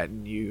look at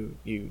and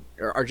you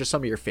are just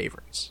some of your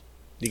favorites.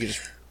 You can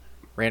just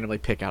randomly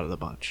pick out of the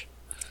bunch.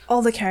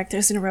 all the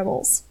characters in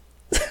Rebels.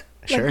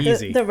 Sure. Like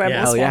Easy. the Rebels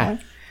Yeah. Hell yeah.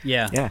 one.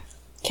 Yeah. Yeah.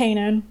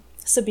 Kanan,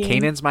 Sabine.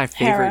 Kanan's my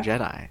favorite Hera.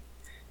 Jedi.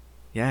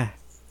 Yeah.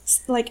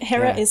 Like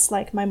Hera Yeah. is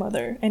like my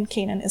mother, and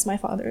Kanan is my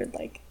father.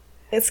 Like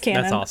it's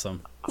Kanan. That's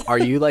awesome. Are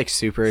you like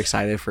super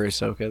excited for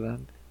Ahsoka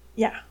then?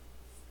 Yeah,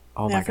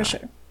 Oh yeah, my for god.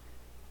 sure.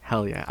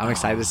 Hell yeah. I'm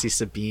excited to see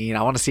Sabine.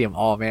 I want to see them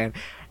all, man.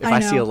 If I I,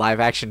 see know. a live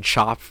action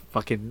Chop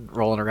fucking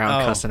rolling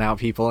around Oh. cussing out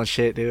people and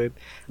shit, dude.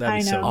 That'd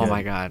be I so know. Oh good.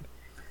 my god.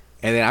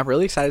 And then I'm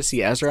really excited to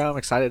see Ezra. I'm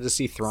excited to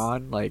see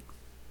Thrawn. Like,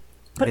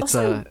 But it's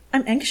also,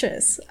 I'm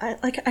anxious. I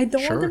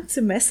don't Sure. want them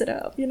to mess it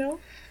up. You know.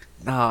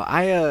 no,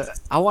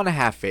 I want to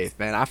have faith,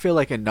 man. I feel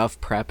like enough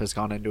prep has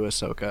gone into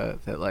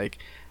Ahsoka that like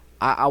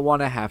I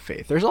want to have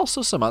faith. There's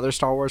also some other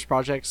Star Wars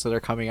projects that are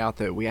coming out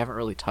that we haven't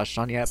really touched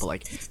on yet, but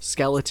like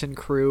Skeleton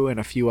Crew and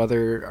a few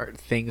other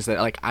things that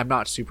like I'm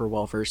not super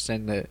well versed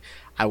in that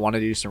I want to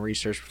do some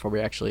research before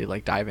we actually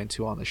like dive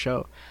into on the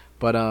show.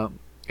 But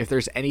if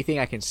there's anything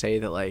I can say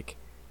that like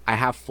I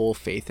have full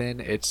faith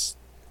in, it's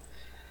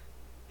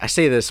I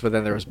say this, but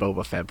then there was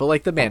Boba Fett, but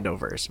like the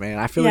Mandoverse, man.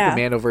 I feel like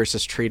the Mandoverse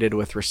is treated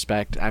with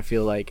respect. I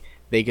feel like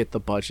they get the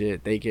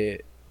budget, they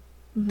get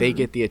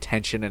the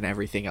attention, and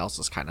everything else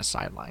is kind of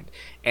sidelined.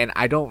 And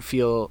I don't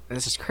feel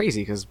this is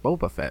crazy because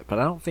Boba Fett, but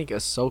I don't think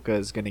Ahsoka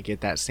is going to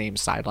get that same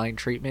sideline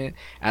treatment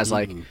as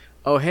like,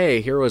 oh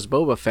hey, here was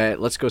Boba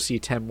Fett. Let's go see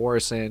Tim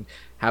Morrison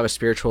have a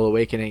spiritual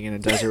awakening in a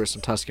desert with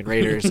some Tusken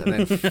Raiders, and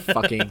then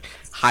fucking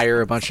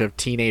hire a bunch of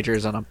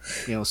teenagers on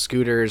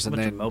scooters, and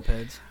Bunch then of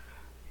mopeds.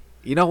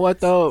 you know what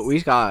though? We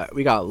got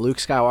Luke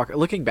Skywalker.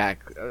 Looking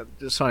back,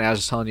 it's funny. I was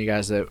just telling you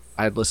guys that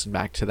I'd listened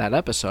back to that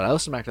episode. I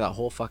listened back to that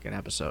whole fucking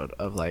episode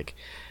of like,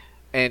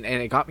 and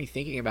it got me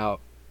thinking about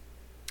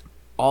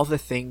all the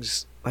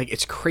things. Like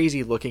it's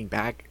crazy looking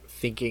back,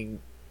 thinking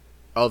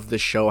of the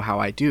show how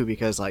I do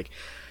because like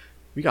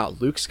we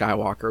got Luke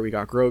Skywalker, we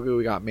got Grogu,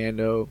 we got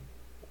Mando.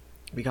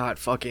 We got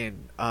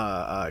fucking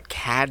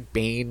Cad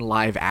Bane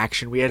live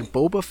action. We had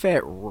Boba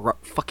Fett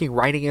fucking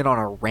riding in on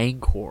a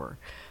Rancor.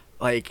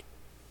 Like,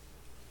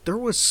 there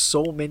was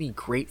so many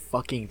great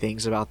fucking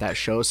things about that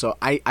show. So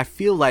I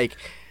feel like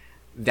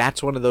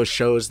that's one of those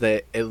shows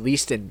that, at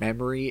least in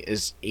memory,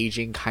 is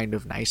aging kind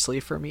of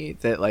nicely for me.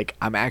 That, like,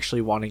 I'm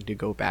actually wanting to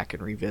go back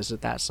and revisit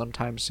that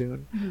sometime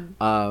soon.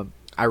 I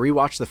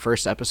rewatched the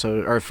first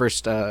episode, or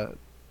first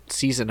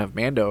season of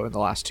Mando in the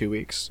last 2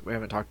 weeks. We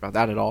haven't talked about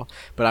that at all,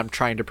 but I'm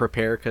trying to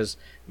prepare because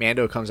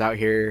Mando comes out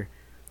here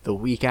the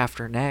week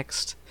after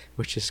next,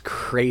 which is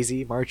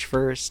crazy, March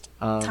 1st.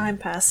 Time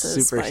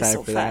passes super by excited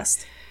so for that.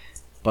 fast.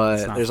 But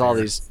It's not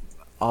there's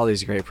fair. all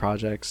these great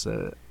projects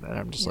that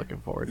I'm just looking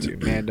forward to.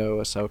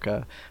 Mando,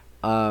 Ahsoka.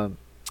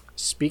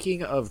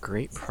 Speaking of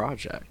great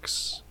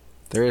projects,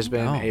 there has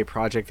been Oh. a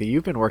project that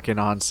you've been working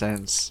on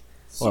since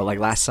like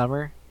last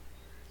summer.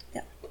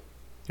 Yeah.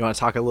 You want to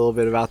talk a little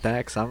bit about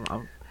that? Because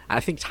I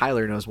think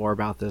Tyler knows more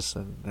about this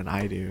than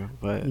I do,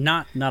 but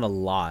Not a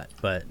lot,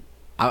 but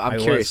I'm I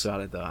curious was-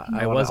 about it though.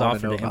 I wanna was know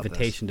offered an about this.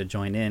 invitation to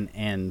join in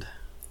and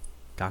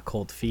got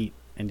cold feet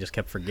and just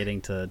kept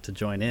forgetting to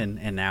join in.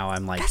 And now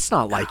I'm like, That's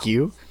not like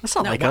you. That's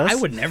not no, like well, us. I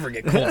would never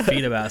get cold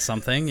feet about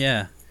something.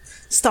 Yeah.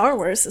 Star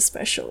Wars,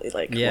 especially.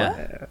 Like, Yeah.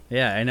 what?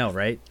 Yeah, I know,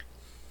 right?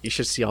 You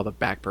should see all the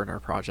back burner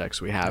projects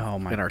we have Oh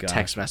my in our God.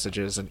 text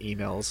messages and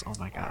emails. Oh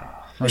my god.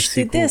 My We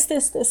should do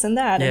this, and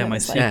that. Yeah, and my then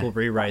it's like, sequel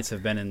rewrites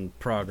have been in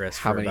progress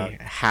How for many about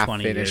 20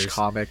 half-finished years.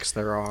 comics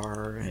there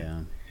are?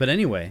 Yeah. But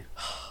anyway,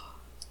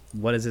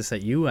 what is this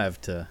that you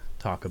have to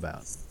talk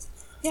about?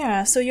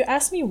 Yeah, so you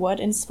asked me what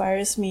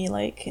inspires me,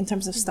 like, in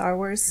terms of Star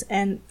Wars,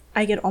 and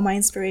I get all my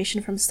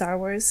inspiration from Star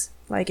Wars.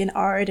 Like, in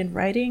art and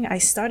writing, I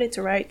started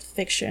to write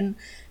fiction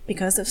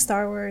because of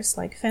Star Wars,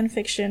 like fan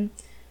fiction.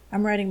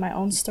 I'm writing my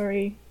own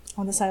story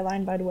on the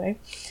sideline, by the way.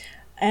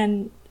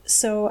 And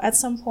so at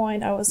some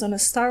point, I was on a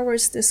Star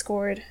Wars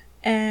Discord,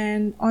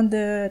 and on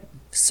the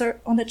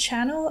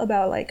channel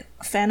about, like,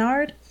 fan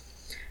art,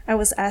 I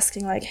was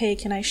asking, like, hey,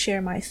 can I share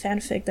my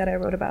fanfic that I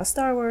wrote about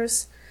Star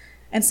Wars?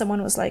 And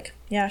someone was like,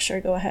 yeah, sure,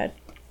 go ahead.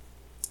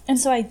 And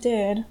so I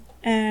did.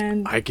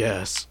 And I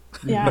guess.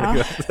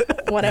 yeah,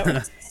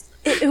 whatever.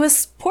 It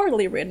was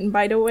poorly written,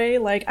 by the way.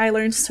 Like, I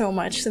learned so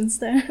much since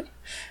then.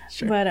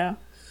 Sure. But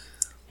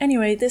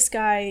anyway, this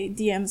guy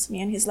DMs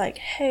me and he's like,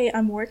 hey,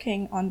 I'm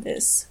working on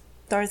this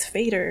Darth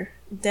Vader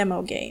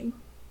demo game.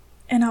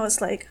 And I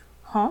was like,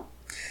 huh?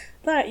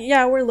 But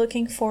yeah, we're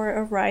looking for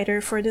a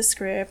writer for the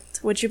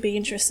script. Would you be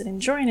interested in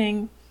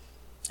joining?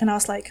 And I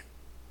was like,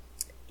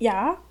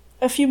 yeah.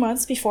 A few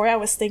months before, I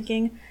was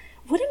thinking,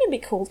 wouldn't it be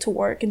cool to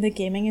work in the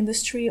gaming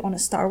industry on a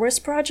Star Wars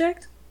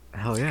project?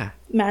 Hell yeah.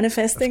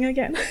 Manifesting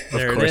again.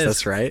 There Of it course, is.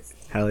 that's right.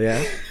 Hell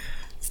yeah.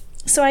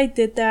 So I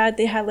did that.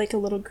 They had like a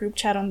little group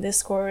chat on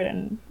Discord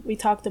and we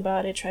talked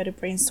about it, tried to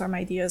brainstorm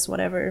ideas,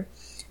 whatever.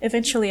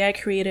 Eventually, I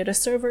created a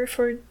server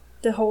for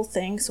the whole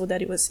thing so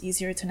that it was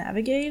easier to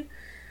navigate.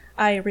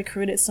 I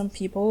recruited some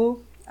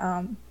people,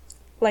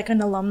 like an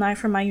alumni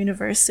from my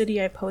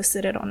university. I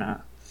posted it on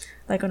a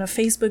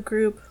Facebook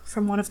group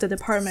from one of the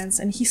departments,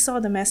 and he saw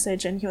the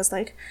message and he was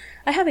like,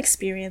 I have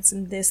experience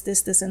in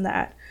this, and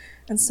that.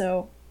 And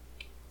so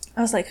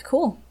I was like,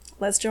 cool,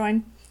 let's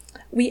join.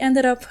 We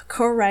ended up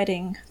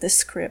co-writing the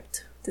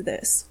script to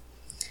this.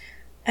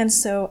 And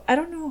so I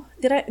don't know,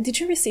 did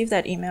you receive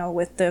that email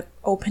with the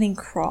opening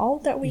crawl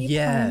that we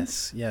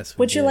Yes. we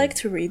Would you did. like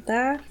to read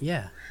that?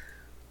 Yeah.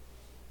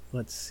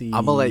 Let's see.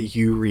 I'm gonna let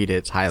you read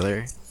it,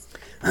 Tyler.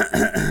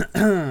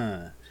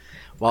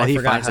 While I he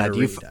forgot finds how that, to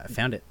do you read. I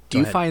found it. do Go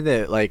you ahead. find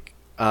that like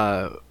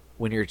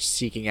when you're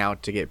seeking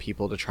out to get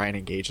people to try and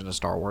engage in a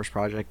Star Wars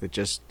project, that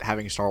just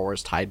having Star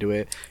Wars tied to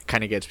it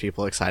kind of gets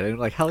people excited?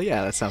 Like, hell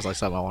yeah, that sounds like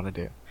something I want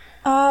to do.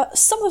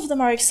 Some of them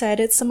are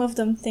excited, some of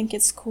them think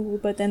it's cool,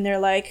 but then they're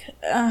like,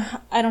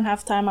 I don't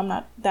have time, I'm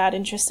not that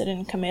interested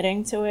in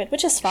committing to it,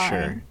 which is fine.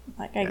 Sure.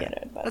 Like, I get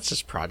it. But That's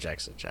just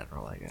projects in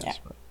general, I guess. Yeah.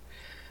 But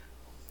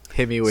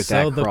hit me with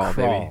So that the crawl,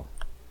 baby.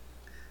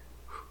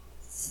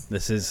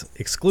 This is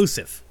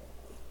exclusive.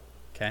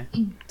 Okay?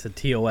 To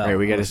TOL. All right,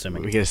 we I'm gotta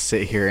assuming.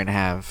 sit here and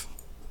have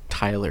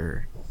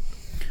Tyler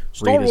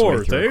Star read his way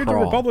Wars, through a the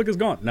crawl. Republic is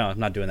gone. No, I'm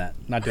not doing that.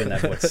 Not doing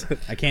that voice.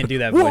 I can't do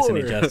that voice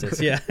any War.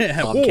 justice. Yeah,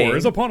 Tom war King.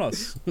 is upon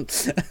us.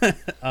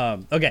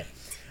 Okay,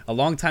 a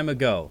long time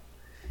ago,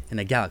 in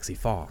a galaxy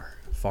far,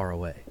 far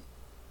away,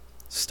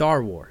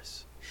 Star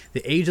Wars.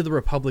 The age of the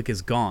Republic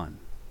is gone.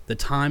 The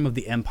time of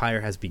the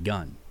Empire has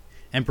begun.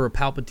 Emperor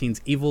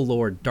Palpatine's evil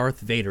lord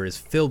Darth Vader is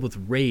filled with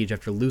rage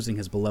after losing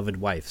his beloved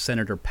wife,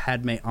 Senator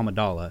Padme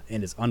Amidala,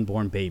 and his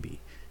unborn baby.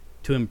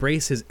 To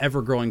embrace his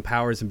ever-growing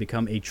powers and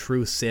become a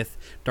true Sith,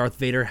 Darth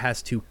Vader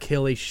has to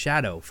kill a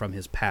shadow from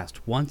his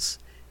past once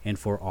and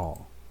for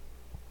all.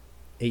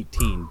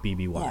 18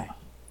 BBY. yeah.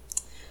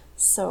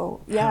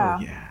 So, yeah.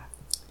 Hell yeah.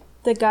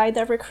 The guy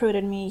that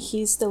recruited me,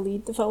 he's the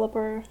lead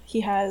developer.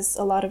 He has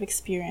a lot of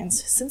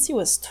experience. Since he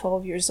was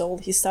 12 years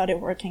old, he started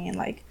working in,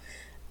 like,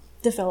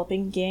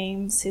 developing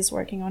games. He's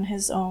working on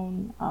his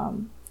own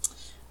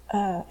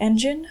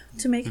engine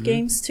to make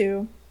games,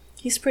 too.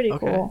 He's pretty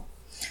Okay. cool.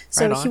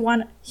 So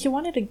Right he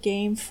wanted a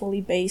game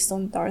fully based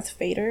on Darth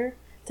Vader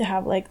to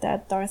have, like,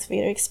 that Darth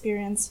Vader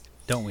experience.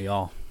 Don't we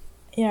all?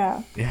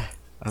 Yeah, Yeah.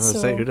 I was gonna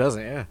say, So- who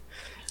doesn't? Yeah.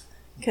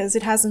 because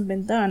it hasn't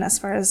been done as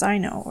far as I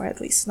know, or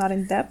at least not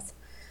in depth.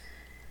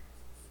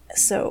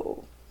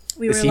 So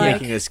we Is were he like,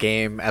 making this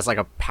game as like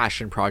a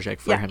passion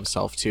project for Yeah.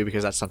 himself too?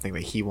 Because that's something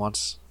that he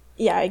wants.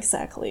 yeah,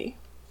 exactly.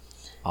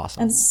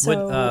 Awesome. And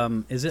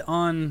so Is it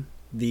on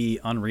the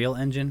Unreal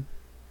Engine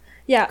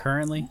yeah,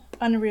 currently?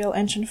 Unreal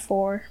Engine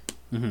 4.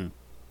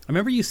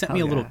 remember you sent me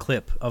a little yeah.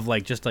 clip of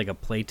like just like a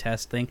play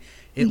test thing.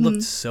 It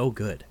looked so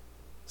good.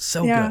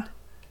 So Yeah. good.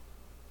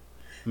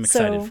 I'm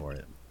excited So- for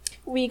it.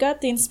 We got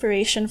the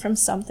inspiration from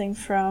something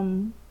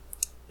from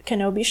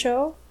Kenobi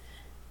show,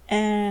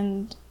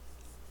 and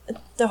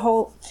the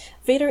whole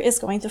Vader is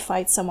going to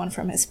fight someone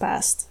from his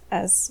past,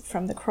 as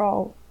from the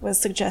crawl was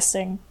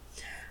suggesting.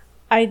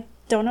 I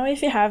don't know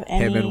if you have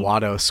any. Him and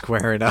Watto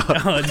squaring up.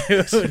 Oh,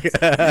 dude.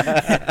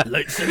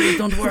 Lightsabers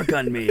don't work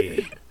on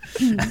me.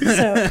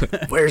 So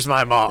Where's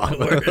my mom?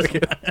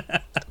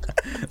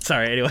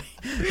 Sorry, anyway.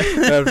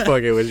 I'm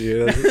fucking with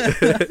you.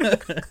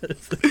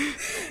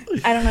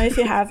 I don't know if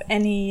you have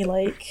any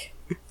like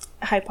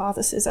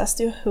hypothesis as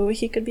to who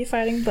he could be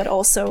fighting, but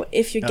also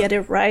if you get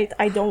it right,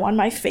 I don't want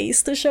my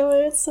face to show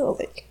it. So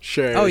like,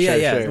 Sure. Oh, yeah,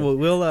 sure,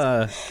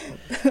 yeah.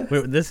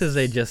 sure. This is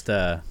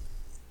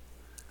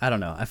I don't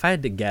know. If I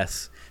had to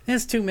guess,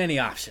 there's too many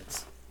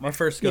options. My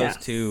first goes Yeah.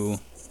 to...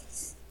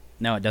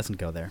 No, it doesn't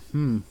go there.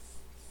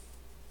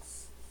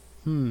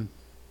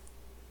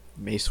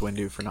 Mace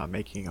Windu for not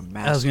making a I was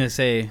mask. going to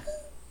say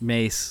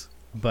Mace,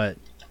 but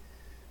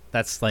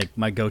that's like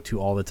my go-to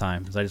all the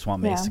time because I just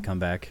want Mace Yeah. to come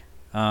back.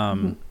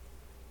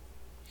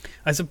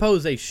 I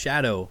suppose a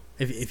shadow,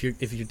 if you're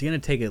going to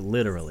take it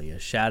literally, a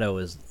shadow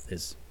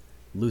is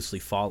loosely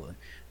following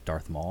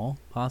Darth Maul,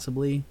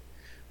 possibly,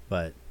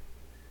 but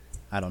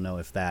I don't know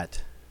if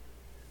that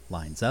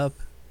lines up.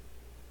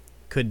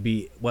 Could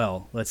be,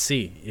 well, let's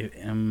see.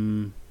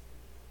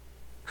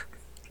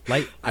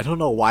 Light. I don't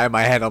know why in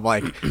my head I'm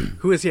like,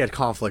 who has he had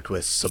conflict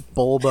with?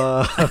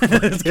 Sebulba?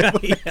 This guy,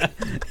 yeah.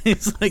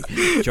 It's like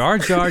Jar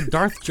Jar,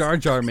 Darth Jar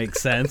Jar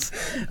makes sense.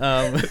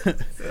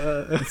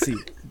 Let's see.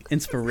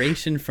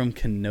 Inspiration from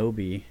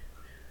Kenobi.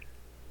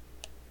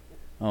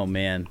 Oh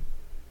man.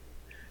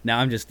 Now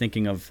I'm just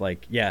thinking of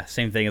like, yeah,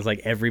 same thing as like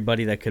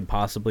everybody that could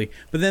possibly.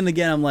 But then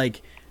again, I'm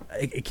like,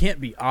 it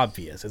can't be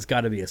obvious. It's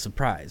got to be a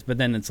surprise. But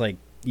then it's like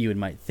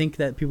might think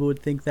that people would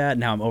think that.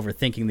 Now I'm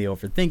overthinking the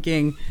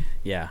overthinking.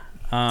 Yeah.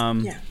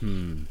 yeah.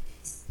 I'm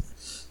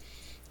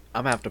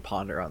gonna have to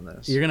ponder on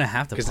this. You're gonna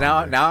have to. Because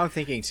now I'm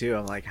thinking too.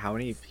 I'm like, how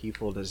many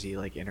people does he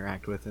like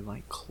interact with in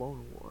like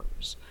Clone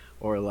Wars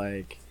or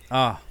like?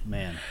 Oh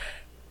man.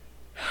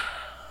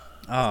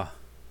 Oh,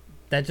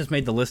 that just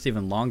made the list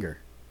even longer.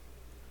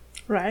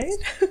 Right?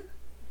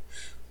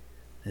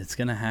 It's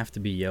gonna have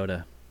to be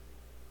Yoda.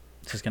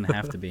 It's just gonna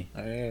have to be.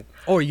 I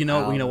Or you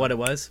know what it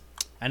was?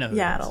 I know who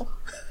Yaddle.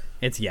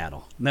 it is. It's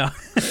Yaddle. No,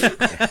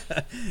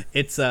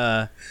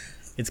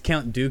 it's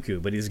Count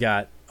Dooku, but he's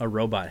got a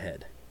robot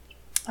head.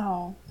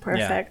 Oh,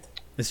 perfect.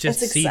 It's just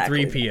That's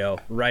exactly C-3PO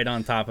right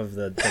on top of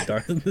the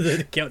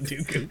Count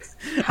Dooku.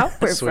 How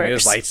swing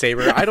his perfect.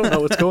 lightsaber. I don't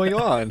know what's going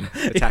on.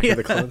 Attack of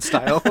the Clone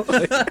style.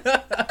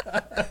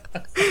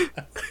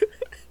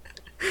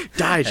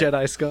 Die,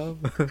 Jedi scum.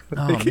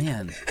 Oh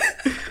man,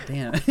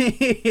 damn.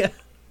 Yeah.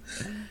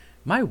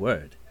 My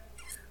word.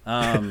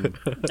 Oh,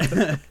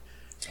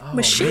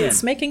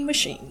 Machines making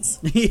machines.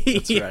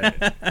 That's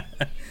right.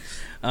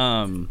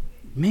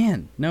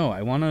 Man, no,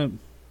 I want to.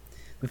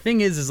 The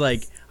thing is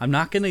like I'm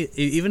not gonna.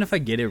 Even if I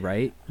get it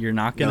right, you're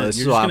not gonna. No, this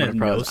you're is just what I'm gonna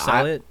gonna no propose.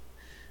 sell it.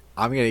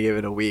 I'm gonna give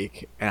it a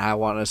week, and I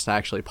want us to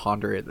actually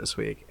ponder it this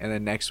week. And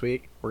then next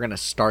week, we're gonna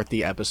start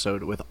the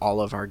episode with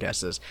all of our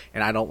guesses.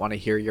 And I don't want to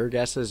hear your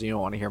guesses. You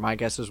don't want to hear my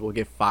guesses. We'll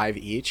give 5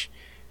 each.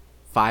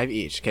 5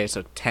 each. Okay,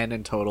 so 10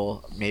 in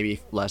total,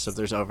 maybe less if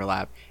there's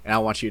overlap. And I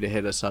want you to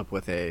hit us up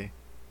with a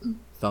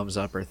thumbs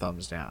up or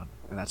thumbs down,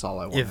 and that's all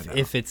I want to know.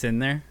 If it's in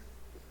there,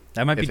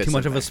 that might be If too it's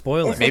much in of a there.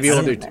 spoiler. If maybe it's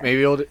we'll in do there.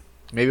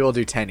 maybe we'll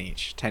do 10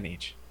 each. 10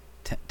 each.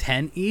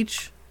 10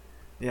 each.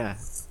 Yeah.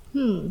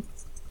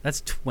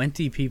 That's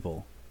 20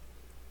 people.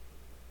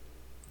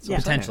 Yeah.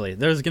 Potentially,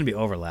 there's gonna be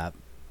overlap.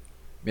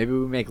 Maybe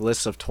we make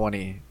lists of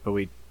 20, but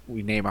we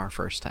name our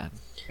first 10.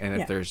 And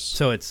Yeah. if there's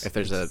So it's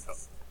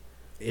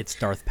it's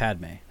Darth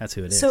Padme. That's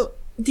who it is. So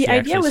the She idea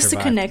actually was to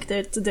survived. connect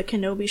it to the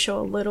Kenobi show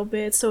a little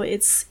bit. So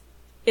it's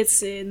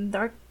in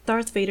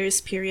Darth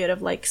Vader's period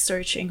of like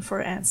searching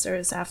for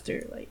answers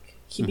after like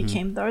he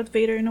became Darth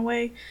Vader in a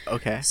way.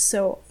 okay.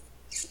 So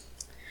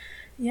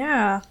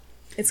yeah,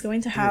 it's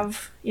going to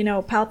have,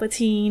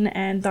 Palpatine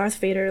and Darth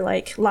Vader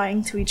like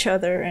lying to each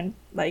other, and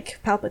like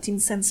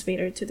Palpatine sends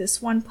Vader to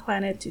this one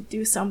planet to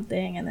do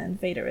something, and then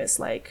Vader is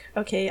like,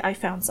 okay, I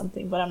found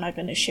something, but I'm not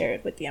going to share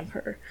it with the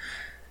Emperor.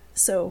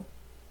 So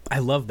I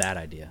love that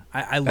idea.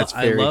 I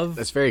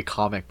That's very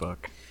comic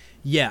book.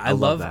 Yeah, I love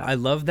love that. I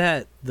love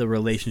that the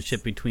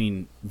relationship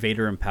between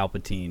Vader and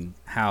Palpatine,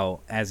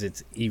 how as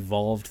it's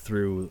evolved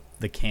through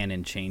the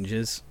canon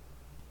changes,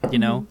 and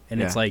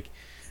it's Yeah.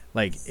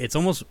 like it's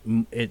almost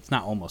it's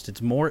not almost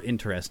it's more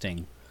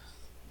interesting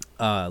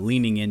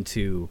leaning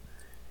into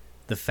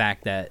the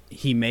fact that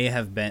he may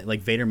have been like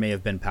Vader may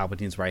have been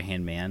Palpatine's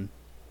right-hand man,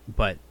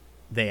 but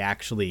they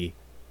actually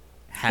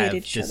have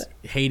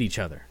hate each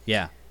other.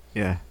 Yeah.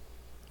 Yeah.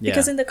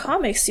 because in the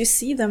comics you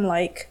see them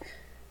like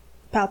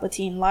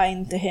Palpatine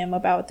lying to him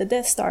about the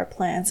Death Star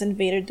plans and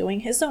Vader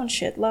doing his own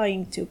shit,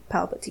 lying to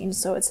Palpatine.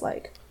 So it's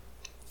like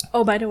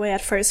Oh, by the way,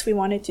 at first we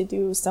wanted to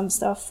do some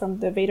stuff from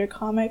the Vader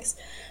comics,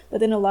 but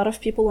then a lot of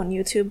people on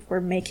YouTube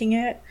were making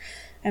it,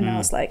 and I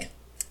was like,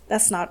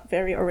 that's not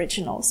very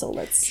original, so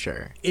let's...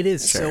 Sure. It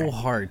is so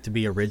hard to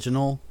be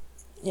original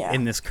Yeah.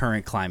 in this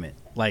current climate.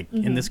 Like,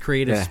 in this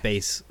creative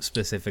space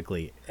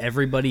specifically.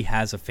 Everybody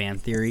has a fan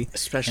theory.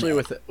 Especially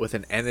with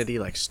an entity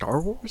like Star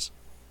Wars?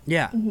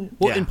 Yeah.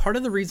 Well, Yeah. and part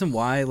of the reason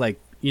why, like,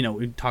 you know,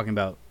 we're talking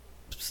about,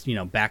 you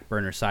know, back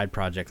burner side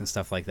projects and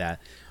stuff like that.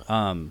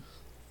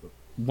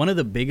 One of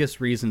the biggest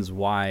reasons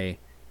why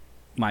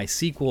my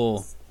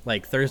sequel,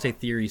 like Thursday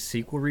Theory's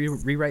sequel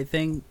rewrite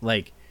thing,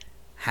 like,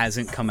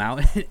 hasn't come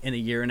out in a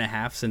year and a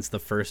half since the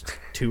first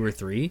 2 or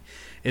 3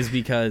 is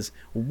because,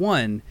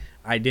 one,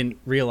 I didn't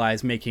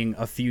realize making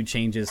a few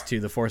changes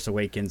to The Force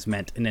Awakens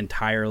meant an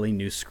entirely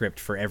new script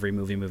for every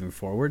movie moving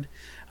forward.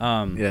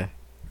 Yeah.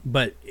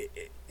 But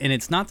and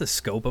it's not the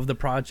scope of the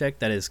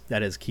project that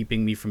is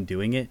keeping me from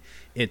doing it.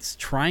 It's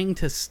trying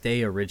to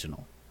stay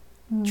original,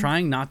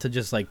 trying not to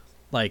just like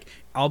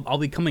I'll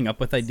be coming up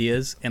with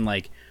ideas and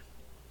like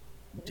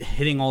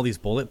hitting all these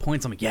bullet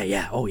points. I'm like,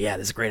 oh yeah,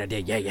 this is a great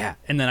idea, yeah,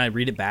 and then I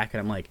read it back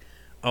and I'm like,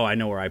 oh, I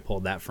know where I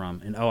pulled that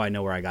from, and oh, I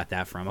know where I got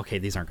that from. Okay,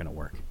 these aren't gonna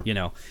work, you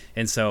know.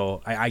 And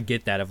so I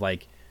get that of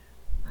like,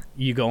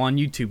 you go on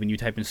YouTube and you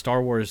type in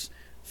Star Wars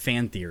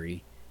fan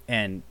theory,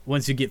 and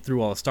once you get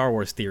through all the Star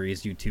Wars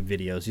theories YouTube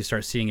videos, you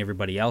start seeing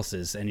everybody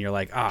else's, and you're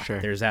like,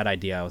 there's that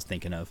idea I was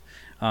thinking of.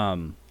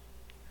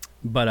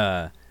 But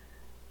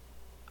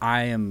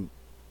I am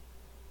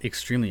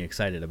extremely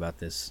excited about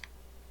this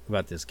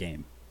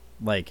game.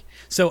 Like,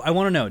 so I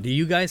want to know, do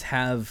you guys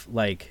have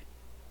like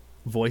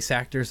voice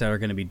actors that are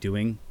going to be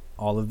doing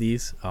all of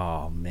these?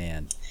 Oh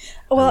man.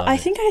 Well, I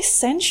think I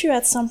sent you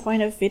at some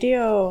point a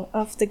video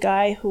of the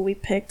guy who we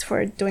picked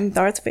for doing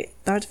Darth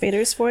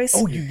Vader's voice.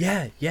 Oh,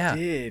 yeah.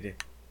 Did.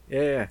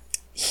 Yeah.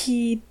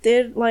 He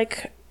did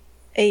like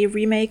a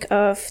remake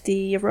of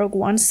the Rogue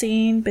One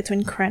scene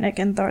between Krennic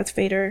and Darth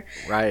Vader.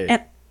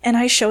 Right. And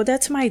I showed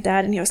that to my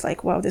dad, and he was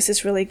like, wow, this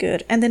is really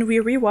good. And then we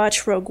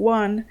rewatched Rogue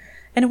One,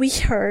 and we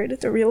heard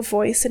the real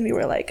voice, and we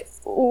were like,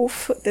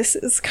 oof, this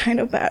is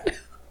kind of bad.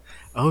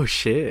 Oh,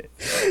 shit.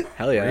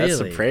 Hell yeah, that's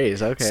some Really?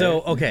 praise. Okay.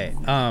 So, okay.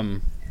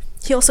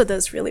 He also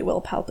does really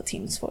well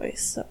Palpatine's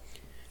voice. So.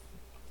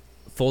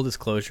 Full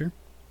disclosure.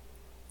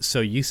 So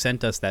you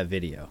sent us that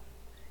video,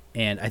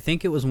 and I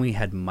think it was when we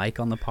had Mike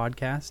on the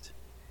podcast,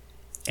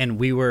 and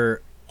we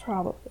were...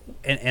 Probably.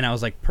 And I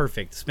was like,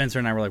 perfect. Spencer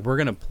and I were like, we're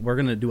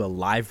gonna do a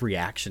live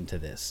reaction to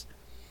this,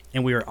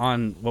 and we were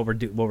on what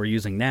we're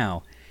using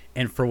now,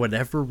 and for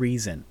whatever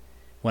reason,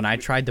 when I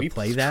tried to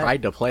play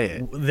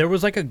it, there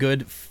was like a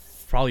good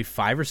probably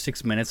 5 or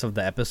 6 minutes of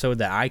the episode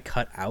that I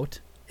cut out.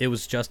 It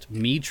was just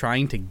me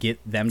trying to get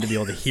them to be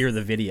able to hear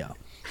the video,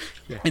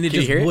 and it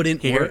just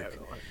wouldn't work.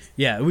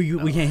 Yeah,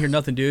 we can't hear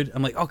nothing, dude.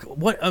 I'm like, okay,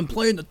 what? I'm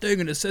playing the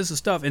thing and it says the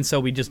stuff, and so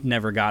we just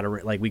never got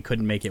we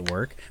couldn't make it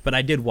work. But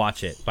I did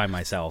watch it by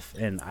myself,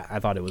 and I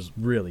thought it was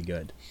really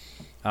good.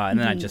 And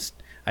then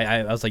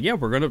I was like, yeah,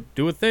 we're gonna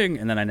do a thing,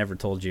 and then I never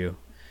told you.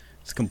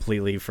 Just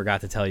completely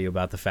forgot to tell you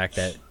about the fact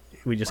that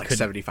we just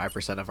couldn't.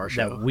 75% of our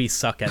show. That we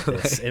suck at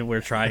this, and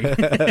we're trying.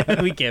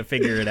 We can't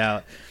figure it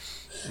out.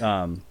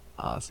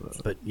 Awesome.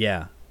 But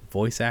yeah,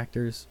 voice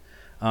actors.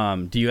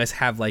 Do you guys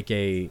have like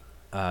an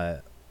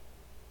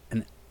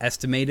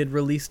estimated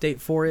release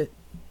date for it?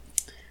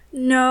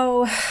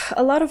 No,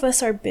 a lot of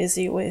us are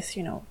busy with,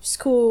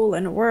 school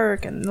and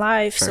work and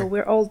life, so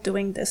we're all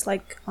doing this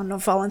like on a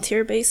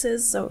volunteer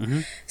basis, so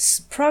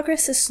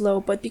progress is slow,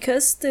 but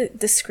because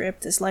the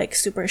script is like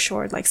super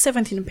short, like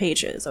 17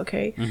 pages,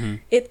 okay,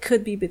 it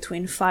could be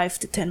between 5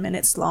 to 10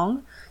 minutes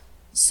long.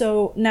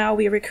 So now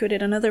we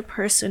recruited another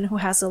person who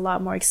has a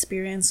lot more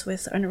experience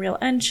with Unreal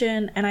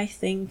Engine, and I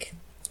think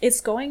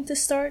it's going to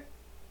start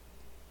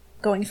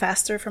going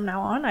faster from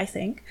now on, I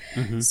think.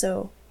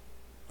 So,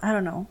 I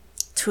don't know,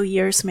 2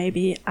 years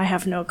maybe. I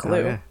have no clue. Oh,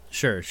 yeah.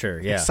 Sure,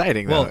 yeah.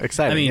 Exciting, though.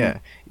 Exciting, I mean, yeah.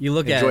 You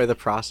look Enjoy the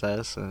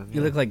process. And, you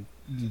look like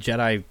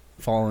Jedi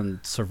Fallen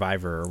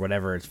Survivor or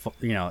whatever. It's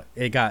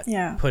it got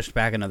pushed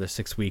back another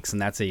 6 weeks,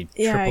 and that's a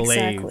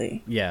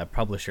AAA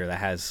publisher that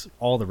has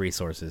all the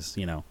resources.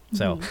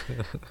 So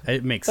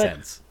it makes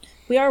sense.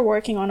 We are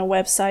working on a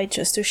website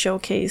just to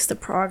showcase the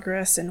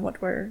progress and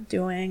what we're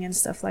doing and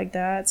stuff like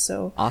that.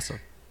 So awesome.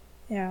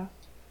 Yeah.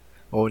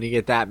 Well, when you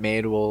get that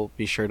made, we'll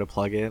be sure to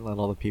plug it, let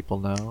all the people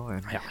know.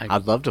 And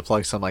I'd love to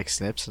plug some like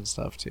snips and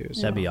stuff too.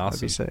 So that'd be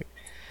awesome. That'd be sick.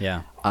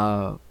 Yeah.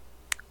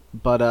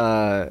 But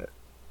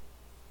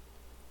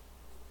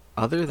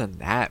other than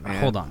that,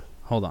 man.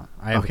 Hold on.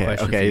 I have a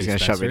question. Okay, he's gonna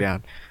Spencer. shut me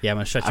down. Yeah, I'm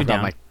gonna shut you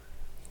down. I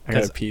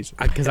gotta pee.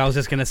 Because I was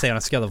just gonna say on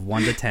a scale of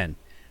 1 to 10,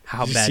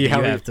 how bad do you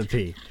have to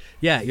pee?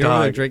 Yeah, you're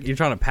really you're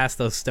trying to pass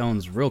those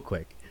stones real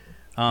quick.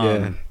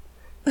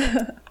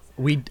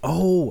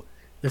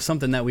 There's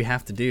something that we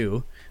have to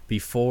do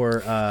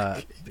before.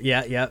 Well,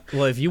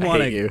 if you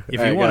want to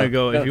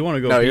go,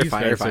 you're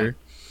fine. You're fine.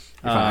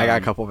 I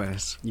got a couple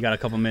minutes. You got a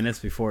couple minutes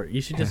before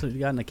you should just have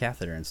gotten a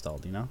catheter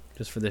installed,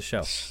 just for this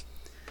show.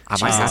 I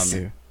might have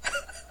to.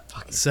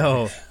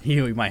 So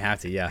you might have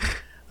to,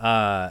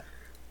 yeah.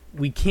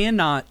 we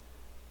cannot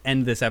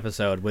end this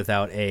episode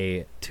without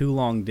a too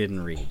long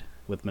didn't read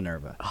with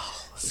Minerva.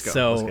 Let's go.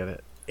 So, Let's get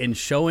it. in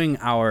showing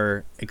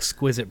our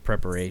exquisite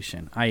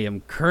preparation, I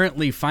am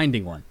currently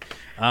finding one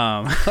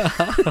on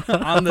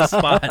the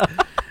spot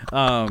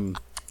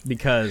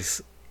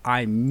because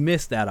I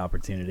missed that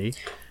opportunity.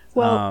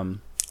 Well,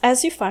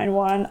 as you find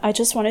one, I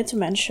just wanted to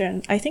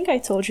mention, I think I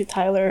told you,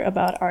 Tyler,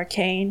 about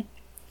Arcane.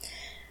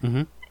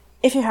 Mhm.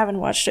 If you haven't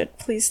watched it,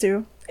 please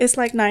do. It's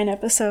like 9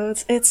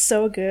 episodes. It's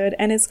so good,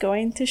 and it's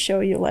going to show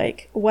you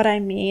like what I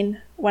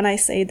mean when I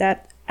say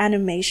that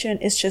animation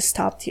is just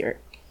top tier.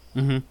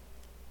 Mhm.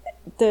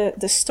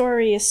 The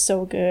story is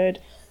so good.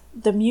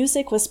 The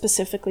music was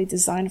specifically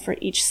designed for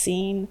each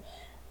scene.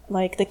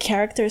 Like the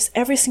characters,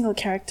 every single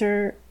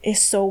character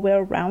is so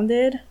well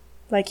rounded.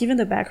 Like even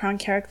the background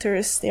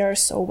characters, they are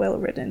so well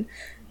written,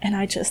 and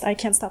I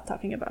can't stop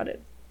talking about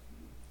it.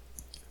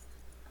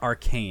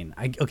 Arcane.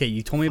 Okay,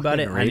 you told me about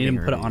it. Fucking I need to rating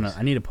put it on. reviews.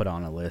 I need to put it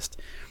on a list.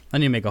 I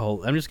need to make a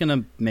whole. I'm just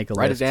gonna make a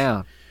Write list. it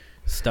down.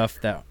 Stuff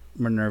that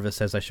Minerva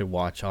says I should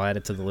watch. I'll add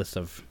it to the list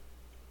of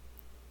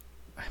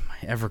my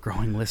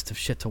ever-growing list of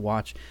shit to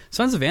watch.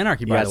 Sons of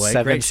Anarchy, by got the way,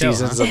 7 great show.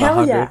 seasons Huh? of Hell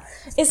 100. yeah!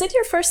 Is it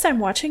your first time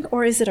watching,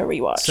 or is it a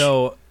rewatch?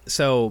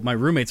 So my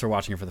roommates are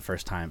watching it for the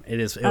first time.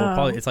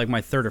 It's like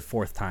my third or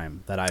fourth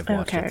time that I've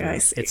watched Okay, it. I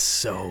see. It's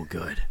so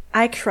good.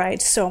 I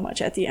cried so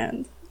much at the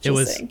end. It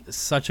was saying.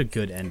 such a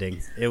good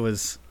ending. It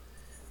was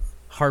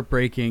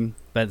heartbreaking,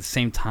 but at the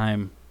same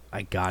time,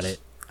 I got it.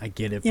 I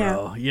get it,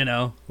 bro. You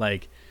know,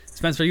 like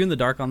Spencer, are you in the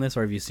dark on this,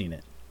 or have you seen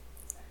it?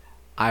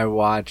 I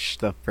watched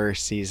the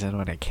first season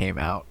when it came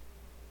out,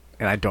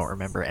 and I don't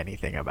remember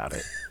anything about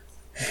it.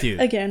 Dude,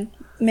 Again,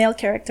 male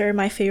character,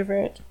 my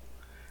favorite.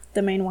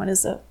 The main one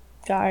is a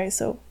guy,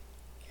 so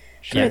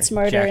commits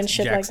murder and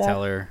shit Jax like that.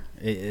 Teller,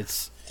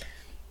 it's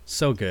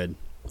so good.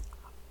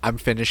 I'm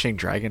finishing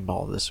Dragon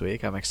Ball this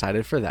week. I'm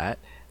excited for that.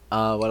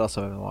 What else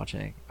have I been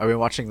watching? I've been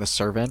watching The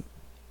Servant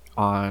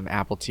on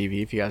Apple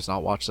TV. If you guys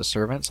not watched The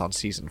Servant, it's on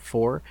season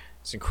 4.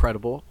 It's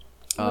incredible.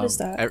 What is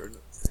that?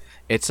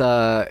 It's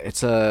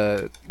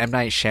a M.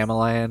 Night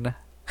Shyamalan.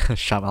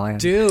 Shyamalan.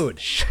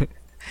 Dude,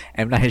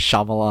 M. Night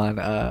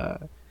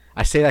Shyamalan.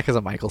 I say that because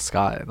of Michael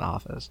Scott in The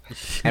Office.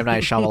 M.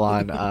 Night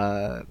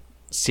Shyamalan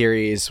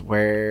series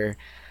where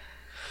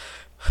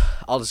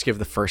I'll just give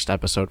the first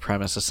episode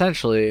premise.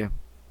 Essentially,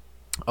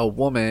 a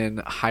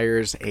woman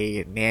hires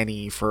a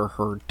nanny for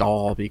her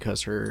doll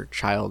because her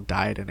child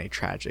died in a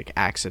tragic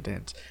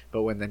accident.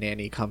 But when the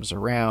nanny comes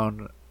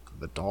around,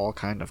 the doll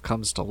kind of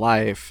comes to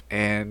life,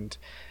 and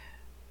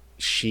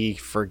she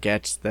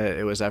forgets that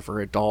it was ever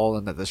a doll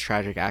and that this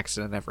tragic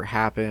accident ever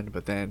happened.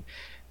 But then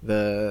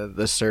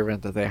the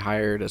servant that they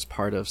hired as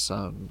part of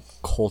some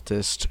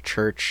cultist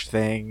church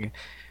thing,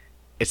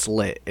 it's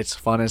lit. It's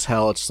fun as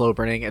hell. It's slow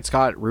burning. It's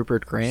got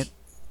Rupert Grint,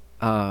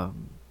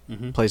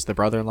 plays the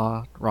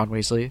brother-in-law, Ron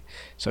Weasley,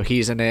 so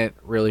he's in it.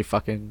 Really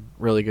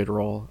good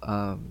role.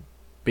 But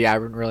yeah,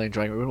 I've been really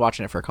enjoying it. We've been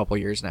watching it for a couple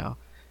years now.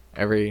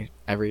 Every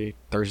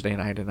Thursday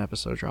night an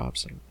episode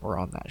drops, and we're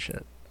on that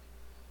shit.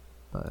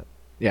 But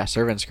yeah,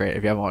 Servant's great.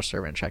 If you haven't watched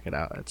Servant, check it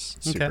out. It's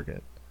super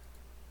good.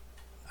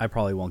 I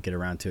probably won't get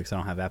around to it because I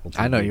don't have Apple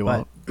TV. I know you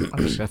but won't. I'm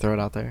just gonna throw it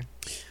out there.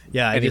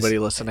 Yeah, Anybody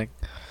listening?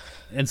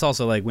 it's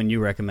also like when you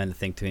recommend a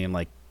thing to me, I'm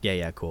like,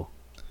 yeah, cool.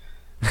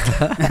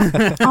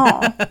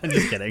 Aw. I'm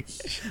just kidding.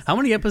 How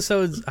many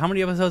episodes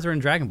are in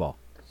Dragon Ball?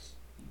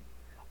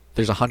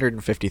 There's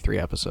 153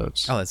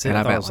 episodes. Oh, that's it? And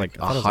I I'm thought it at was like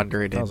I thought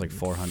it was like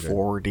 140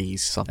 400.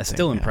 something. That's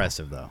still yeah.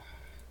 impressive, though.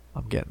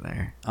 I'm getting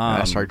there.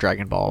 I start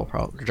Dragon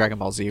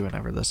Ball Z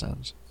whenever this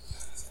ends.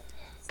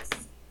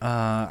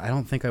 I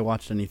don't think I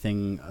watched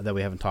anything that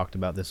we haven't talked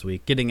about this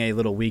week. Getting a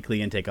little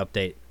weekly intake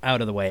update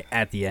out of the way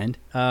at the end.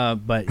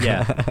 But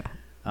yeah.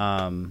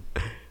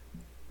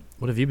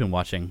 What have you been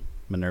watching,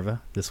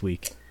 Minerva, this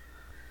week?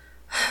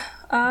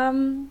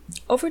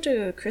 Over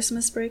the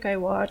Christmas break, I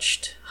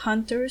watched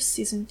Hunters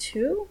season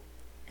 2,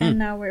 and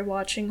now we're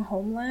watching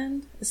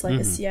Homeland. It's like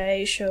a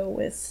CIA show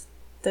with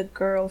the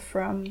girl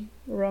from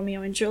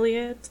Romeo and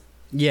Juliet.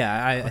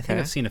 Yeah, I think Okay.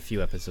 I've seen a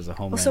few episodes of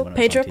Homeland. Also, when it was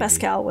on Pedro TV.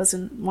 Pascal was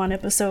in one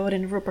episode,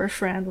 and Rupert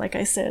Friend, like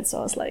I said. So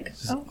I was like,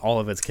 Just oh, all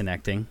of it's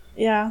connecting.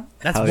 yeah.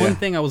 That's Hell one yeah.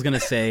 thing I was gonna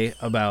say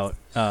about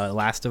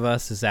Last of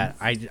Us is that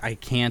I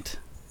can't,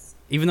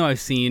 even though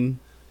I've seen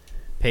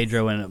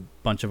Pedro and a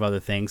bunch of other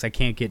things, I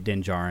can't get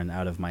Din Djarin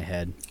out of my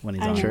head when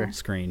he's I on know. Sure.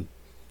 screen,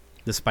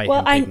 despite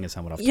Well, him taking his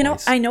helmet off You know,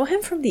 twice. I know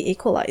him from The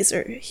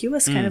Equalizer. He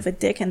was kind of a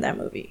dick in that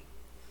movie.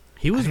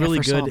 He was I think I really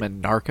first saw good. him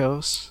in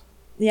Narcos.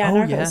 Yeah, oh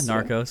Narcos. yeah, too.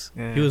 Narcos.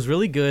 Yeah. He was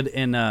really good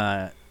in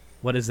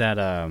what is that?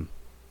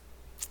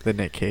 The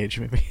Nick Cage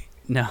movie.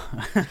 No,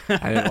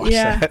 I didn't watch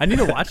Yeah. that. I need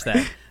to watch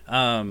that.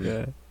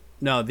 Yeah.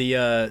 No,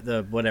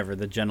 the whatever,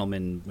 the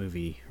Gentleman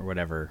movie or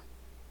whatever,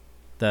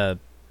 the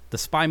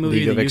spy movie.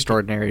 League that of you-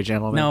 Extraordinary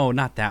Gentlemen. No,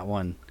 not that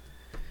one.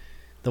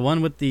 The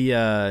one with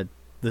the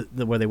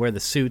where they wear the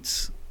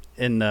suits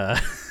in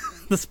the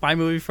spy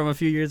movie from a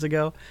few years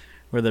ago,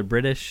 where they're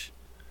British.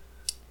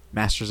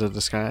 Masters of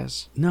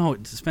Disguise. No,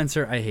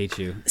 Spencer, I hate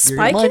you.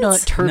 Spy Am I not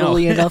Kids?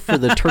 turtley No. enough for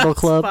the Turtle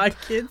Club? Spy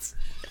Kids.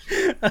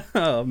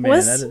 Oh man,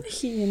 Was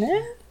he in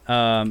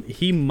it?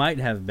 he might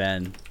have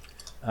been.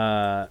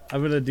 I'm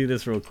gonna do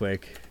this real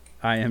quick.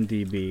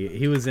 IMDb.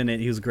 He was in it.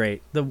 He was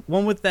great. The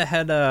one with the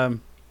head,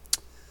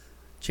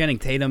 Channing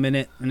Tatum in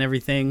it and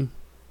everything.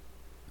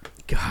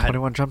 God,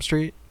 21 Jump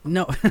Street.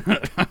 no,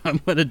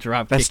 I'm gonna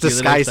drop. That's kick you to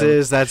this,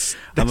 disguises. That's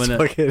gonna-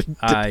 fucking.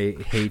 I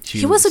hate you.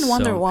 He was in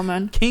Wonder so-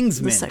 Woman.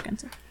 Kingsman. The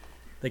second.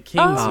 The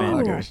Kingsman. Oh.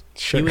 okay.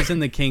 Sure. He was in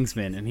the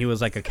Kingsman, and he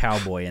was like a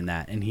cowboy in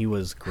that, and he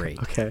was great.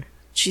 Okay.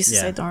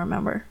 Jesus, Yeah. I don't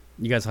remember.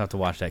 You guys will have to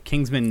watch that.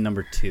 Kingsman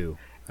number 2.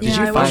 Did Yeah,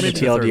 you I find watched the it.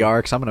 TLDR?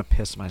 Because I'm gonna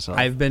piss myself.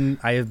 I have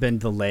been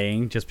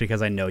delaying just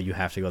because I know you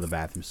have to go to the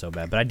bathroom so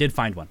bad, but I did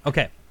find one.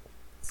 Okay,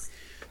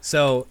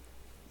 so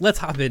let's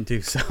hop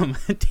into some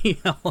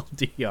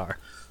TLDR.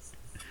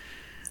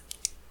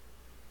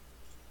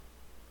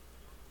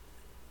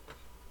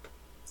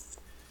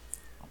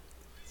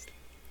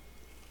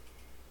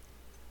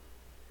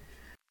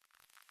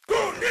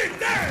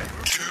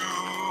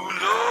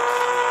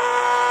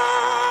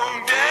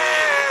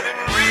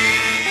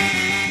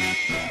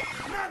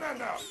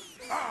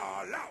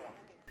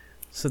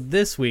 So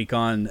this week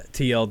on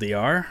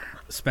TLDR,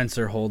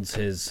 Spencer holds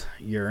his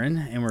urine,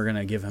 and we're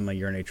gonna give him a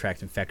urinary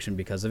tract infection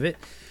because of it.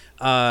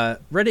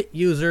 Reddit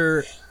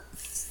user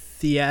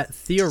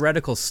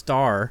Theoretical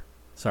Star,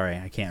 sorry,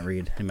 I can't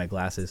read in my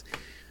glasses,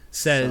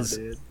 says So,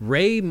 dude.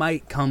 Ray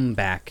might come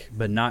back,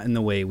 but not in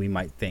the way we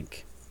might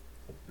think.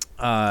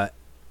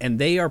 And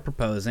they are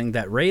proposing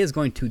that Ray is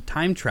going to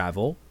time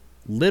travel,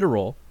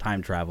 literal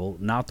time travel,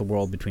 not the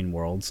world between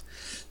worlds,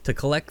 to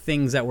collect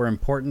things that were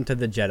important to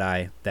the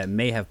Jedi that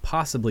may have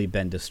possibly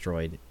been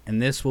destroyed.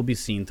 And this will be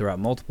seen throughout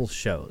multiple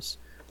shows,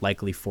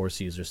 likely Force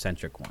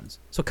user-centric ones.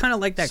 So kind of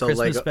like that Christmas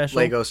Lego, special.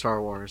 Lego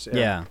Star Wars.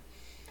 Yeah.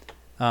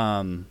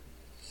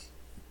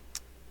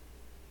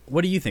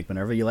 What do you think,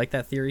 Minerva? You like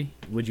that theory?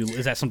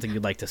 Is that something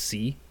you'd like to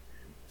see?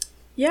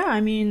 Yeah,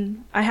 I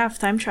mean, I have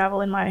time travel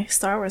in my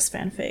Star Wars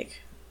fanfic,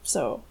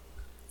 so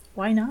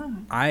why not?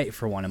 I,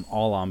 for one, am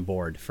all on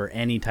board for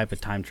any type of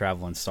time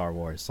travel in Star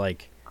Wars.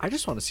 Like, I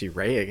just want to see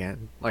Rey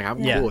again. Like, I'm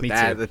Yeah, cool with me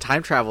that. too. The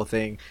time travel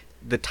thing,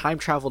 the time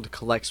travel to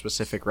collect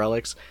specific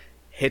relics,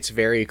 hits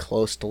very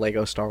close to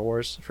Lego Star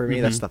Wars for me.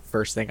 That's the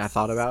first thing I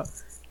thought about.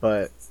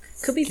 But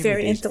Could be Give me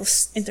very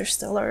these.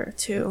 interstellar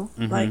too.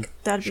 Like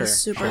that'd Sure. be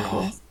super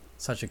cool.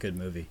 such a good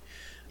movie.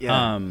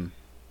 yeah,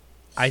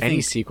 I any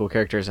think, sequel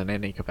characters in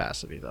any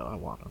capacity though, I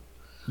want them.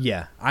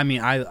 yeah. I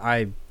mean,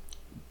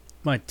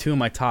 my two of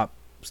my top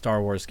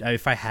Star Wars.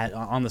 If I had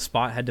on the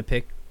spot had to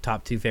pick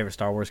top 2 favorite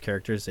Star Wars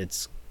characters,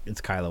 it's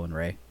Kylo and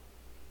Rey.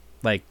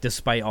 Like,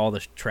 despite all the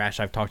trash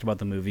I've talked about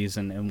the movies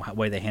and the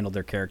way they handled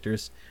their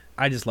characters,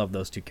 I just love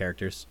those 2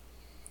 characters.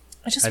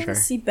 I just That's want to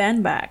fair. see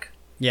Ben back.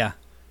 Yeah,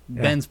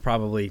 Ben's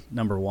probably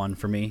number 1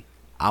 for me.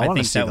 I want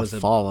to think see that the was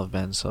fall of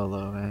Ben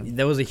Solo, man.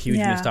 That was a huge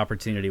Yeah. missed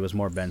opportunity. Was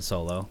more Ben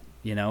Solo,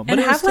 you know, And it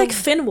was have still- like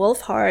Finn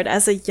Wolfhard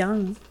as a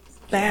young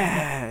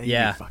Ben. He'd be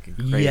Yeah. fucking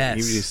great. Yes.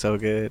 He would be so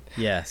good.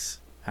 Yes,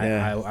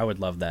 Yeah. I would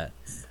love that.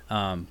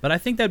 But I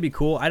think that'd be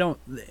cool. I don't,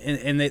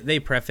 and they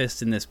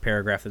prefaced in this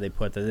paragraph that they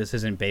put that this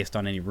isn't based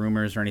on any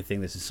rumors or anything.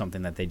 This is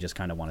something that they just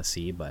kind of want to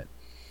see. But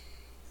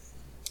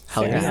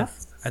Hell Fair yeah.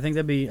 enough. I think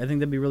that'd be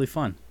really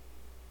fun.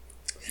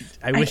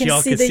 I I wish can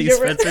y'all see could the see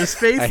Euro- Spencer's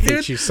face, I dude.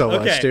 hate you so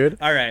much, Okay. dude.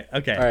 All right.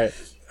 Okay. All right.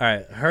 All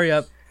right. Hurry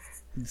up.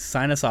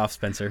 Sign us off,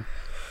 Spencer.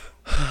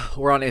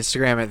 We're on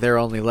Instagram at They're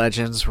Only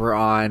Legends. We're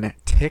on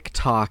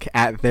TikTok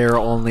at They're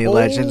Only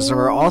Legends. And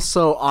we're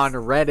also on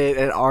Reddit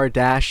at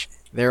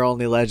r-They're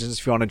Only Legends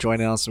if you want to join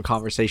in on some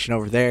conversation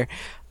over there.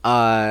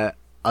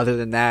 Other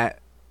than that,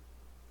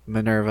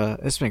 Minerva,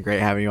 it's been great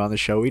having you on the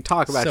show. We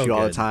talk about So you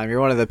all the good. time.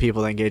 You're one of the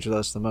people that engage with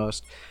us the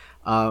most.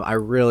 I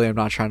really am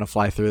not trying to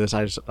fly through this.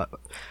 I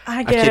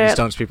I kidney get it.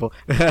 stones people.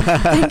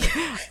 Thank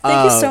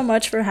you so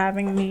much for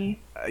having me.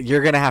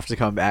 You're gonna have to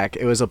come back.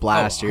 It was a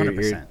blast. Oh, you're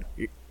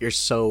 100%. you're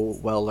so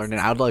well learned,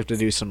 and I'd like to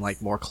do some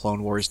like more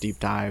Clone Wars deep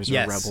dives or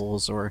Yes.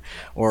 Rebels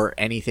or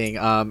anything.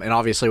 And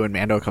obviously when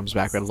Mando comes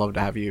back, I'd love to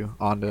have you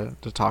on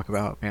to talk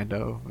about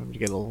Mando and to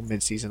get a little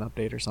mid season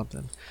update or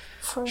something.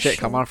 For Shit,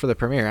 sure. come on for the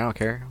premiere. I don't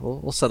care.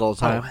 We'll settle the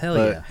time. Oh hell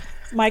But yeah!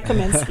 Mike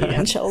Kaminsky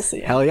and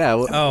Chelsea. Hell yeah!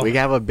 Oh, We can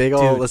have a big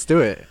old. dude. Let's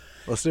do it.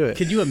 Let's do it.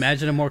 Could you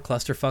imagine a more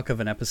clusterfuck of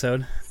an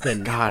episode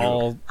than God,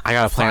 all? I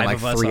gotta plan 5 like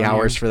of us 3 on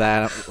hours here? for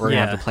that. We're gonna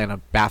Yeah. have to plan a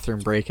bathroom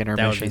break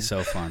intermission. That would be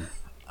so fun.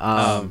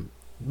 Um,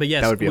 But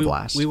yes, that would be a we,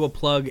 blast. We will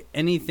plug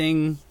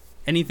anything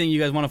you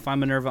guys want to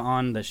find Minerva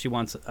on that she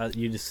wants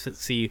you to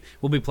see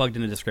will be plugged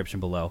in the description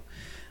below.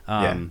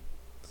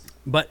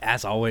 But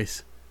as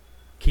always,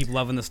 keep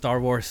loving the Star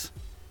Wars,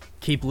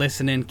 keep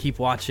listening, keep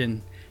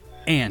watching,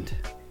 and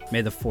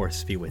may the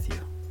Force be with you.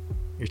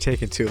 You're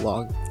taking too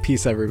long.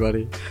 Peace,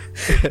 everybody.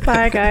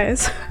 Bye,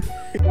 guys.